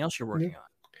and anything else you're working on.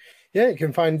 Yeah, you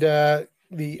can find the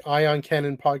Ion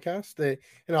Cannon podcast,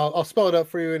 and I'll spell it out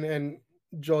for you. And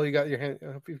Joel, you got your hand.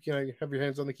 I hope you can have your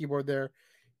hands on the keyboard there.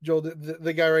 Joel,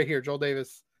 the guy right here, Joel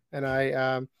Davis, and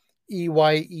I,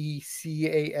 EYECANON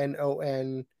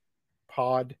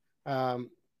pod.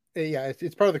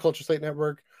 It's part of the Culture Slate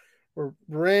Network. We're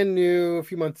brand new, a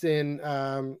few months in.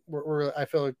 I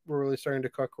feel like we're really starting to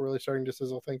cook. We're really starting to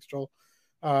sizzle. Thanks, Joel.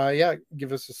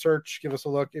 Give us a search, give us a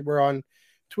look. We're on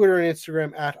Twitter and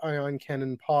Instagram at Ion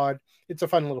Cannon Pod. It's a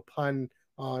fun little pun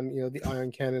on the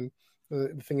Ion Cannon,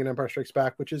 the thing in Empire Strikes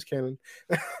Back, which is canon,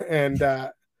 and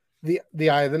the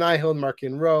Eye of the Nihil, Mark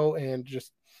and Row, and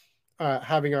just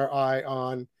having our eye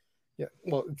on,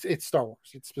 it's Star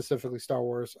Wars. It's specifically Star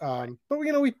Wars. But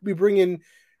we bring in,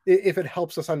 if it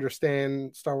helps us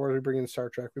understand Star Wars, we bring in Star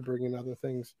Trek, we bring in other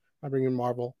things. I bring in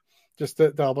Marvel, just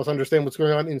to help us understand what's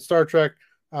going on in Star Trek.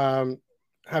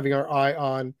 Having our eye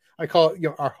on, I call it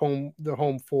our home, the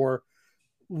home for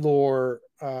lore,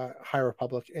 High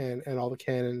Republic and all the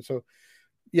canon. So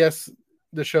yes,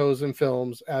 the shows and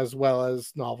films, as well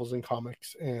as novels and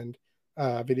comics and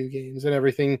video games and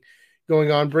everything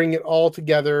going on. Bring it all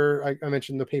together. I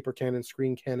mentioned the paper canon,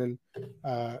 screen canon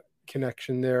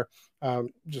connection there.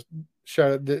 Just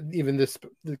shout out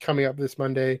coming up this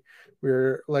Monday,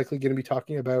 we're likely going to be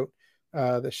talking about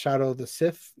the Shadow of the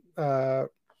Sith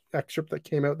excerpt that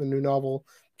came out. The new novel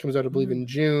comes out, I believe, in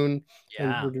June. And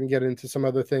we're going to get into some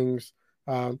other things.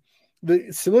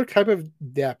 The similar type of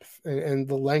depth and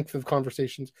the length of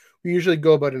conversations. We usually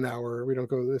go about an hour. We don't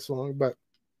go this long, but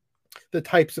the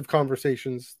types of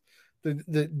conversations,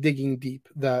 the digging deep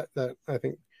that I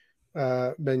think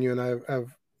Ben, you and I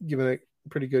have given a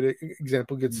pretty good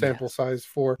example, good sample size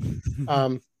for.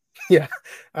 And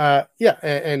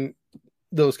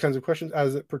those kinds of questions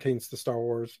as it pertains to Star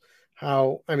Wars.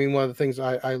 One of the things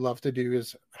I love to do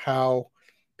is how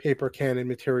paper canon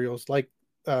materials like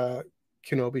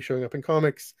Kenobi showing up in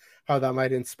comics, how that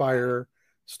might inspire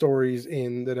stories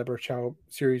in the Deborah Chow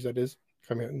series that is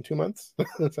coming out in 2 months.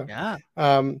 Check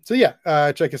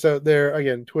us out there.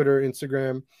 Again, Twitter,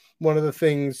 Instagram. One of the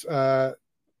things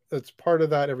that's part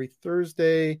of that every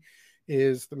Thursday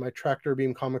is my Tractor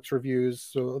Beam comics reviews.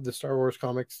 So the Star Wars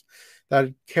comics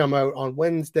that come out on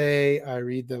Wednesday, I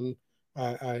read them.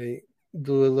 I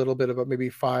do a little bit of a maybe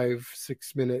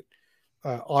 5-6 minute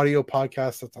audio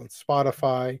podcast that's on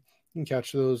Spotify. You can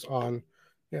catch those on.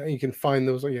 You can find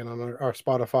those again on our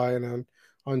Spotify and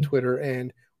on Twitter.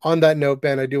 And on that note,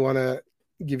 Ben, I do want to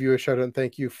give you a shout out and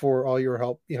thank you for all your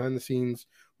help behind the scenes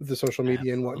with the social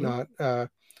media and whatnot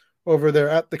over there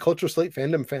at the Culture Slate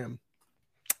Fandom Fam.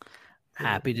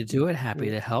 Happy to do it.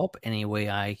 Happy to help any way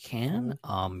I can.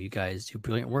 You guys do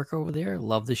brilliant work over there.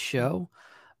 Love the show.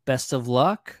 Best of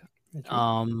luck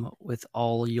with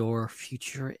all your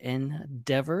future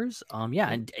endeavors.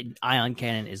 And Ion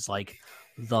Cannon is like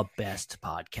the best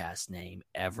podcast name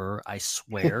ever. I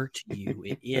swear to you,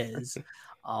 it is.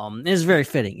 It's very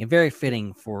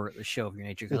fitting for the show of your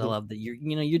nature, because I love that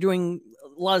you're doing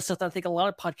a lot of stuff that I think a lot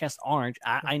of podcasts aren't.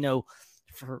 I know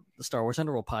for the Star Wars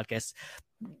Underworld podcast,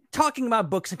 talking about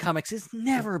books and comics has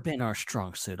never been our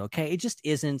strong suit. Okay, it just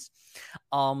isn't.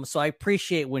 So I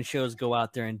appreciate when shows go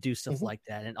out there and do stuff like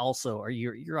that, and also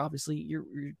you're obviously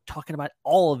talking about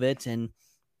all of it and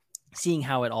seeing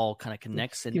how it all kind of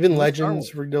connects. And even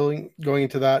Legends, we're going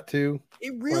into that too.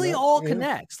 It really all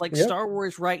connects. Like Star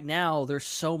Wars right now, there's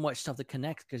so much stuff that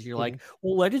connects, because you're like,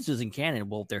 well, Legends isn't canon.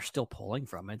 Well, they're still pulling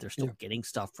from it. They're still getting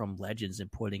stuff from Legends and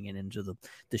putting it into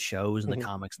the shows and the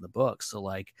comics and the books. So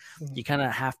like, you kind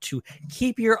of have to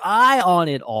keep your eye on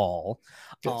it all,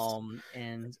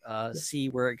 and see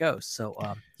where it goes. So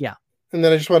And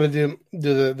then I just want to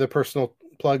do the personal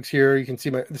plugs here. You can see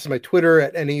this is my Twitter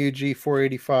at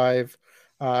NEUG485.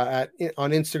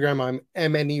 On Instagram, I'm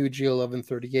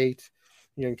MNEUG1138.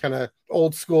 Kind of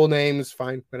old school names,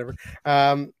 fine, whatever.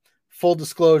 Full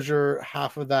disclosure,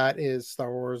 half of that is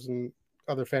Star Wars and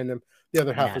other fandom. The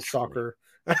other half is soccer.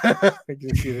 I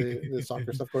can see the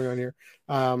soccer stuff going on here.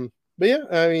 But yeah,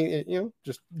 I mean,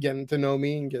 just getting to know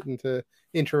me and getting to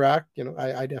interact.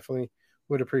 I definitely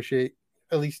would appreciate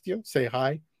at least say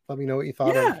hi. Let me know what you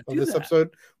thought of this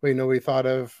episode. Let me know what you thought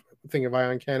of Thing of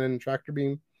Ion Cannon and Tractor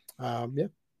Beam. That's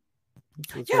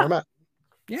where I'm at.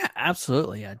 Yeah,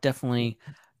 absolutely. Yeah, definitely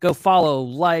go follow,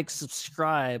 like,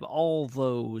 subscribe, all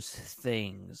those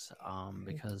things,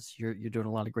 because you're doing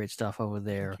a lot of great stuff over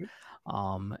there.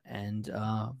 And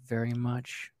very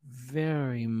much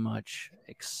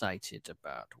excited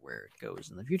about where it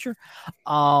goes in the future.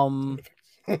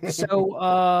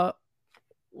 So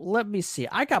let me see.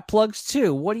 I got plugs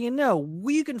too. What do you know?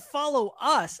 You can follow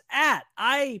us at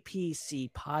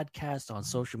IPC Podcast on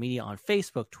social media, on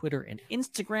Facebook, Twitter, and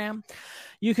Instagram.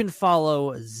 You can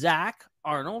follow Zach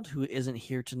Arnold, who isn't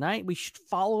here tonight. We should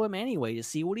follow him anyway to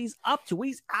see what he's up to, what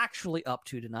he's actually up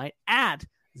to tonight, at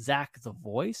Zach the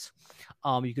Voice.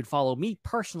 You can follow me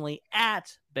personally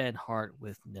at Ben Hart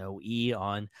with no E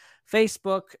on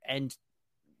Facebook, and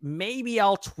maybe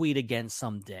I'll tweet again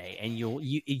someday, and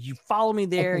you follow me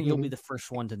there, and you'll be the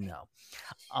first one to know.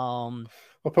 I'll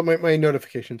put my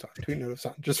notifications on, tweet notice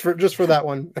on, just for that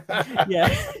one.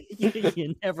 Yeah,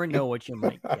 you never know what you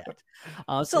might get.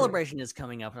 Celebration is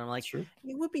coming up, and I'm like, it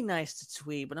would be nice to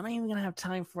tweet, but am I even gonna have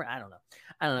time for it? I don't know.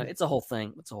 It's a whole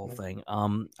thing.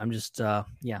 I'm just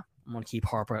I'm gonna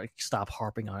stop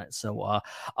harping on it. So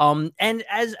and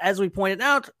as we pointed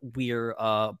out, we're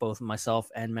both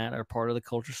myself and Matt are part of the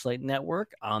Culture Slate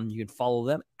Network. You can follow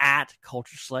them at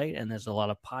Culture Slate, and there's a lot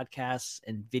of podcasts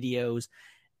and videos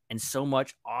and so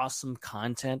much awesome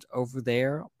content over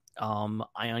there.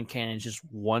 Ion Cannon is just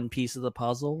one piece of the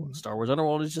puzzle. Star Wars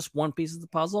Underworld is just one piece of the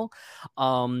puzzle.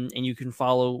 And you can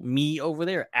follow me over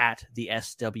there at the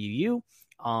SWU.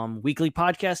 Weekly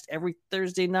podcast every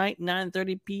Thursday night,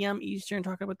 9:30 p.m. Eastern,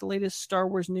 talking about the latest Star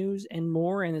Wars news and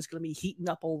more. And it's going to be heating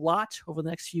up a lot over the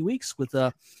next few weeks with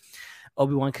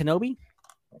Obi-Wan Kenobi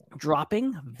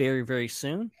dropping very, very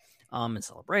soon. And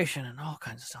Celebration and all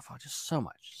kinds of stuff. Just so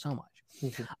much.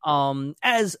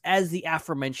 As the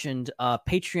aforementioned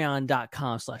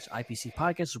patreon.com/IPC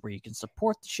podcast is where you can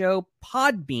support the show.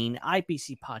 Podbean,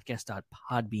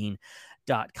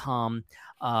 IPCpodcast.podbean.com.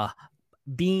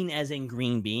 Bean as in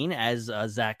green bean, as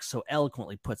Zach so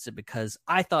eloquently puts it, because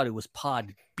I thought it was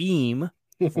Pod Beam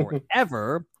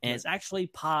forever, and it's actually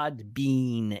Pod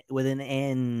Bean with an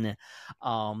N.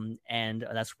 And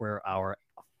that's where our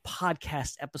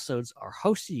podcast episodes are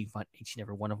hosted. You can find each and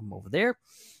every one of them over there.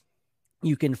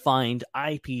 You can find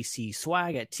IPC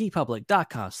swag at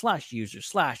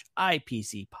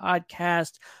tpublic.com/user/IPC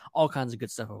podcast. All kinds of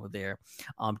good stuff over there.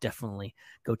 Definitely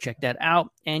go check that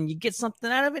out. And you get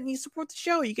something out of it, and you support the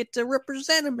show. You get to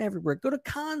represent them everywhere. Go to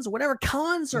cons, whatever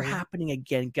cons are happening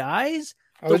again, guys.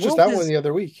 I was just at one the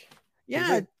other week.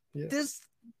 Yeah, there's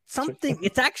something.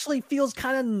 It actually feels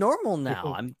kind of normal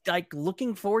now. I'm like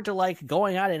looking forward to like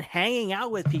going out and hanging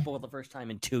out with people for the first time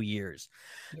in 2 years.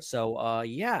 So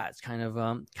yeah, it's kind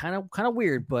of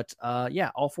weird, but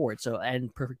yeah, all for it. So and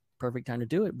perfect time to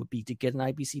do it would be to get an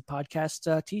IPC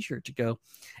podcast t-shirt to go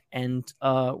and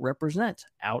represent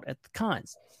out at the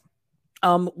cons.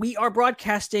 We are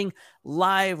broadcasting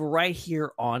live right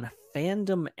here on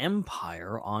Fandom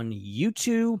Empire on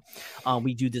YouTube.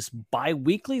 We do this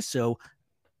bi-weekly, so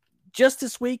just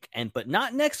this week, but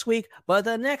not next week, but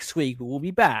the next week we'll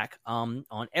be back on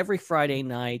every Friday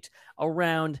night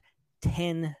around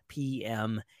 10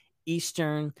 p.m.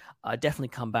 Eastern. Definitely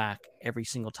come back every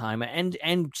single time, and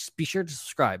just be sure to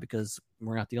subscribe, because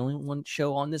we're not the only one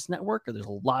show on this network. There's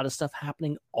a lot of stuff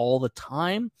happening all the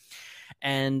time,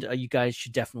 and you guys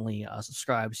should definitely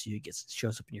subscribe so it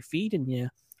shows up in your feed, and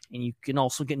you can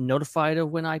also get notified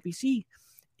of when IPC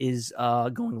is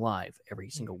going live every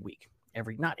single week.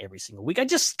 Not every single week. I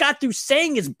just got through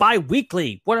saying it's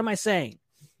bi-weekly. What am I saying?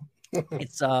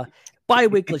 It's a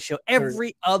bi-weekly show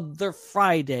every other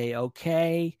Friday,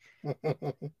 okay?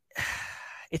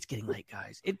 It's getting late,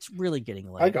 guys. It's really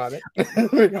getting late. I got it.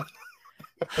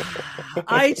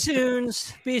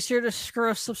 iTunes, be sure to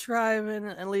subscribe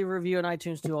and leave a review on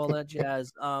iTunes, do all that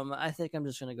jazz. I think I'm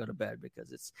just gonna go to bed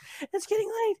because it's getting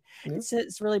late. Yeah.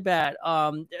 It's really bad.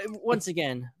 Once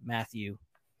again, Matthew,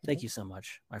 thank you so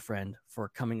much, my friend, for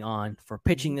coming on, for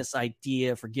pitching this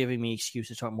idea, for giving me excuse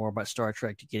to talk more about Star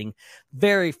Trek, to getting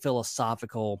very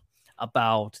philosophical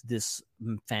about this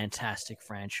fantastic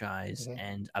franchise.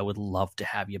 And I would love to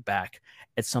have you back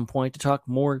at some point to talk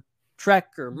more Trek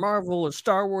or Marvel or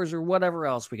Star Wars or whatever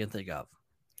else we can think of.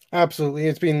 Absolutely.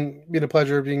 It's been a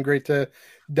pleasure. It's been great to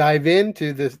dive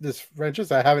into this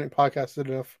franchise. I haven't podcasted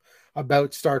enough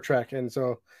about Star Trek. And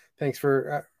so thanks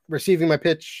for receiving my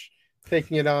pitch,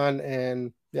 taking it on,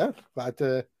 and yeah, glad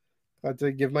to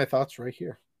give my thoughts right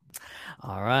here.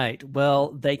 All right.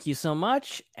 Well, thank you so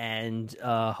much, and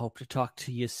hope to talk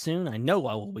to you soon. I know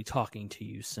I will be talking to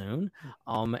you soon,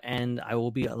 and I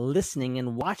will be listening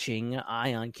and watching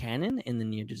Ion Cannon in the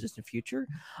near to distant future.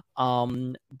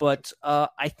 But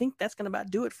I think that's going to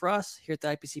about do it for us here at the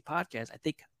IPC podcast. I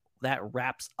think that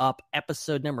wraps up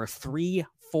episode number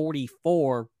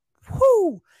 344.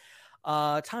 Whoo!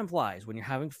 Time flies when you're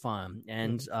having fun,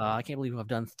 and I can't believe I've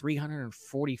done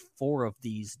 344 of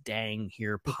these dang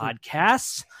here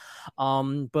podcasts.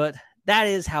 But that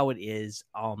is how it is.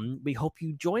 We hope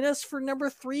you join us for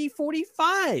number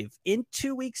 345 in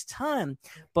 2 weeks' time.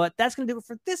 But that's going to do it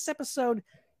for this episode.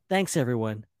 Thanks,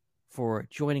 everyone, for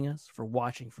joining us, for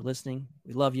watching, for listening.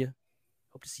 We love you.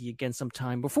 Hope to see you again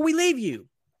sometime. Before we leave you,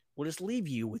 we'll just leave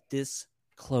you with this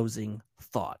closing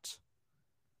thought.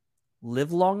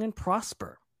 Live long and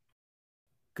prosper.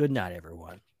 Good night,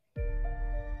 everyone.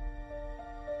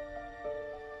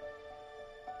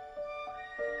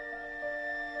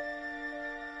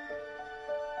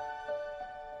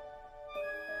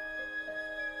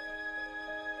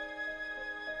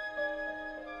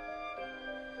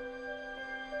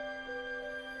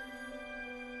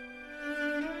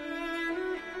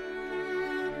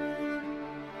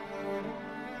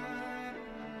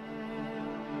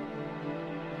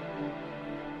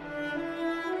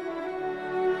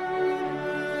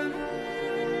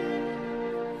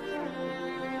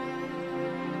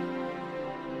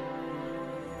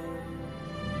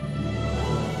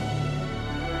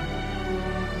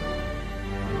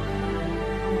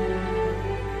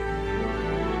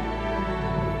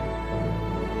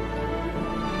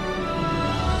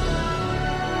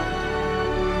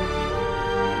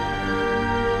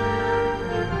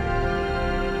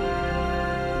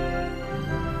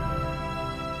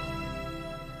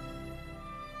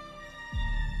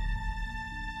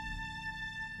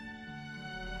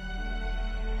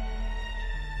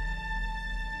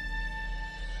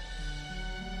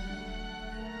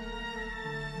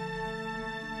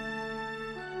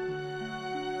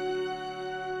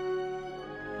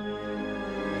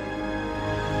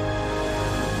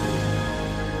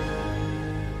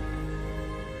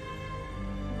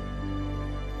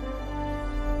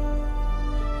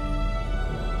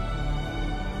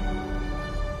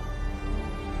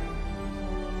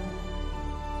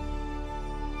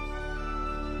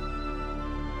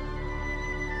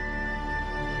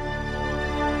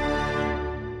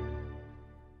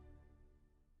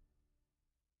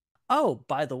 Oh,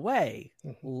 by the way,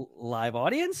 live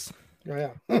audience. Oh,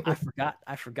 yeah. I forgot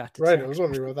to right, text. I was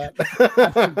wondering about that.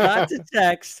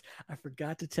 I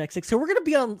forgot to text. So we're gonna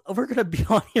be on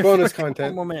here bonus for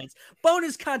content. 4 more minutes.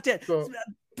 Bonus content. So,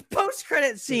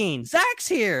 post-credit scene. Zach's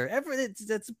here.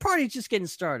 The party's just getting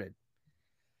started.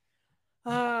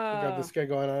 I got this guy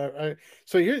going on.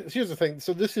 So here's the thing.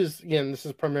 So this is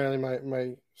primarily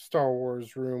my Star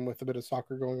Wars room with a bit of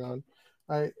soccer going on.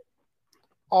 I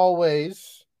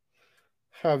always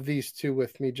have these two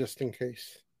with me just in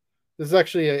case. This is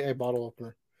actually a bottle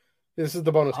opener. This is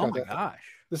the bonus content. Oh my gosh.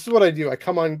 This is what I do. I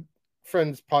come on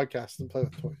friends' podcasts and play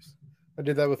with toys. I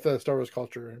did that with Star Wars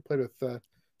Culture. I played with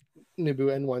Naboo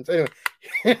N1s. Anyway,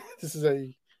 this is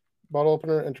a bottle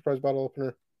opener, Enterprise bottle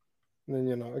opener. And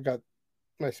then, I got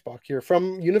my Spock here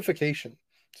from Unification.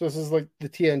 So this is like the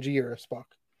TNG era Spock.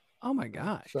 Oh my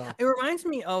gosh. So, it reminds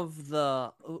me of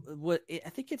I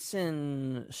think it's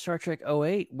in Star Trek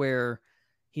 08 where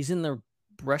he's in the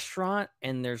restaurant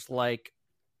and there's like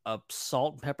a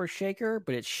salt and pepper shaker,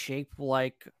 but it's shaped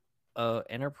like a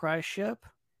Enterprise ship,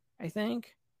 I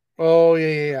think. Oh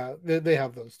yeah. They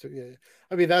have those too. Yeah.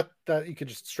 I mean that you could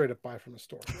just straight up buy from a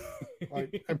store.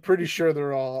 Like, I'm pretty sure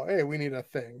they're all, hey, we need a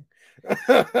thing.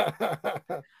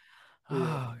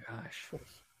 Oh gosh.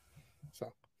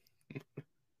 So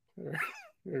there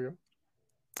you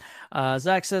go.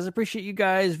 Zach says, appreciate you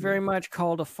guys very much.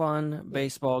 Called a fun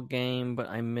baseball game, but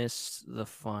I missed the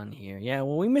fun here. Yeah,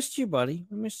 well, we missed you, buddy.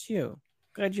 We missed you.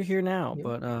 Glad you're here now. Yeah.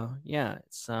 But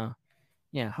it's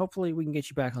hopefully we can get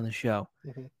you back on the show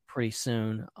pretty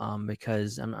soon.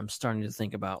 Because I'm starting to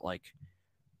think about like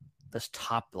this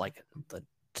top, like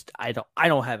I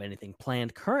don't have anything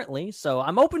planned currently, so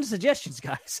I'm open to suggestions,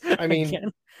 guys. I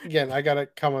mean, again, I gotta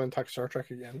come on and talk Star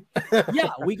Trek again.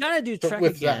 Yeah, we gotta do Trek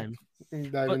again.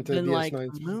 Dive but into then, like,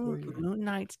 DS9's Moon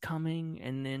Knight's coming,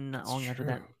 and then not long after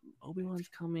that, Obi-Wan's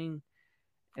coming,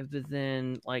 and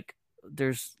then like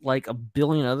there's like a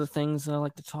billion other things that I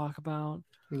like to talk about.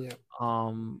 Yeah.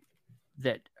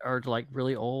 That are like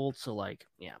really old. So like,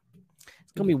 yeah,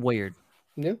 it's gonna be weird.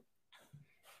 Yeah.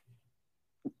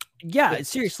 Yeah,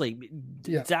 seriously,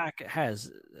 Zach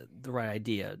has the right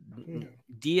idea.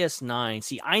 DS9.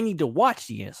 See, I need to watch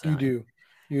DS9. You do.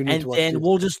 You need and to watch then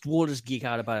we'll just geek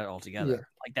out about it all together. Yeah.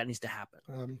 Like that needs to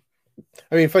happen.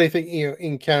 I mean, funny thing,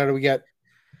 in Canada we get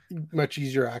much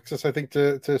easier access, I think,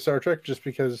 to Star Trek, just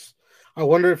because I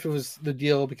wonder if it was the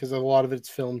deal because a lot of it's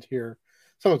filmed here.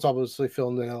 Some of it's obviously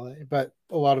filmed in LA, but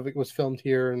a lot of it was filmed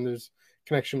here, and there's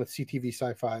connection with CTV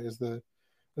Sci-Fi is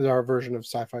our version of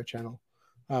Sci-Fi Channel.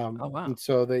 Oh wow! And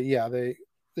so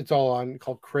it's all on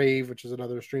called Crave, which is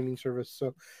another streaming service.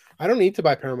 So I don't need to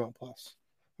buy Paramount Plus.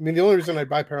 I mean, the only reason I'd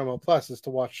buy Paramount Plus is to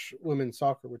watch women's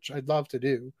soccer, which I'd love to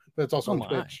do, but it's also on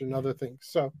Twitch and other things.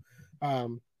 So, I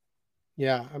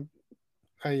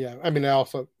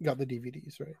also got the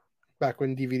DVDs right back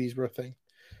when DVDs were a thing.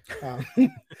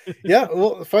 Yeah,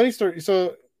 well, funny story.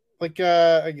 So, like,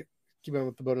 I keep on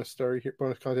with the bonus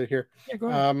content here. Yeah, go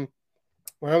ahead.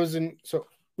 When I was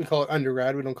we call it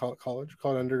undergrad. We don't call it college. We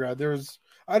call it undergrad.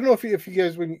 I don't know if you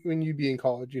guys, when you'd be in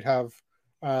college, you'd have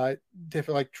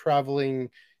different like traveling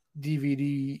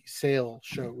DVD sale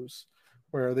shows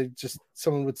where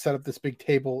someone would set up this big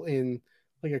table in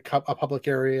like a public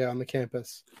area on the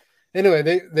campus. Anyway,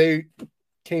 they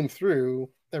came through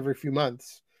every few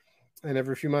months, and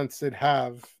every few months they'd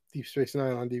have Deep Space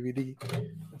Nine on DVD.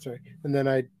 That's right. And then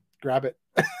I'd grab it.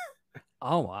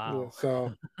 Oh wow! Yeah,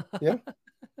 so yeah.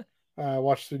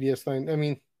 Watched through DS9. I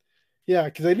mean, yeah,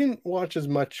 because I didn't watch as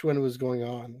much when it was going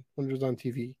on, when it was on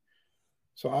TV.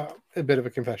 So a bit of a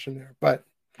confession there, but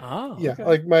okay.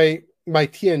 Like my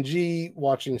TNG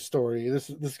watching story.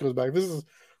 This goes back. This is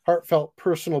heartfelt,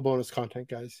 personal bonus content,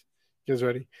 guys. You guys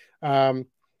ready? My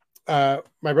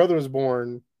brother was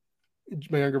born.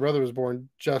 My younger brother was born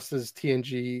just as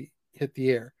TNG hit the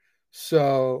air.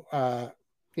 So,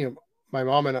 my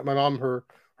mom, her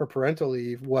parental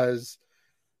leave was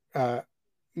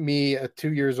me at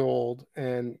 2 years old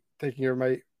and taking care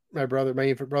of my brother, my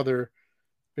infant brother,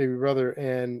 baby brother,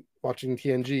 and watching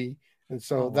TNG. And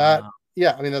so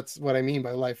that's what I mean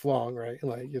by lifelong, right?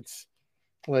 Like it's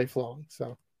lifelong.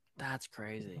 So that's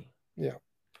crazy. Yeah.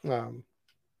 Some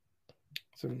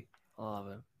I love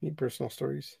it. Neat personal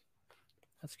stories.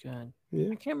 That's good. Yeah.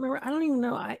 I can't remember. I don't even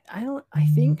know. I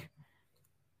think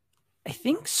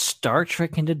Star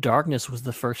Trek Into Darkness was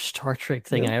the first Star Trek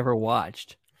thing I ever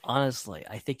watched. Honestly,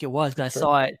 I think it was. I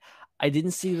saw it. I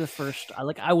didn't see the first.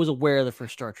 I was aware of the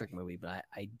first Star Trek movie, but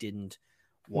I didn't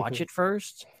watch it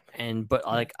first. But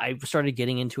I started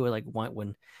getting into it like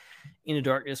when Into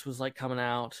Darkness was like coming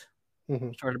out.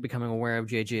 Started becoming aware of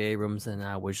J.J. Abrams, and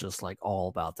I was just like all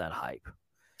about that hype.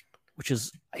 Which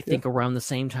is, I think, around the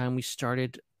same time we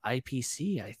started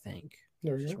IPC. I think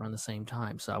just around the same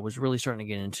time. So I was really starting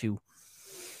to get into.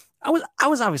 I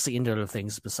was obviously into other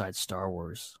things besides Star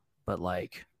Wars, but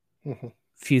like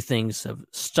few things have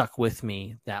stuck with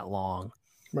me that long,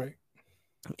 right?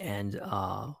 And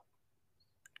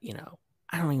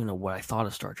I don't even know what I thought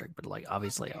of Star Trek, but like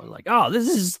obviously I was like, oh, this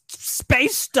is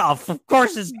space stuff. Of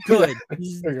course it's good. There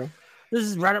you go. This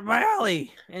is right up my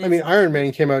alley. And I mean, Iron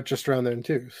Man came out just around then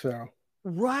too, so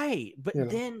right. But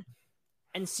then,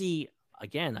 and see,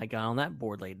 again, I got on that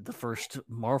board late. The first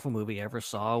Marvel movie I ever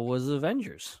saw was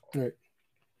Avengers. Right.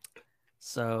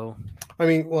 So, I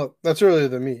mean, well, that's earlier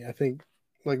than me. I think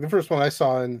like the first one I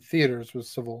saw in theaters was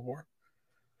Civil War.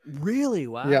 Really?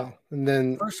 Wow. Yeah, and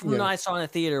then first one I saw in the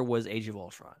theater was Age of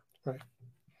Ultron. Right.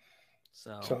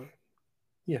 So,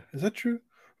 yeah, is that true?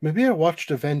 Maybe I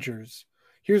watched Avengers.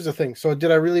 Here's the thing. So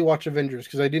did I really watch Avengers?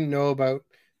 Because I didn't know about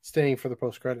staying for the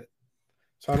post credit.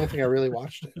 So I don't think I really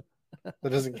watched it.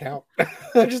 That doesn't count.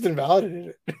 I just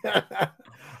invalidated it.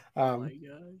 oh my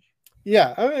gosh.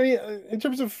 Yeah, I mean, in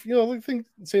terms of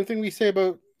same thing we say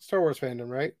about Star Wars fandom,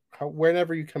 right?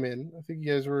 Whenever you come in, I think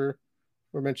you guys were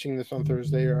mentioning this on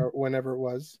Thursday or whenever it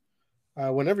was.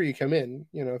 Whenever you come in,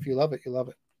 if you love it, you love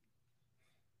it.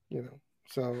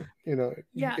 So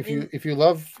if you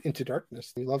love Into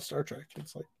Darkness, you love Star Trek.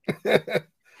 It's like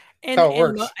and how it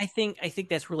works. I think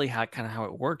that's really how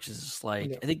it works. Is just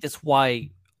like I think that's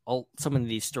why some of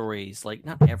these stories, like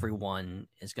not everyone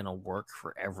is going to work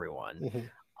for everyone.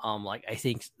 Mm-hmm. Like I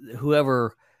think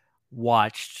whoever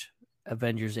watched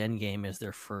Avengers Endgame as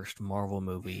their first Marvel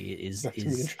movie is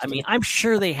I mean, I'm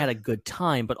sure they had a good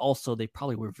time, but also they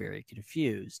probably were very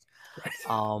confused.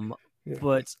 Right.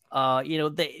 But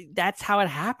that's how it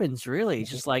happens, really. It's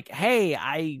just like,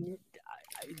 hey,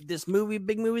 this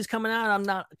big movie's coming out. I'm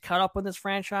not caught up on this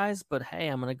franchise, but hey,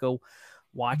 I'm gonna go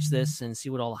watch this and see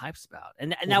what all the hype's about.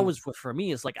 And that was what for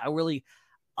me is like I really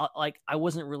I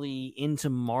wasn't really into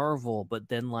Marvel, but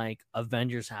then like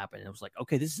Avengers happened. It was like,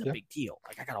 okay, this is a big deal.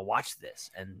 Like I gotta watch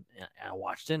this, and I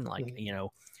watched it. And like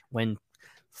when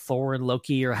Thor and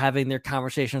Loki are having their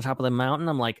conversation on top of the mountain,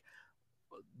 I'm like,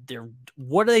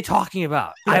 what are they talking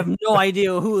about? I have no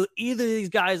idea who either of these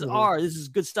guys are. This is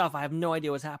good stuff. I have no idea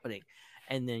what's happening.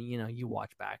 And then you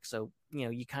watch back, so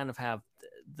you kind of have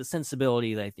the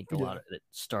sensibility that I think a lot of that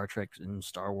Star Trek and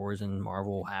Star Wars and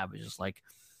Marvel have is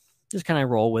just kind of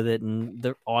roll with it, and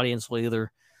the audience will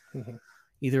either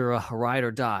ride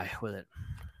or die with it.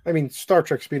 I mean, Star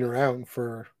Trek's been around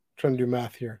for, trying to do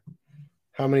math here,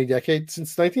 how many decades?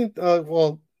 Since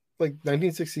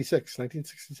 1966,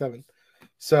 1967.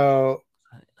 So,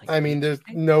 I mean, there's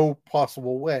no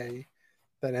possible way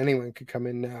that anyone could come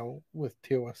in now with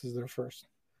TOS as their first.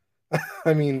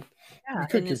 I mean,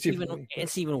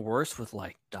 it's even worse with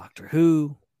like Doctor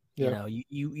Who.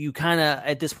 You kind of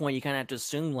at this point you kind of have to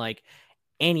assume like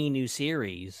any new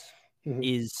series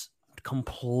is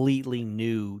completely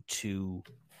new to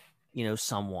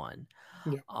someone.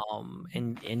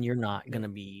 And you're not gonna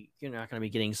be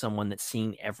getting someone that's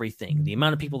seen everything. The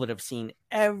amount of people that have seen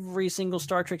every single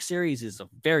Star Trek series is a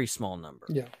very small number.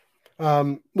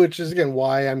 Which is again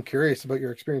why I'm curious about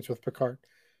your experience with Picard.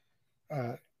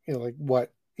 Like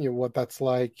what that's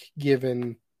like,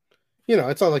 given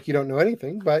it's not like you don't know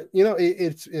anything, but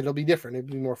it'll be different.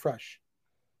 It'll be more fresh,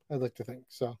 I'd like to think.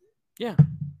 So yeah.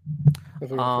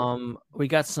 We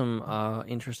got some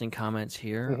interesting comments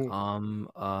here.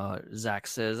 Zach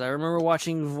says, I remember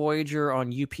watching Voyager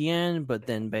on UPN, but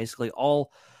then basically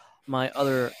all my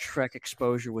other Trek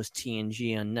exposure was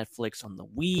TNG on Netflix on the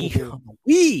Wii. On the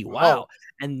Wii, wow.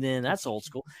 And then that's old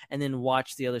school. And then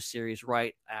watched the other series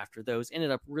right after those.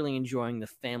 Ended up really enjoying the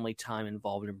family time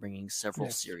involved in bringing several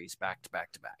series back to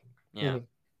back to back. Yeah.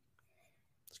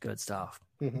 It's good stuff.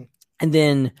 And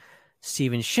then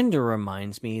Steven Shinder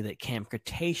reminds me that Camp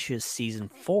Cretaceous season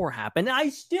 4 happened. I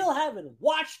still haven't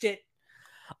watched it.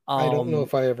 I don't know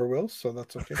if I ever will, so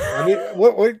that's okay. I mean,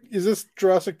 what is this,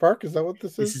 Jurassic Park? Is that what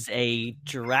this is? This is a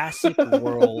Jurassic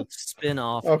World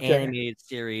spin-off animated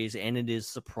series, and it is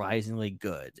surprisingly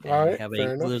good. And all right,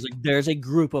 there's a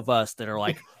group of us that are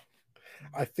like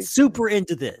I think super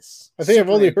into this. I think I've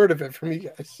only heard of it from you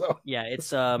guys. So yeah,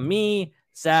 it's me,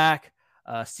 Zach,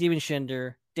 Steven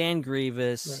Shinder, Dan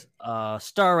Grievous,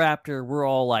 Star Raptor. We're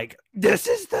all like, this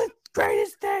is the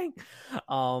greatest thing. I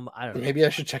don't know. Maybe I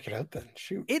should check it out then.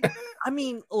 Shoot. I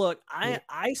mean, look,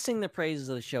 I sing the praises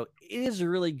of the show. It is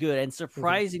really good, and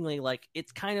surprisingly, like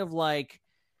it's kind of like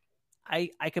I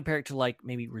compare it to like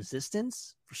maybe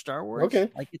Resistance for Star Wars.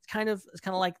 Okay. Like it's kind of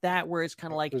like that, where it's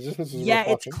kind of like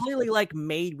it's clearly like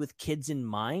made with kids in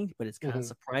mind, but it's kind of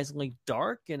surprisingly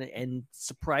dark and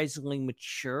surprisingly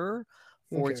mature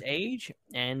for its age,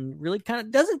 and really kind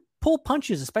of doesn't pull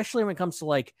punches, especially when it comes to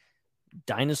like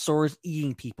dinosaurs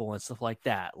eating people and stuff like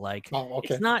that. Like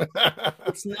it's not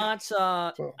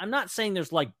I'm not saying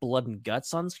there's like blood and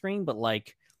guts on screen, but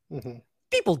like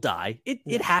people die.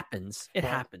 It happens. It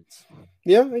happens.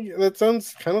 Yeah, that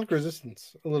sounds kind of like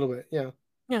Resistance a little bit. Yeah.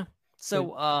 Yeah.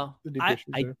 So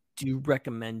I do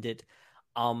recommend it.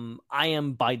 I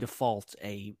am by default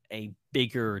a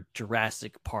bigger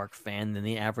Jurassic Park fan than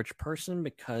the average person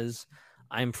because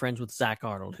I'm friends with Zach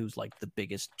Arnold, who's like the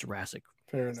biggest Jurassic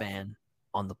fan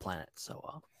on the planet.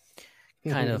 So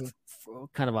kind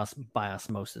of us by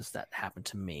osmosis that happened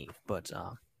to me. But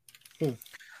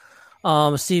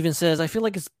Steven says, I feel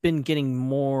like it's been getting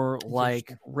more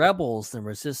like Rebels than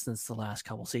Resistance the last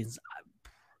couple seasons.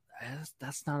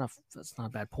 That's not a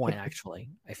bad point, actually.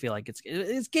 I feel like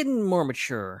it's getting more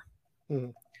mature.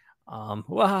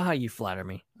 Well, you flatter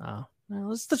me. Well,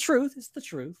 it's the truth. It's the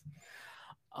truth.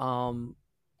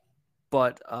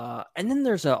 But and then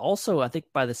there's also, I think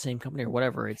by the same company or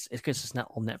whatever, it's because it's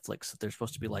not on Netflix. They're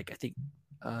supposed to be like, I think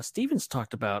Stevens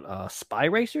talked about Spy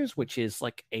Racers, which is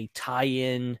like a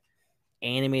tie-in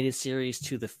animated series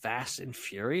to the Fast and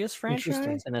Furious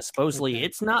franchise, and supposedly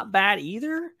it's not bad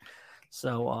either.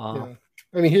 So I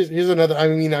mean, here's another. I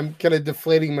mean, I'm kind of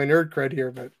deflating my nerd cred here,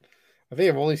 but I think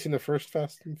I've only seen the first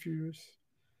Fast and Furious,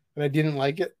 and I didn't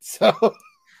like it. So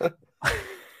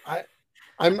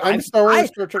I'm Star Wars,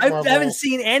 Star Trek, Marvel. I haven't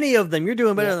seen any of them. You're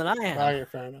doing better than I have.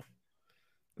 Fair enough.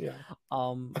 Yeah.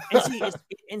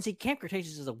 And see, Camp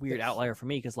Cretaceous is a weird outlier for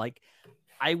me because, like,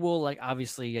 I will like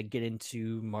obviously get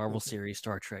into Marvel series,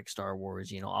 Star Trek, Star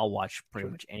Wars. I'll watch pretty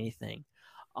much anything.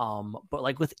 But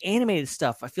like with animated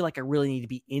stuff, I feel like I really need to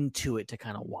be into it to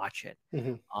kind of watch it.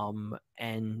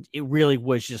 And it really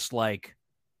was just like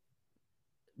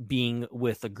being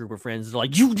with a group of friends. They're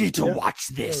like, you need to watch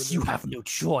this. You have no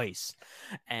choice.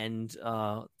 And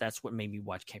that's what made me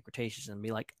watch Camp Cretaceous and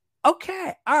be like,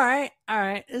 okay, all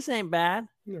right, this ain't bad.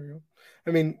 There we go. I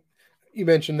mean, you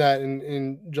mentioned that,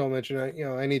 and Joel mentioned,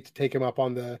 I need to take him up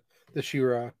on the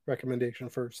She-Ra recommendation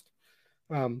first.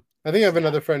 I think I have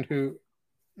another friend who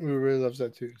really loves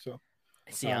that too. So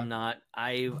see, I'm not.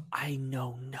 I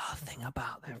know nothing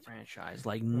about that franchise,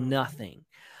 like nothing.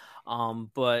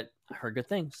 But I heard good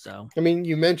things. So I mean,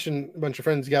 you mentioned a bunch of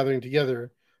friends gathering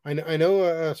together. I know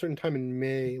a certain time in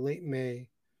May, late May,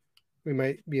 we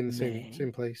might be in the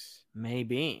same place.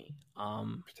 Maybe.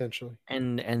 Potentially.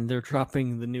 And they're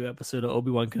dropping the new episode of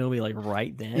Obi-Wan Kenobi like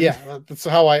right then. Yeah, that's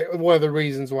how one of the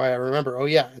reasons why I remember. Oh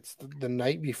yeah, it's the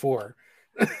night before.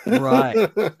 Right.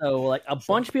 So like a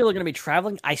bunch of people are going to be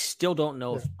traveling. I still don't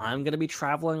know if I'm going to be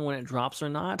traveling when it drops or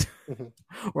not,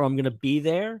 or I'm going to be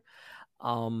there.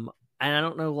 And I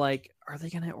don't know, like, are they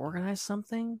going to organize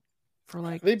something for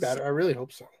like? They better. I really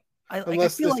hope so. I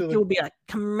feel like it would be a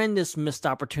tremendous missed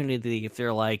opportunity if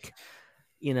they're like,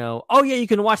 oh yeah, you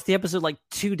can watch the episode like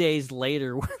 2 days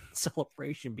later when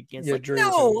celebration begins. Yeah, like, no,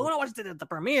 I want to watch it at the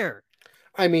premiere.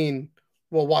 I mean,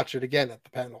 we'll watch it again at the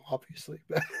panel, obviously.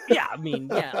 Yeah, I mean,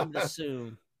 yeah, I would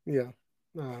assume. Yeah.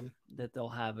 That they'll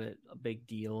have it a big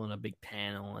deal and a big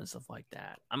panel and stuff like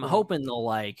that. I'm hoping they'll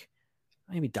like,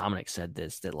 maybe Dominic said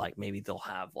this, that like maybe they'll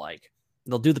have like,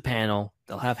 they'll do the panel,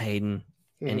 they'll have Hayden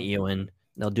and Ewan,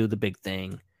 they'll do the big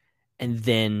thing, and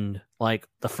then like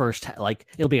the first, like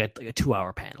it'll be like a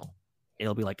 2-hour panel.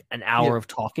 It'll be like an hour of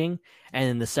talking, and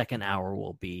then the second hour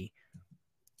will be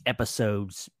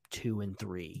episodes 2 and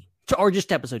 3. Or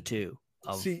just episode 2.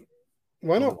 See,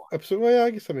 why not episode? Well, yeah, I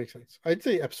guess that makes sense. I'd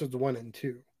say episodes 1 and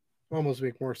 2 almost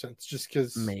make more sense, just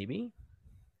because. Maybe.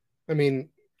 I mean,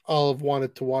 I'll have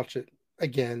wanted to watch it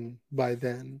again by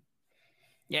then.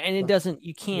 Yeah, and it doesn't.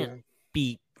 You can't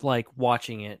beat like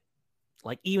watching it,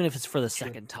 like even if it's for the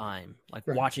second time, like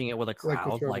watching it with a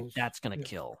crowd, like that's gonna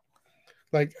kill.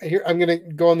 Like here, I'm gonna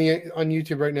go on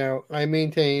YouTube right now. I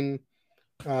maintain,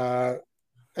 and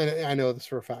I know this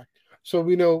for a fact. So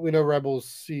we know Rebels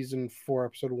season 4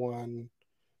 episode 1.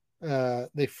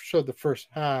 They showed the first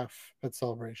half at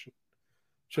Celebration.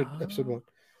 Episode 1.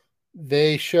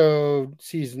 They showed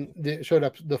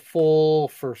up the full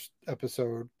first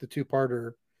episode, the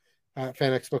 2-parter at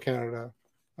Fan Expo Canada.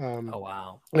 Oh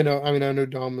wow! I know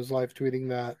Dom was live tweeting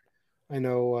that. I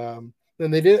know,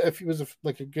 and they did. It was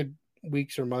like a good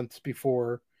weeks or months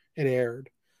before it aired,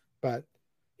 but.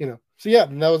 So yeah,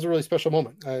 that was a really special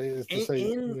moment.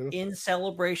 In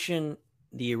Celebration,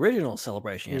 the original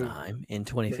Celebration Anaheim in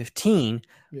 2015,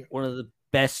 one of the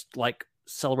best like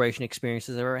celebration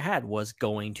experiences I've ever had was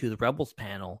going to the Rebels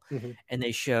panel, and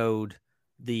they showed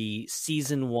the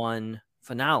season 1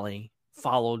 finale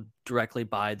followed directly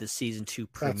by the season 2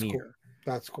 premiere.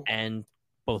 That's cool. And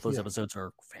both those episodes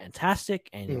are fantastic,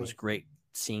 and it was great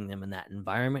seeing them in that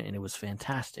environment, and it was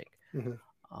fantastic.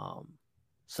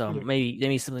 So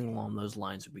maybe something along those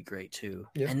lines would be great too.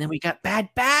 Yeah. And then we got Bad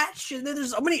Batch, and then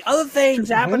there's so many other things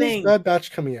happening. When is Bad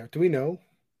Batch coming out? Do we know?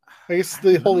 I guess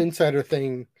the whole insider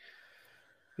thing.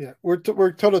 Yeah, we're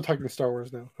totally talking Star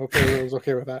Wars now. Hopefully everyone's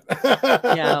okay with that.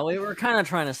 Yeah, we were kind of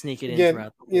trying to sneak it in Again,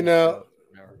 throughout the you know,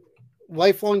 show. Whatever.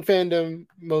 lifelong fandom,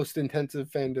 most intensive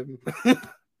fandom.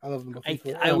 I love them.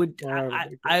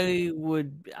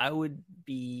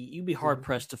 You'd be hard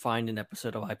pressed to find an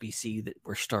episode of IPC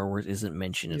where Star Wars isn't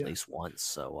mentioned at least once.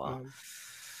 So,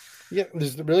 yeah,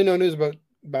 there's really no news about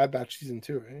Bad Batch season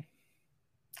 2, eh?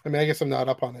 I mean, I guess I'm not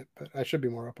up on it, but I should be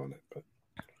more up on it. But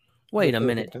wait a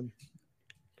minute.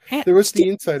 There was the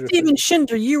insider. Steven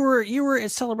Shinder, you were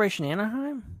at Celebration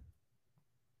Anaheim?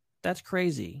 That's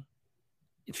crazy.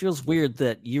 It feels weird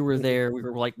that you were there.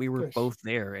 We were both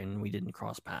there and we didn't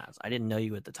cross paths. I didn't know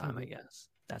you at the time, I guess.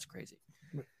 That's crazy.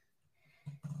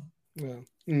 Yeah.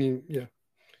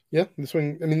 This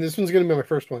one, I mean, this one's going to be my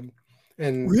first one.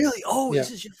 And really? Oh,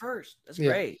 this is your first. That's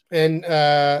great. And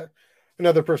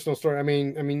another personal story. I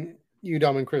mean, you,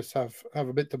 Dom, and Chris have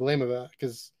a bit to blame of that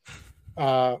because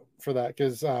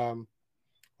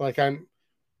like I'm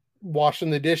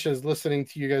washing the dishes, listening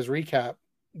to you guys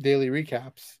daily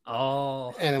recaps.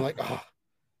 Oh, and I'm like,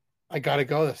 I gotta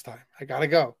go this time. I gotta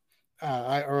go.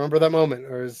 I remember that moment.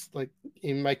 I was like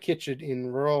in my kitchen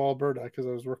in rural Alberta because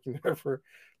I was working there for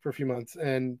a few months,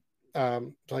 and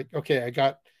like, okay, I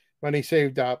got money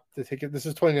saved up to take it. This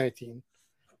is 2019.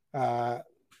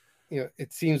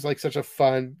 It seems like such a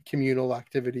fun communal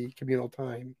activity, communal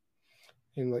time.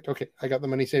 And like, okay, I got the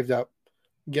money saved up,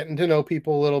 getting to know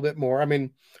people a little bit more. I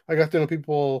mean, I got to know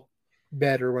people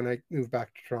better when I moved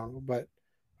back to Toronto, but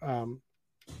I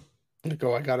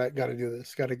gotta do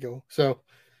this, gotta go. So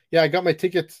yeah, I got my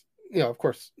tickets, of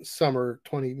course, summer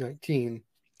 2019.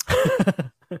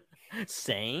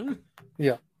 Same.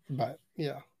 Yeah, but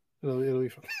yeah, it'll be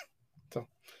fun. So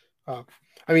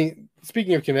I mean,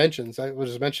 speaking of conventions, I was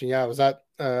just mentioning, I was at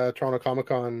Toronto Comic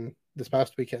Con this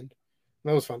past weekend.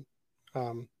 That was fun.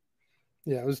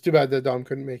 It was too bad that Dom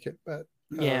couldn't make it, but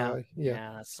that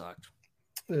sucked.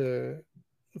 Dan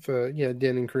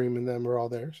and Kareem and them were all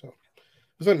there, so it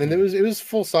was fun. And it was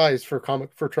full size for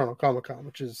Toronto Comic Con,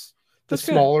 which is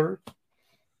smaller,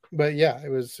 but yeah, it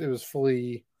was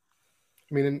fully.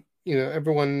 I mean,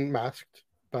 everyone masked,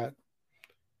 but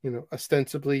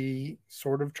ostensibly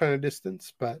sort of trying to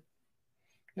distance, but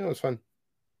it was fun.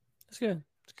 It's good.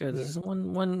 It's good. This is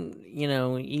one.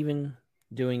 Even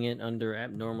doing it under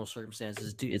abnormal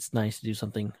circumstances, it's nice to do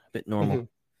something a bit normal.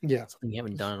 Mm-hmm. Yeah, something you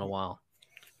haven't done in a while.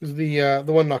 It was the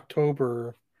one in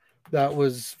October that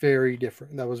was very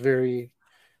different. That was very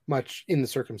much in the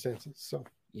circumstances. So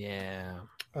yeah,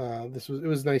 it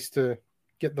was nice to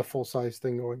get the full size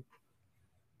thing going.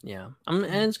 Yeah, and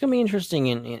it's gonna be interesting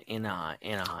in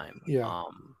Anaheim. Yeah,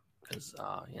 because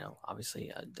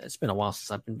obviously it's been a while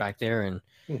since I've been back there, and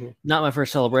not my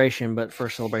first celebration, but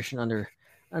first celebration under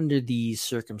these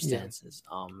circumstances.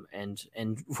 Yeah.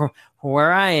 And from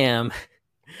where I am,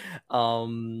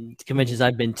 conventions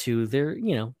I've been to,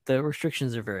 the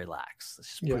restrictions are very lax.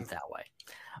 Let's just put it that way.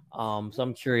 So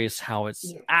I'm curious how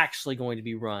it's actually going to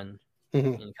be run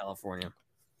in California.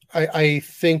 I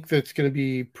think that's going to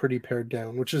be pretty pared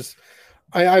down, which is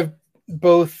I've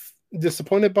both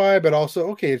disappointed by, but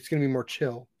also, okay, it's going to be more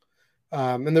chill.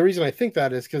 And the reason I think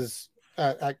that is because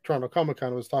at Toronto Comic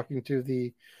Con, I was talking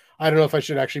to I don't know if I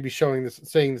should actually be saying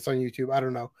this on YouTube. I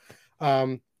don't know.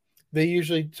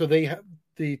 They have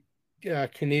the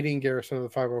Canadian garrison of the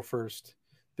 501st.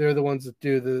 They're the ones that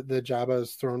do the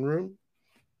Jabba's throne room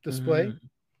display,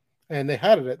 and they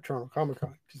had it at Toronto Comic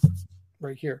Con because it's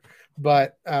right here.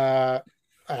 But I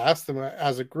asked them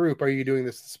as a group, "Are you doing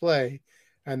this display?"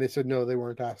 And they said no, they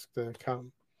weren't asked to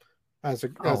come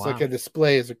like a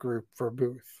display as a group for a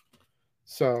booth.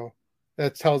 So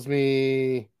that tells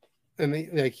me, and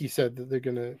like he said, that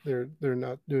they're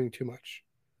not doing too much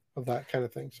of that kind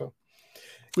of thing. So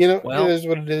it is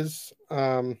what it is.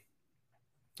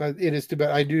 It is too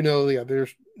bad. I do know,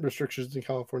 there's restrictions in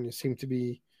California seem to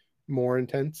be more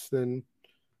intense than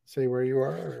say where you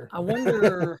are. I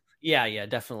wonder. yeah,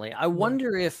 definitely. I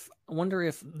wonder if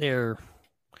they're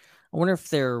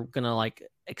gonna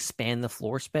expand the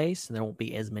floor space and there won't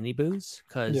be as many booths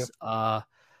because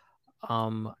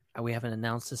we haven't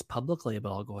announced this publicly,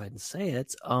 but I'll go ahead and say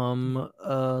it.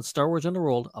 Star Wars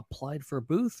Underworld applied for a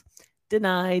booth,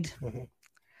 denied.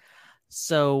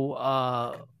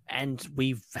 So and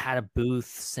we've had a booth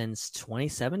since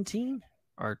 2017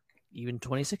 or even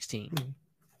 2016.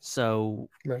 So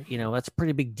that's a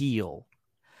pretty big deal.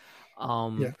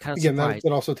 Kind of again, that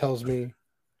also tells me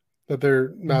that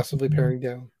they're massively paring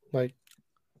down.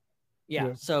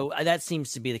 So that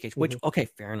seems to be the case. Which okay,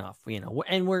 fair enough.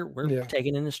 And we're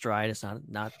taking it in stride. It's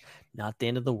not the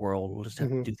end of the world. We'll just have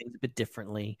to do things a bit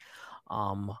differently.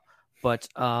 But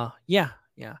yeah.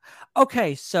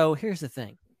 Okay, so here's the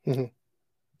thing. Mhm.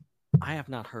 I have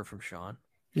not heard from Sean.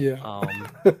 Yeah.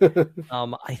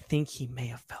 I think he may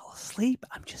have fell asleep.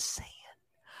 I'm just saying.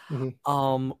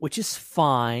 Mhm. Which is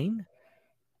fine.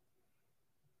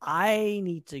 I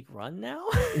need to run now.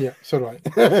 Yeah, so do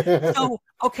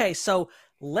I. So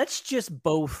let's just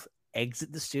both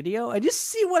exit the studio and just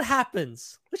see what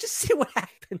happens. Let's just see what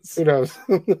happens. Who knows?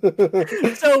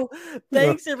 So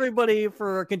thanks everybody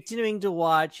for continuing to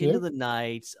watch into Yeah. the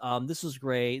night. This was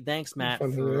great. Thanks, Matt,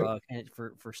 Fun to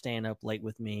for staying up late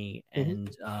with me, Mhm.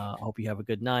 and I hope you have a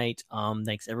good night.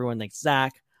 Thanks everyone. Thanks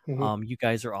Zach. Mhm. You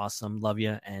guys are awesome. Love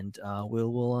you, and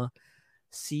we'll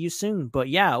see you soon. But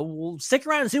yeah, we'll stick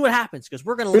around and see what happens because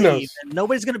we're gonna Who leave knows? and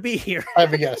nobody's gonna be here. I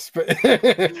have a guess, but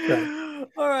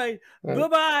All right. All right.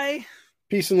 Goodbye.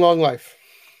 Peace and long life.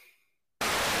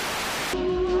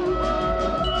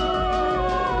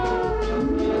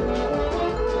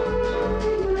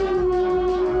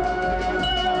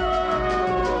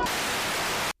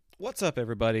 What's up,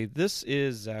 everybody? This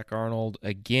is Zach Arnold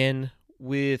again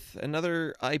with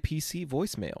another IPC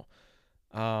voicemail.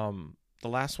 The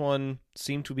last one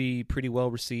seemed to be pretty well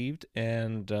received,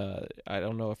 and I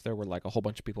don't know if there were like a whole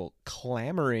bunch of people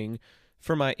clamoring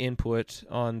for my input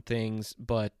on things,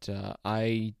 but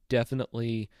I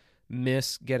definitely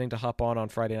miss getting to hop on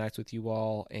Friday nights with you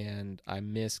all, and I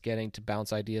miss getting to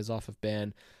bounce ideas off of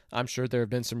Ben. I'm sure there have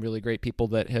been some really great people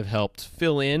that have helped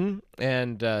fill in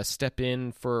and step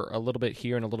in for a little bit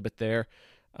here and a little bit there.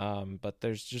 But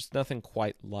there's just nothing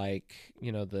quite like,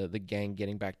 the gang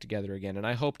getting back together again. And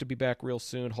I hope to be back real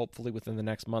soon, hopefully within the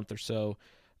next month or so,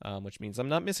 which means I'm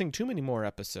not missing too many more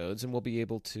episodes, and we'll be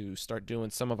able to start doing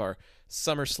some of our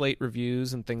summer slate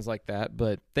reviews and things like that.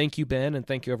 But thank you, Ben, and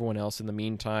thank you everyone else in the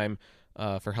meantime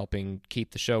for helping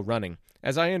keep the show running.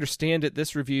 As I understand it,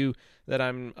 this review that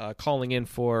I'm calling in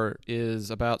for is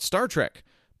about Star Trek,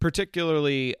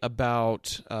 particularly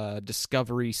about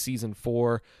Discovery Season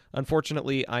 4.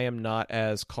 Unfortunately, I am not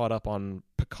as caught up on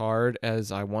Picard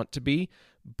as I want to be,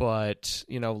 but,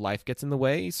 life gets in the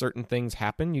way. Certain things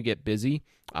happen. You get busy.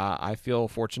 I feel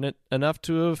fortunate enough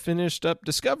to have finished up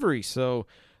Discovery, so,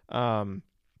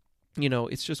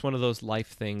 it's just one of those life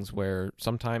things where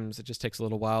sometimes it just takes a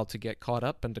little while to get caught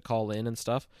up and to call in and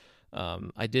stuff.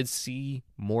 I did see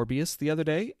Morbius the other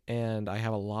day, and I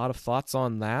have a lot of thoughts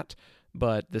on that,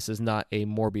 but this is not a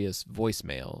Morbius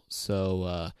voicemail.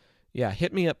 So,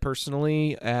 hit me up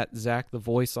personally at Zach the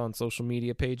Voice on social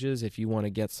media pages if you want to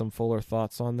get some fuller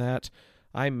thoughts on that.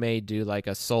 I may do like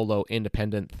a solo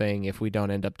independent thing if we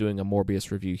don't end up doing a Morbius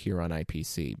review here on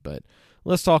IPC, but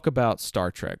let's talk about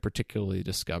Star Trek, particularly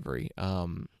Discovery.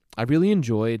 I really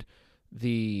enjoyed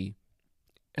the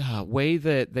way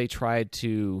that they tried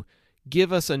to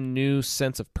give us a new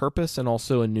sense of purpose and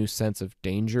also a new sense of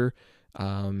danger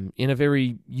in a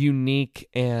very unique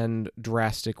and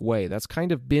drastic way. That's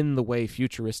kind of been the way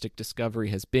futuristic Discovery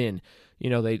has been.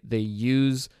 They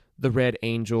use the Red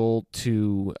Angel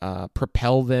to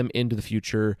propel them into the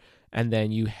future, and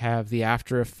then you have the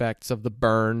after effects of the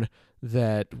burn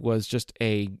that was just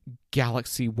a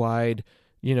galaxy-wide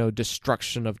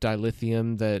destruction of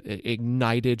dilithium that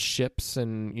ignited ships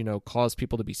and, caused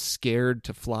people to be scared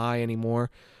to fly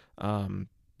anymore.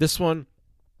 This one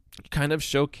kind of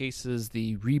showcases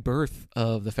the rebirth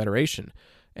of the Federation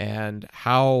and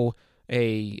how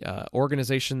a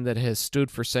organization that has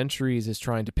stood for centuries is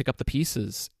trying to pick up the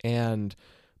pieces. And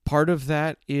part of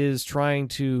that is trying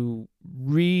to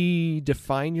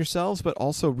redefine yourselves, but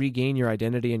also regain your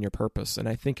identity and your purpose. And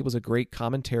I think it was a great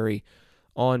commentary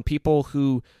on people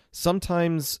who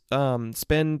sometimes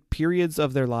spend periods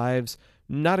of their lives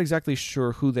not exactly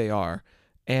sure who they are.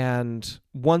 And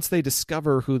once they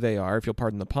discover who they are, if you'll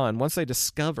pardon the pun, once they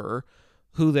discover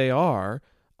who they are,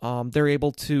 they're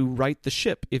able to right the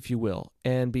ship, if you will,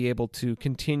 and be able to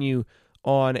continue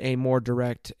on a more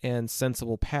direct and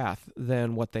sensible path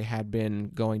than what they had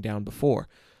been going down before.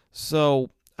 So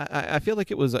I feel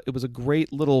like it was a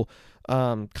great little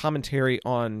commentary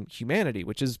on humanity,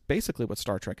 which is basically what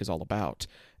Star Trek is all about,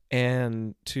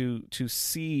 and to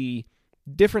see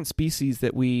different species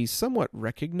that we somewhat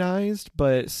recognized,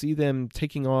 but see them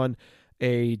taking on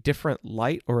a different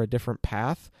light or a different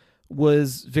path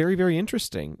was very, very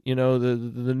interesting.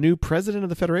 The new president of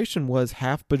the Federation was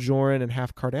half Bajoran and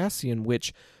half Cardassian,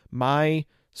 which my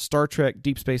Star Trek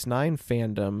Deep Space Nine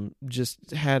fandom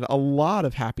just had a lot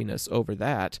of happiness over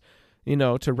that,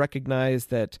 to recognize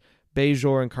that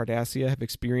Bajor and Cardassia have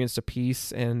experienced a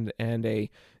peace and a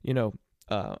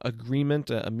agreement,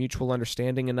 a mutual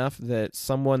understanding enough that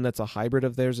someone that's a hybrid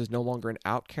of theirs is no longer an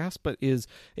outcast, but is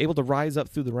able to rise up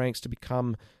through the ranks to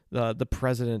become the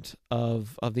president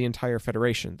of the entire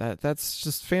Federation. That's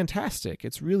just fantastic.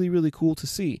 It's really, really cool to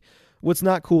see. What's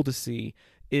not cool to see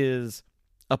is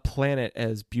a planet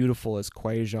as beautiful as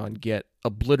Quajon get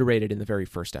obliterated in the very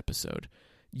first episode.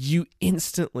 You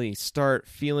instantly start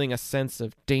feeling a sense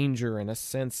of danger and a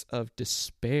sense of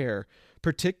despair,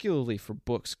 particularly for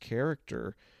Book's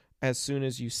character, as soon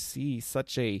as you see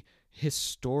such a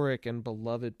historic and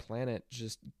beloved planet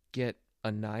just get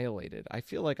annihilated. I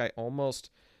feel like I almost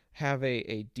have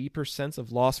a deeper sense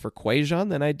of loss for Quajon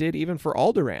than I did even for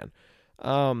Alderaan.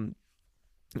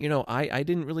 I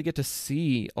didn't really get to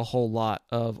see a whole lot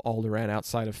of Alderaan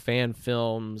outside of fan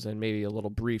films and maybe a little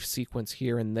brief sequence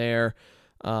here and there.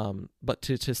 But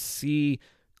to see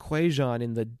Quajon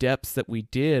in the depths that we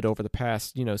did over the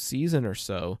past, season or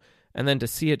so, and then to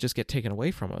see it just get taken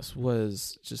away from us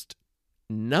was just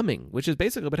numbing, which is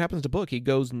basically what happens to Book. He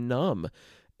goes numb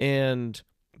and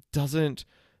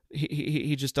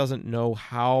he just doesn't know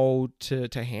how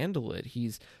to handle it.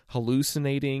 He's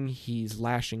hallucinating. He's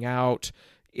lashing out.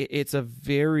 It's a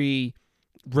very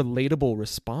relatable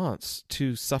response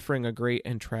to suffering a great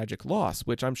and tragic loss,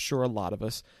 which I'm sure a lot of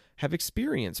us have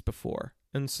experienced before.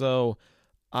 And so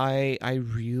I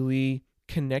really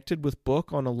connected with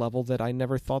Book on a level that I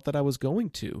never thought that I was going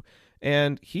to.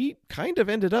 And he kind of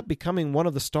ended up becoming one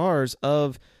of the stars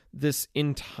of this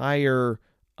entire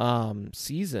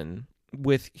season,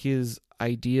 with his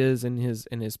ideas and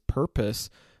his purpose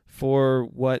for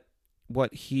what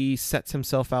he sets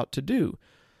himself out to do.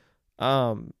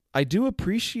 I do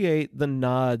appreciate the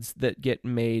nods that get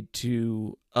made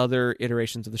to other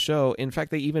iterations of the show. In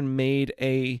fact, they even made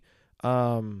a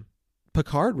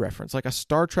Picard reference, like a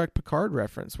Star Trek Picard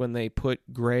reference, when they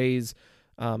put Gray's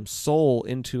soul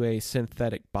into a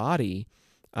synthetic body.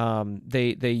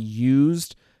 They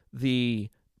used the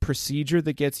procedure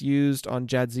that gets used on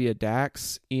Jadzia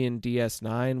Dax in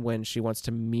DS9 when she wants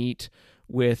to meet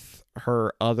with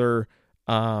her other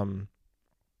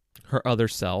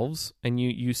selves, and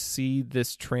you see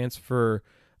this transfer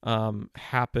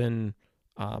happen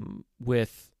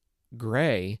with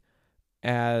Gray,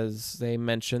 as they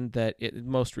mentioned that it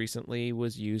most recently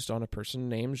was used on a person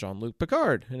named Jean-Luc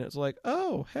Picard, and it's like,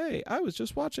 oh hey, I was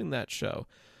just watching that show.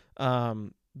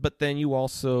 But then you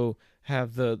also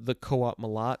have the Co-op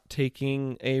Malat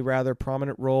taking a rather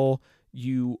prominent role.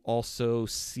 You also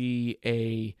see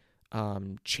a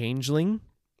changeling,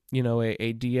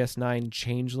 a DS9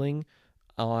 changeling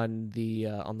on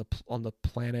the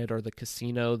planet or the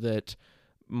casino that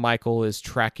Michael is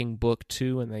tracking Book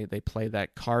to, and they play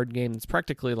that card game. It's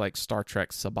practically like Star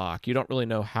Trek Sabacc. You don't really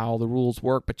know how the rules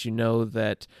work, but you know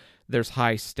that there's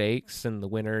high stakes, and the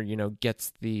winner,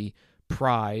 gets the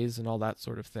prize and all that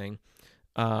sort of thing.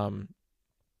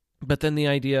 But then the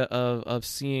idea of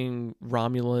seeing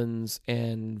Romulans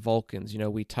and Vulcans,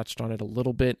 we touched on it a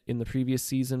little bit in the previous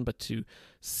season, but to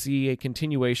see a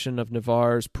continuation of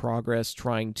Navarre's progress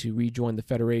trying to rejoin the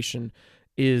Federation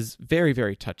is very,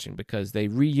 very touching, because they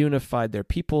reunified their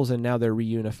peoples and now they're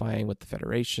reunifying with the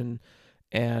Federation.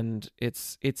 And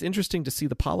it's interesting to see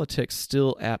the politics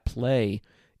still at play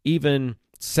even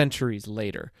centuries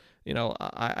later.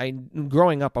 I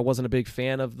growing up, I wasn't a big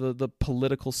fan of the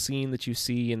political scene that you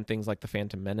see in things like The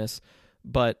Phantom Menace,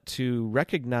 but to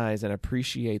recognize and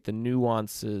appreciate the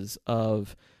nuances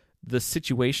of the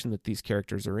situation that these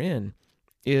characters are in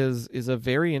is a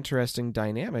very interesting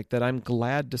dynamic that I'm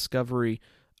glad Discovery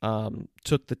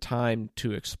took the time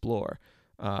to explore.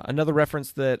 Another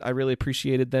reference that I really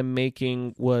appreciated them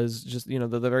making was just,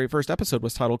 the very first episode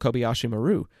was titled Kobayashi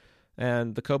Maru.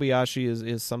 And the Kobayashi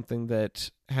is something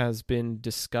that has been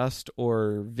discussed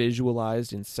or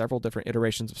visualized in several different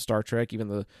iterations of Star Trek, even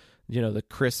the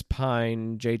Chris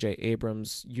Pine, J.J.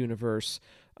 Abrams universe.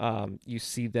 You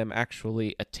see them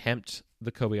actually attempt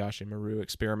the Kobayashi Maru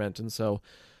experiment. And so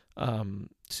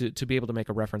to be able to make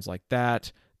a reference like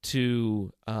that,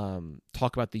 to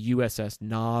talk about the USS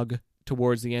Nog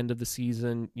towards the end of the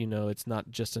season, it's not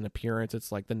just an appearance.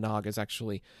 It's like the Nog is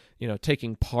actually,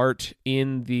 taking part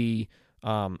in the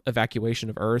evacuation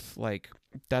of Earth. Like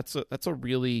that's a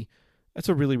really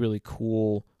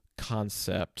cool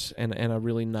concept and a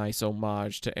really nice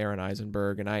homage to Aaron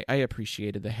Eisenberg, and I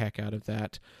appreciated the heck out of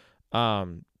that.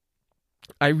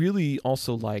 I really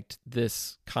also liked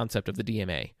this concept of the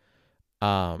DMA.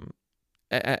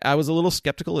 I was a little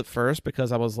skeptical at first,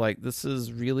 because I was like, this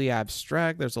is really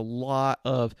abstract. There's a lot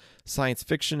of science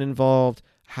fiction involved.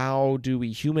 How do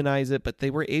we humanize it? But they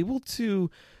were able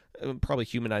to probably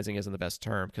humanizing isn't the best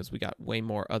term because we got way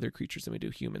more other creatures than we do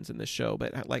humans in this show,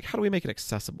 but like, how do we make it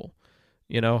accessible?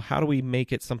 How do we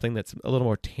make it something that's a little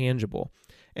more tangible?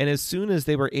 And as soon as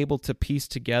they were able to piece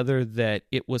together that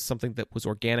it was something that was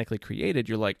organically created,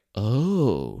 you're like,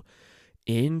 oh,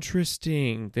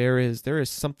 interesting. There is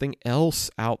something else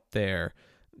out there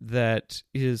that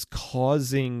is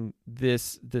causing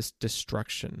this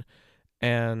destruction.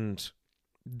 And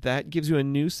that gives you a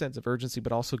new sense of urgency,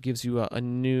 but also gives you a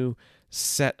new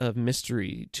set of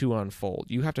mystery to unfold.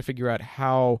 You have to figure out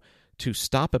how to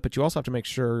stop it, but you also have to make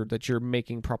sure that you're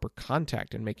making proper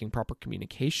contact and making proper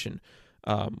communication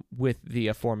with the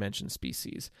aforementioned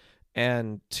species.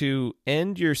 And to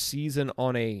end your season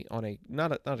on a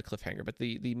not a cliffhanger, but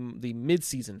the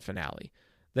mid-season finale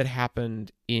that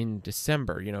happened in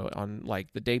December, on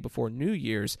like the day before New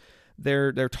Year's,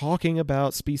 they're talking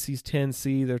about species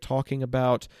 10C. They're talking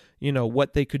about,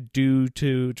 what they could do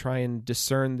to try and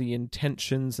discern the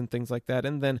intentions and things like that.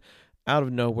 And then out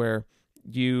of nowhere,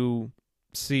 you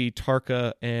see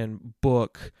Tarka and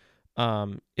Book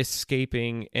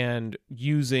escaping and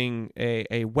using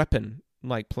a weapon.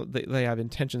 Like they have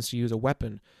intentions to use a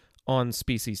weapon on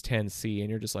species 10C, and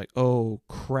you're just like, oh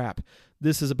crap,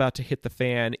 this is about to hit the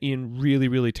fan in really,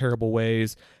 really terrible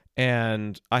ways,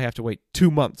 and I have to wait 2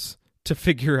 months to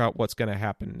figure out what's going to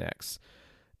happen next.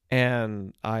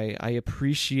 And I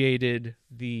appreciated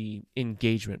the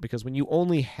engagement, because when you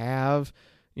only have,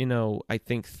 I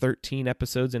think 13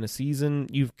 episodes in a season,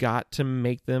 you've got to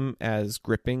make them as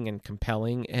gripping and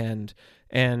compelling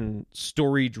and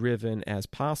story-driven as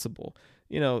possible.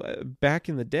 Back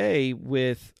in the day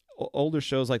with older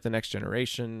shows like The Next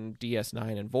Generation,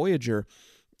 DS9, and Voyager,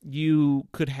 you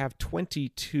could have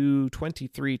 22,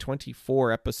 23,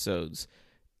 24 episodes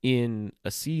in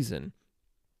a season.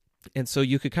 And so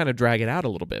you could kind of drag it out a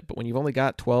little bit. But when you've only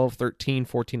got 12, 13,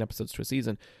 14 episodes to a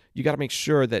season, you got to make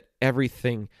sure that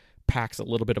everything packs a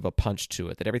little bit of a punch to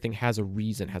it, that everything has a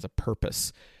reason, has a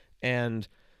purpose. And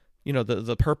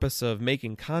the purpose of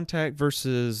making contact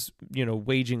versus,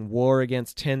 waging war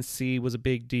against 10C was a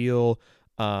big deal.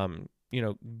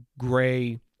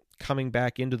 Gray coming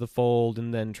back into the fold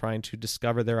and then trying to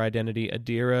discover their identity.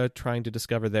 Adira trying to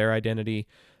discover their identity.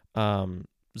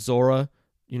 Zora,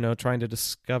 trying to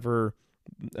discover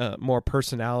more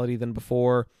personality than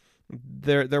before.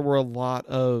 There were a lot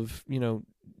of,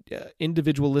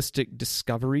 individualistic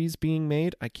discoveries being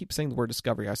made. I keep saying the word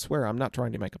discovery. I swear I'm not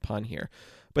trying to make a pun here.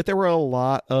 But there were a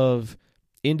lot of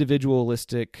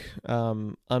individualistic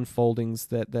unfoldings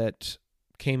that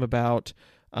came about.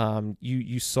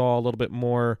 You saw a little bit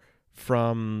more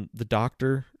from the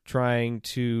Doctor trying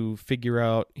to figure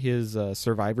out his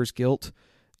survivor's guilt.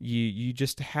 You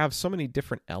just have so many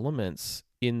different elements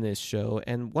in this show.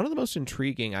 And one of the most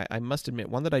intriguing, I must admit,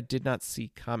 one that I did not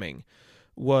see coming,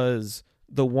 was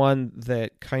the one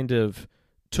that kind of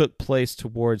took place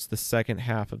towards the second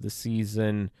half of the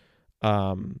season,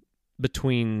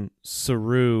 between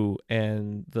Saru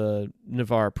and the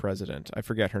Navarre president. I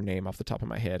forget her name off the top of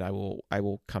my head. I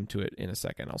will come to it in a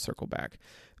second. I'll circle back.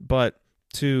 But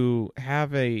to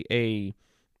have this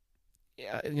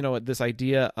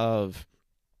idea of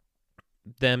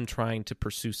them trying to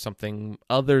pursue something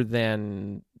other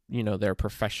than, their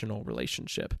professional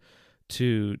relationship,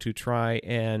 to try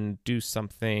and do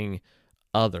something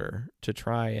other, to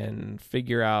try and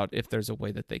figure out if there's a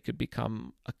way that they could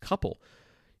become a couple.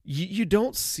 You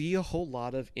don't see a whole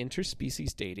lot of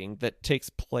interspecies dating that takes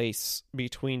place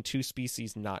between two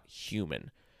species not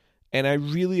human. And I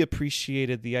really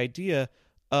appreciated the idea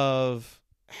of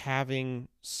having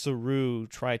Saru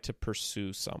try to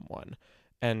pursue someone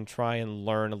and try and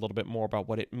learn a little bit more about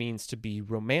what it means to be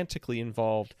romantically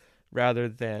involved, rather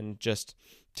than just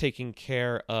taking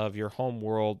care of your home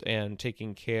world and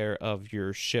taking care of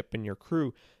your ship and your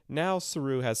crew. Now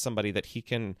Saru has somebody that he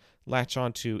can latch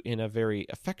onto in a very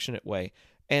affectionate way.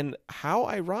 And how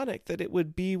ironic that it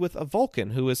would be with a Vulcan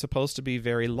who is supposed to be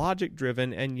very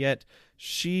logic-driven, and yet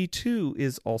she too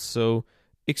is also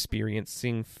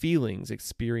experiencing feelings,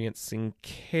 experiencing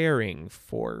caring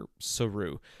for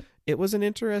Saru. It was an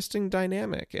interesting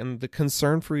dynamic, and the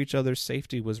concern for each other's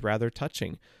safety was rather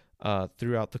touching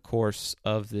throughout the course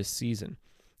of this season.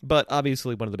 But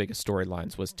obviously one of the biggest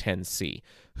storylines was 10C.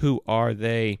 Who are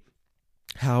they?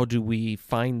 How do we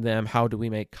find them? How do we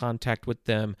make contact with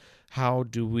them? How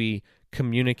do we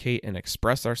communicate and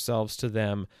express ourselves to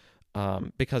them?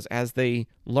 Because as they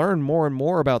learn more and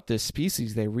more about this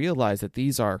species, they realize that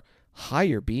these are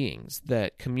higher beings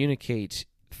that communicate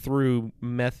through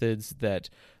methods that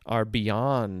are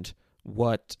beyond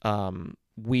what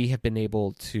we have been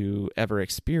able to ever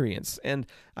experience. And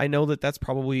I know that that's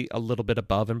probably a little bit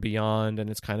above and beyond, and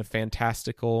it's kind of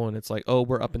fantastical, and it's like, oh,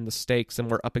 we're upping the stakes and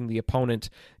we're upping the opponent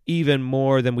even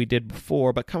more than we did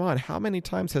before. But come on, how many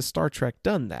times has Star Trek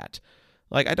done that?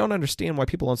 Like, I don't understand why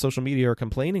people on social media are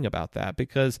complaining about that,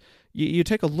 because you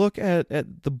take a look at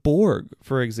the Borg,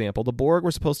 for example. The Borg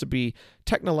were supposed to be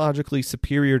technologically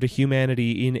superior to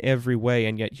humanity in every way,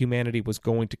 and yet humanity was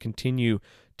going to continue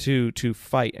to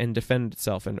fight and defend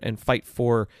itself and fight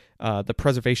for the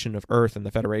preservation of Earth and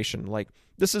the Federation. Like,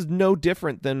 this is no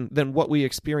different than what we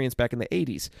experienced back in the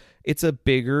 80s. It's a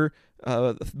bigger,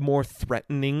 more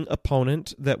threatening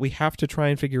opponent that we have to try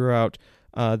and figure out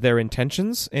their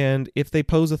intentions and if they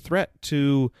pose a threat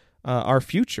to our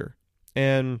future.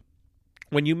 And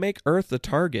when you make Earth the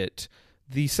target,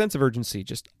 the sense of urgency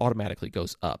just automatically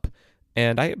goes up.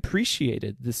 And I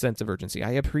appreciated the sense of urgency.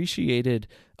 I appreciated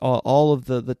all of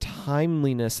the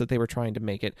timeliness that they were trying to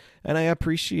make it. And I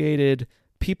appreciated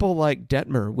people like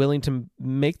Detmer willing to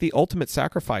make the ultimate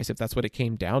sacrifice if that's what it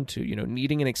came down to,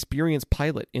 needing an experienced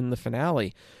pilot in the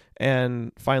finale.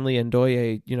 And finally,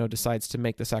 Ndoye, decides to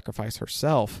make the sacrifice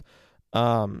herself.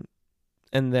 And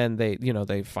then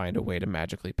they find a way to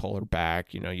magically pull her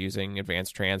back, using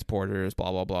advanced transporters,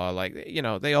 blah, blah, blah. Like,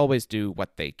 they always do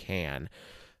what they can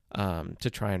to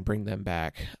try and bring them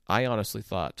back. I honestly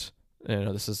thought,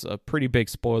 this is a pretty big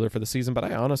spoiler for the season, but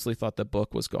I honestly thought the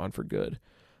book was gone for good.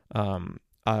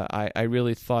 I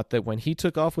really thought that when he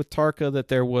took off with Tarka, that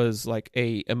there was like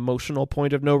a emotional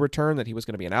point of no return, that he was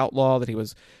going to be an outlaw, that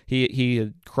he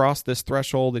had crossed this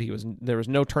threshold, that there was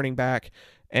no turning back.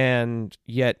 And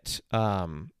yet, there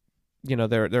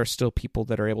are still people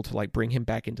that are able to like bring him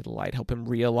back into the light, help him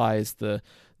realize the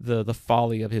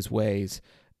folly of his ways.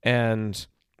 And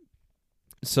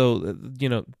so,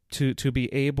 to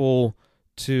be able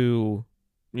to,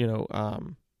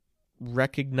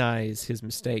 recognize his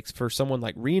mistakes, for someone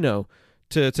like Reno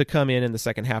to come in the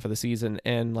second half of the season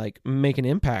and like make an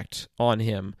impact on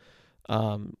him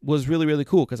was really, really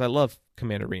cool, because I love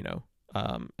Commander Reno,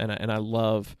 and I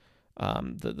love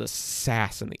the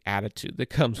sass and the attitude that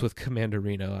comes with Commander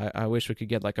Reno. I wish we could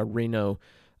get like a Reno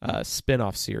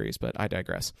spin-off series, but I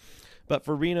digress. But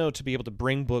for Reno to be able to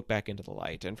bring Book back into the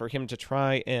light, and for him to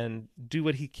try and do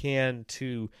what he can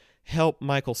to help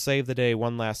Michael save the day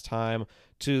one last time,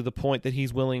 to the point that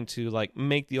he's willing to like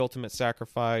make the ultimate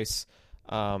sacrifice,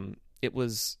 it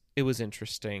was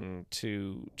interesting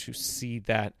to see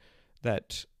that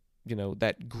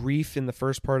grief in the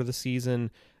first part of the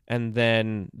season, and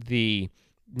then the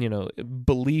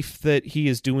belief that he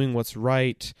is doing what's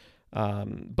right,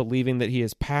 believing that he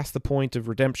is past the point of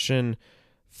redemption,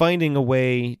 finding a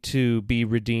way to be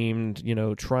redeemed,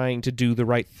 trying to do the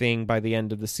right thing by the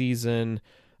end of the season,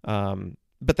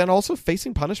 but then also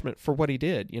facing punishment for what he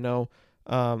did.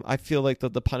 I feel like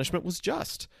the punishment was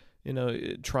just,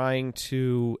 trying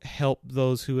to help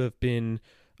those who have been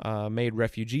made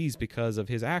refugees because of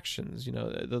his actions.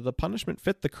 The punishment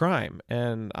fit the crime,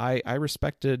 and I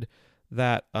respected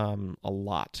that a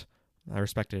lot. I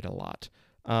respected it a lot.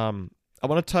 I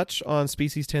want to touch on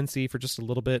Species 10C for just a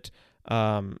little bit,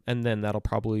 and then that'll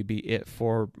probably be it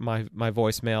for my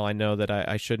voicemail. I know that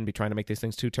I shouldn't be trying to make these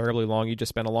things too terribly long. You just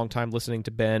spent a long time listening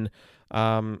to Ben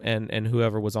and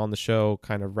whoever was on the show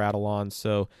kind of rattle on.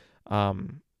 So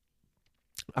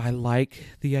I like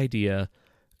the idea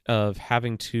of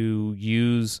having to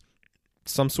use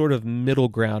some sort of middle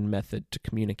ground method to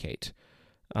communicate.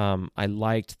 I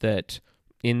liked that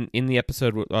in the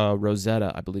episode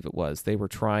Rosetta, I believe it was, they were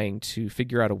trying to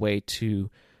figure out a way to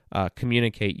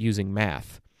communicate using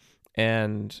math,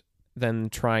 and then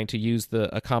trying to use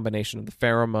a combination of the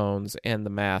pheromones and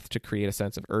the math to create a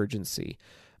sense of urgency.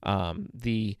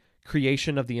 The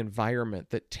creation of the environment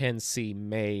that 10C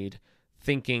made,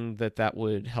 thinking that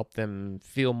would help them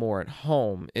feel more at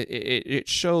home, it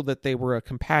showed that they were a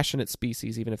compassionate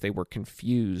species, even if they were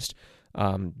confused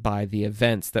by the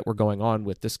events that were going on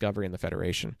with Discovery and the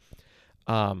Federation.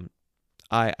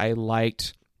 I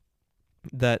liked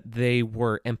that they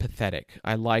were empathetic.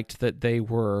 I liked that they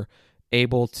were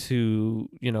able to,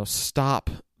 stop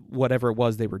whatever it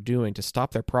was they were doing, to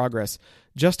stop their progress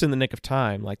just in the nick of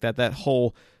time. Like that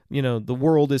whole, the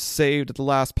world is saved at the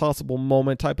last possible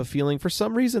moment type of feeling. For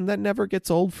some reason, that never gets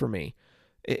old for me.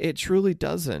 It truly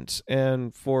doesn't.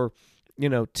 And for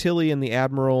Tilly and the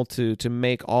Admiral to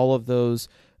make all of those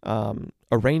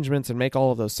arrangements and make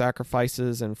all of those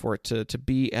sacrifices, and for it to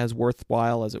be as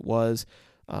worthwhile as it was,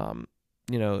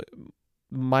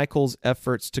 Michael's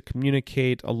efforts to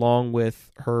communicate, along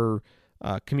with her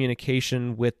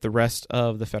communication with the rest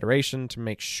of the Federation, to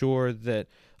make sure that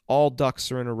all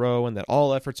ducks are in a row and that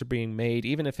all efforts are being made,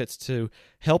 even if it's to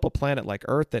help a planet like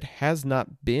Earth that has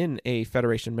not been a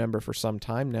Federation member for some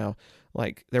time now.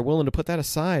 Like, they're willing to put that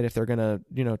aside if they're going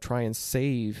to, try and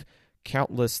save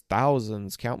countless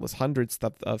thousands, countless hundreds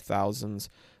of thousands.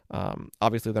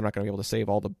 Obviously, they're not going to be able to save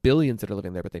all the billions that are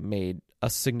living there, but they made a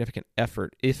significant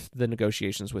effort if the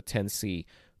negotiations with 10C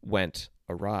went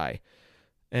awry.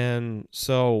 And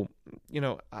so,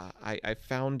 I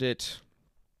found it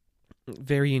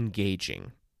very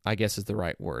engaging, I guess is the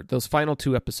right word. Those final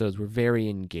 2 episodes were very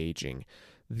engaging.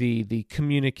 The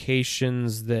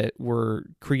communications that were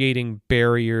creating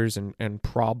barriers and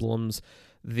problems,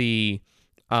 the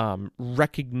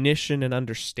recognition and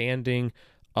understanding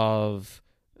of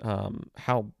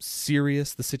how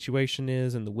serious the situation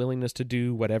is and the willingness to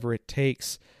do whatever it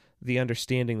takes, the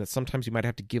understanding that sometimes you might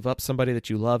have to give up somebody that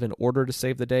you love in order to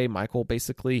save the day. Michael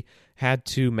basically had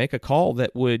to make a call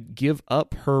that would give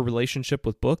up her relationship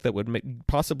with Book, that would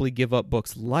possibly give up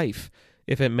Book's life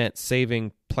if it meant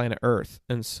saving planet Earth.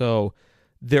 And so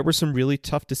there were some really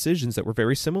tough decisions that were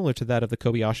very similar to that of the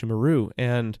Kobayashi Maru.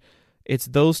 And it's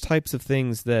those types of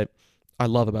things that I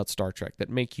love about Star Trek, that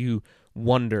make you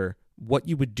wonder what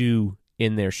you would do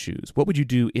in their shoes. What would you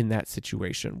do in that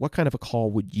situation? What kind of a call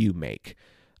would you make?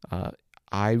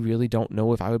 I really don't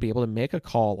know if I would be able to make a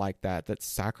call like that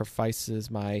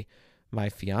sacrifices my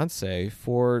fiance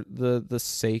for the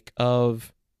sake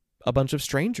of a bunch of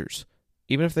strangers.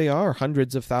 Even if they are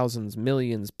hundreds of thousands,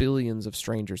 millions, billions of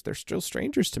strangers, they're still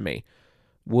strangers to me.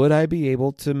 Would I be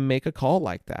able to make a call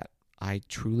like that? I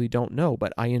truly don't know,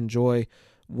 but I enjoy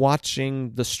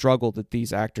watching the struggle that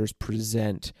these actors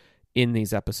present in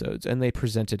these episodes, and they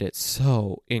presented it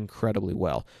so incredibly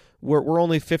well. We're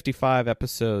only 55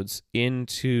 episodes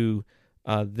into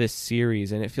this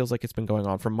series, and it feels like it's been going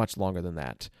on for much longer than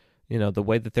that. The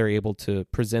way that they're able to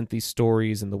present these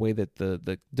stories and the way that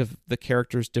the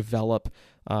characters develop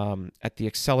at the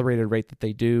accelerated rate that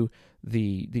they do,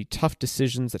 the tough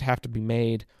decisions that have to be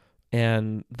made,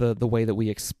 and the way that we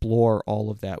explore all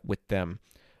of that with them.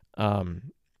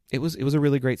 It was a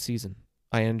really great season.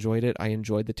 I enjoyed it. I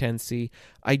enjoyed the 10C.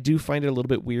 I do find it a little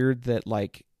bit weird that,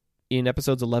 like, in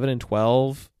episodes 11 and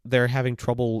 12, they're having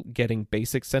trouble getting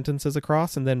basic sentences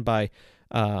across, and then by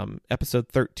episode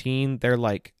 13, they're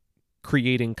like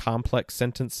creating complex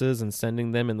sentences and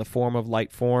sending them in the form of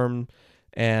light form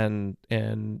and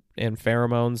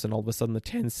pheromones, and all of a sudden the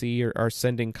 10C are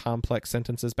sending complex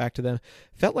sentences back to them.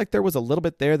 Felt like there was a little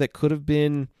bit there that could have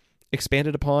been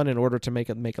expanded upon in order to make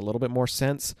a little bit more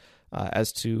sense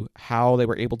as to how they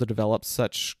were able to develop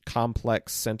such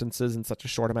complex sentences in such a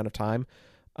short amount of time.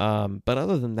 But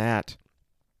other than that,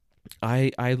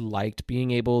 I liked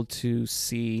being able to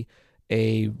see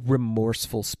a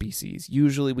remorseful species.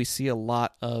 Usually we see a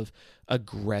lot of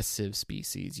aggressive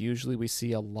species. Usually we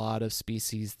see a lot of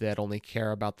species that only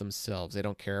care about themselves. They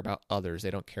don't care about others.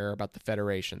 They don't care about the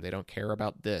Federation. They don't care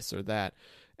about this or that.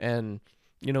 And,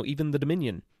 even the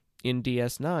Dominion in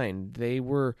DS9, they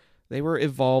were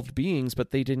evolved beings,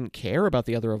 but they didn't care about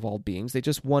the other evolved beings. They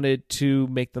just wanted to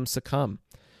make them succumb.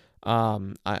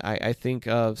 I think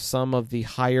of some of the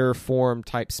higher form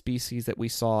type species that we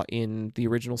saw in the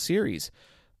original series,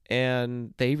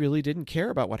 and they really didn't care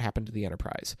about what happened to the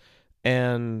Enterprise.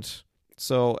 And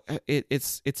so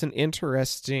it's an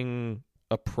interesting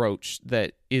approach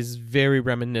that is very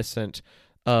reminiscent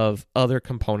of other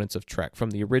components of Trek,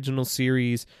 from the original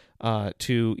series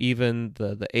to even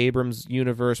the Abrams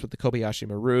universe with the Kobayashi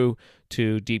Maru,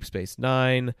 to Deep Space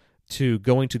Nine, to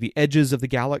going to the edges of the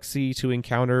galaxy to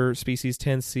encounter species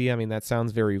 10C. I mean, that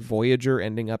sounds very Voyager,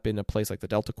 ending up in a place like the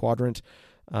Delta Quadrant.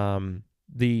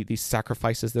 The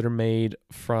sacrifices that are made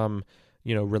from,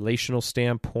 relational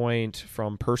standpoint,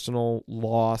 from personal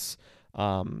loss.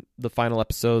 The final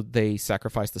episode, they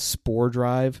sacrifice the spore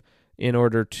drive in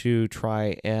order to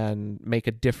try and make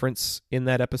a difference in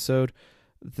that episode.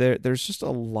 There's just a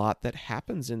lot that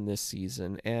happens in this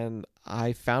season, and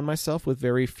I found myself with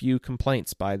very few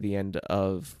complaints by the end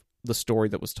of the story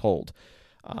that was told.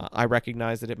 I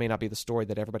recognize that it may not be the story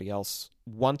that everybody else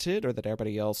wanted, or that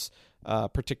everybody else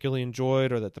particularly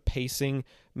enjoyed, or that the pacing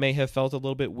may have felt a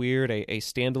little bit weird. A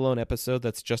standalone episode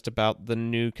that's just about the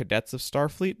new cadets of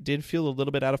Starfleet did feel a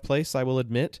little bit out of place, I will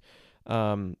admit.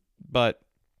 But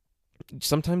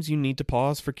sometimes you need to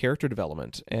pause for character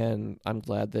development, and I'm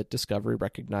glad that Discovery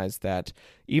recognized that.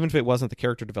 Even if it wasn't the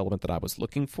character development that I was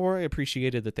looking for, I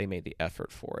appreciated that they made the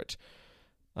effort for it.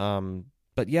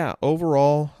 But yeah,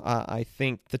 overall, I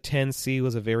think the 10C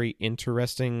was a very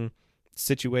interesting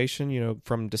situation,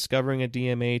 from discovering a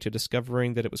DMA to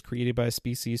discovering that it was created by a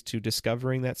species to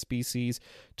discovering that species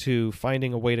to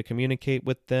finding a way to communicate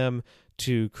with them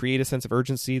to create a sense of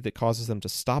urgency that causes them to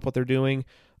stop what they're doing.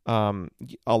 A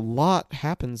lot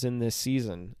happens in this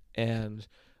season, and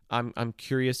I'm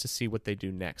curious to see what they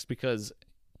do next, because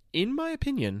in my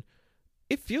opinion,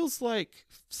 it feels like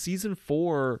season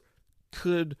 4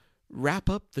 could wrap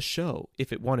up the show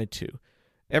if it wanted to.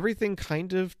 Everything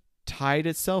kind of tied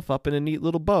itself up in a neat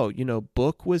little bow.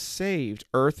 Book was saved.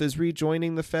 Earth is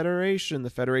rejoining the Federation. The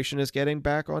Federation is getting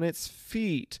back on its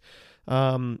feet.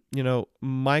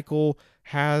 Michael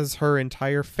has her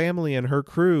entire family and her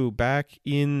crew back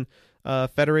in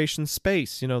Federation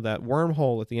space. That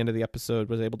wormhole at the end of the episode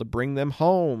was able to bring them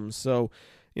home. So,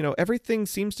 everything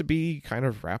seems to be kind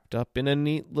of wrapped up in a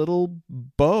neat little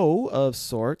bow of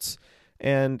sorts.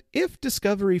 And if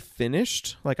Discovery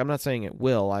finished, I'm not saying it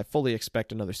will, I fully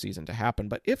expect another season to happen,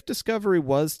 but if Discovery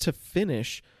was to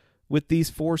finish with these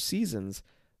 4 seasons,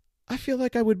 I feel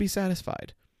like I would be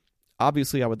satisfied.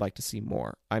 Obviously, I would like to see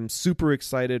more. I'm super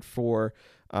excited for,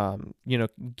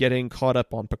 getting caught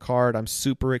up on Picard. I'm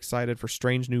super excited for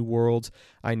Strange New Worlds.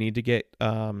 I need to get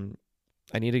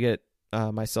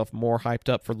myself more hyped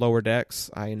up for Lower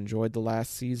Decks. I enjoyed the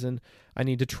last season. I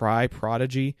need to try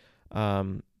Prodigy.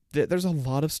 There's a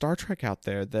lot of Star Trek out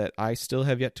there that I still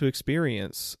have yet to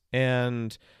experience,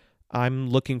 and I'm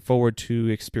looking forward to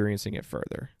experiencing it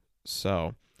further.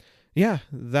 So, yeah,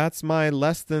 that's my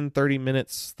less than 30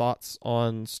 minutes thoughts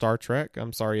on Star Trek.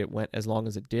 I'm sorry it went as long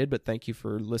as it did, but thank you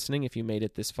for listening if you made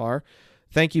it this far.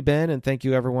 Thank you, Ben, and thank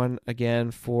you, everyone,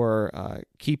 again, for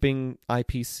keeping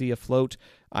IPC afloat.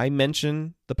 I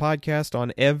mention the podcast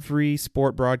on every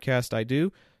sport broadcast I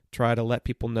do. Try to let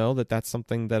people know that that's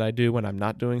something that I do when I'm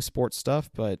not doing sports stuff,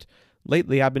 but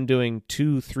lately I've been doing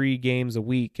 2-3 games a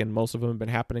week, and most of them have been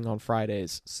happening on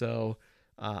Fridays. So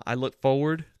I look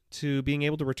forward to being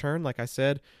able to return. Like I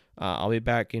said, I'll be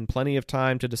back in plenty of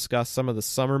time to discuss some of the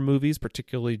summer movies,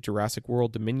 particularly Jurassic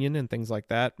World Dominion and things like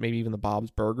that, maybe even the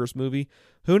Bob's Burgers movie.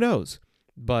 Who knows?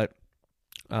 But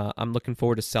I'm looking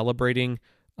forward to celebrating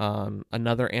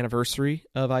another anniversary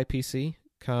of IPC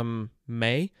come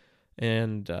May.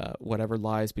 And whatever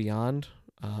lies beyond,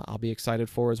 I'll be excited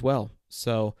for as well.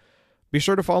 So be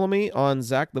sure to follow me on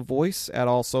Zach the Voice at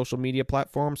all social media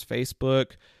platforms,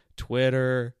 Facebook,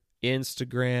 Twitter,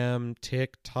 Instagram,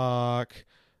 TikTok.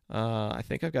 I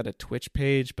think I've got a Twitch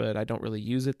page, but I don't really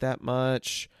use it that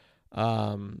much.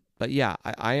 But yeah,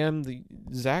 I am the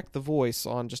Zach the Voice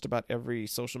on just about every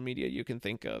social media you can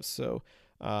think of. So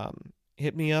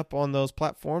hit me up on those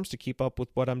platforms to keep up with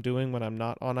what I'm doing when I'm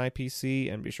not on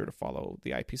IPC, and be sure to follow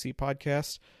the IPC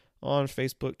podcast on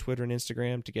Facebook, Twitter, and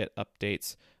Instagram to get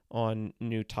updates on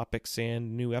new topics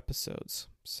and new episodes.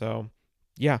 So,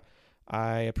 yeah,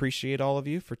 I appreciate all of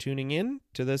you for tuning in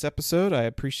to this episode. I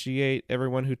appreciate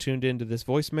everyone who tuned into this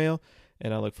voicemail,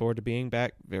 and I look forward to being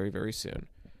back very, very soon.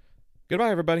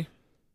 Goodbye, everybody.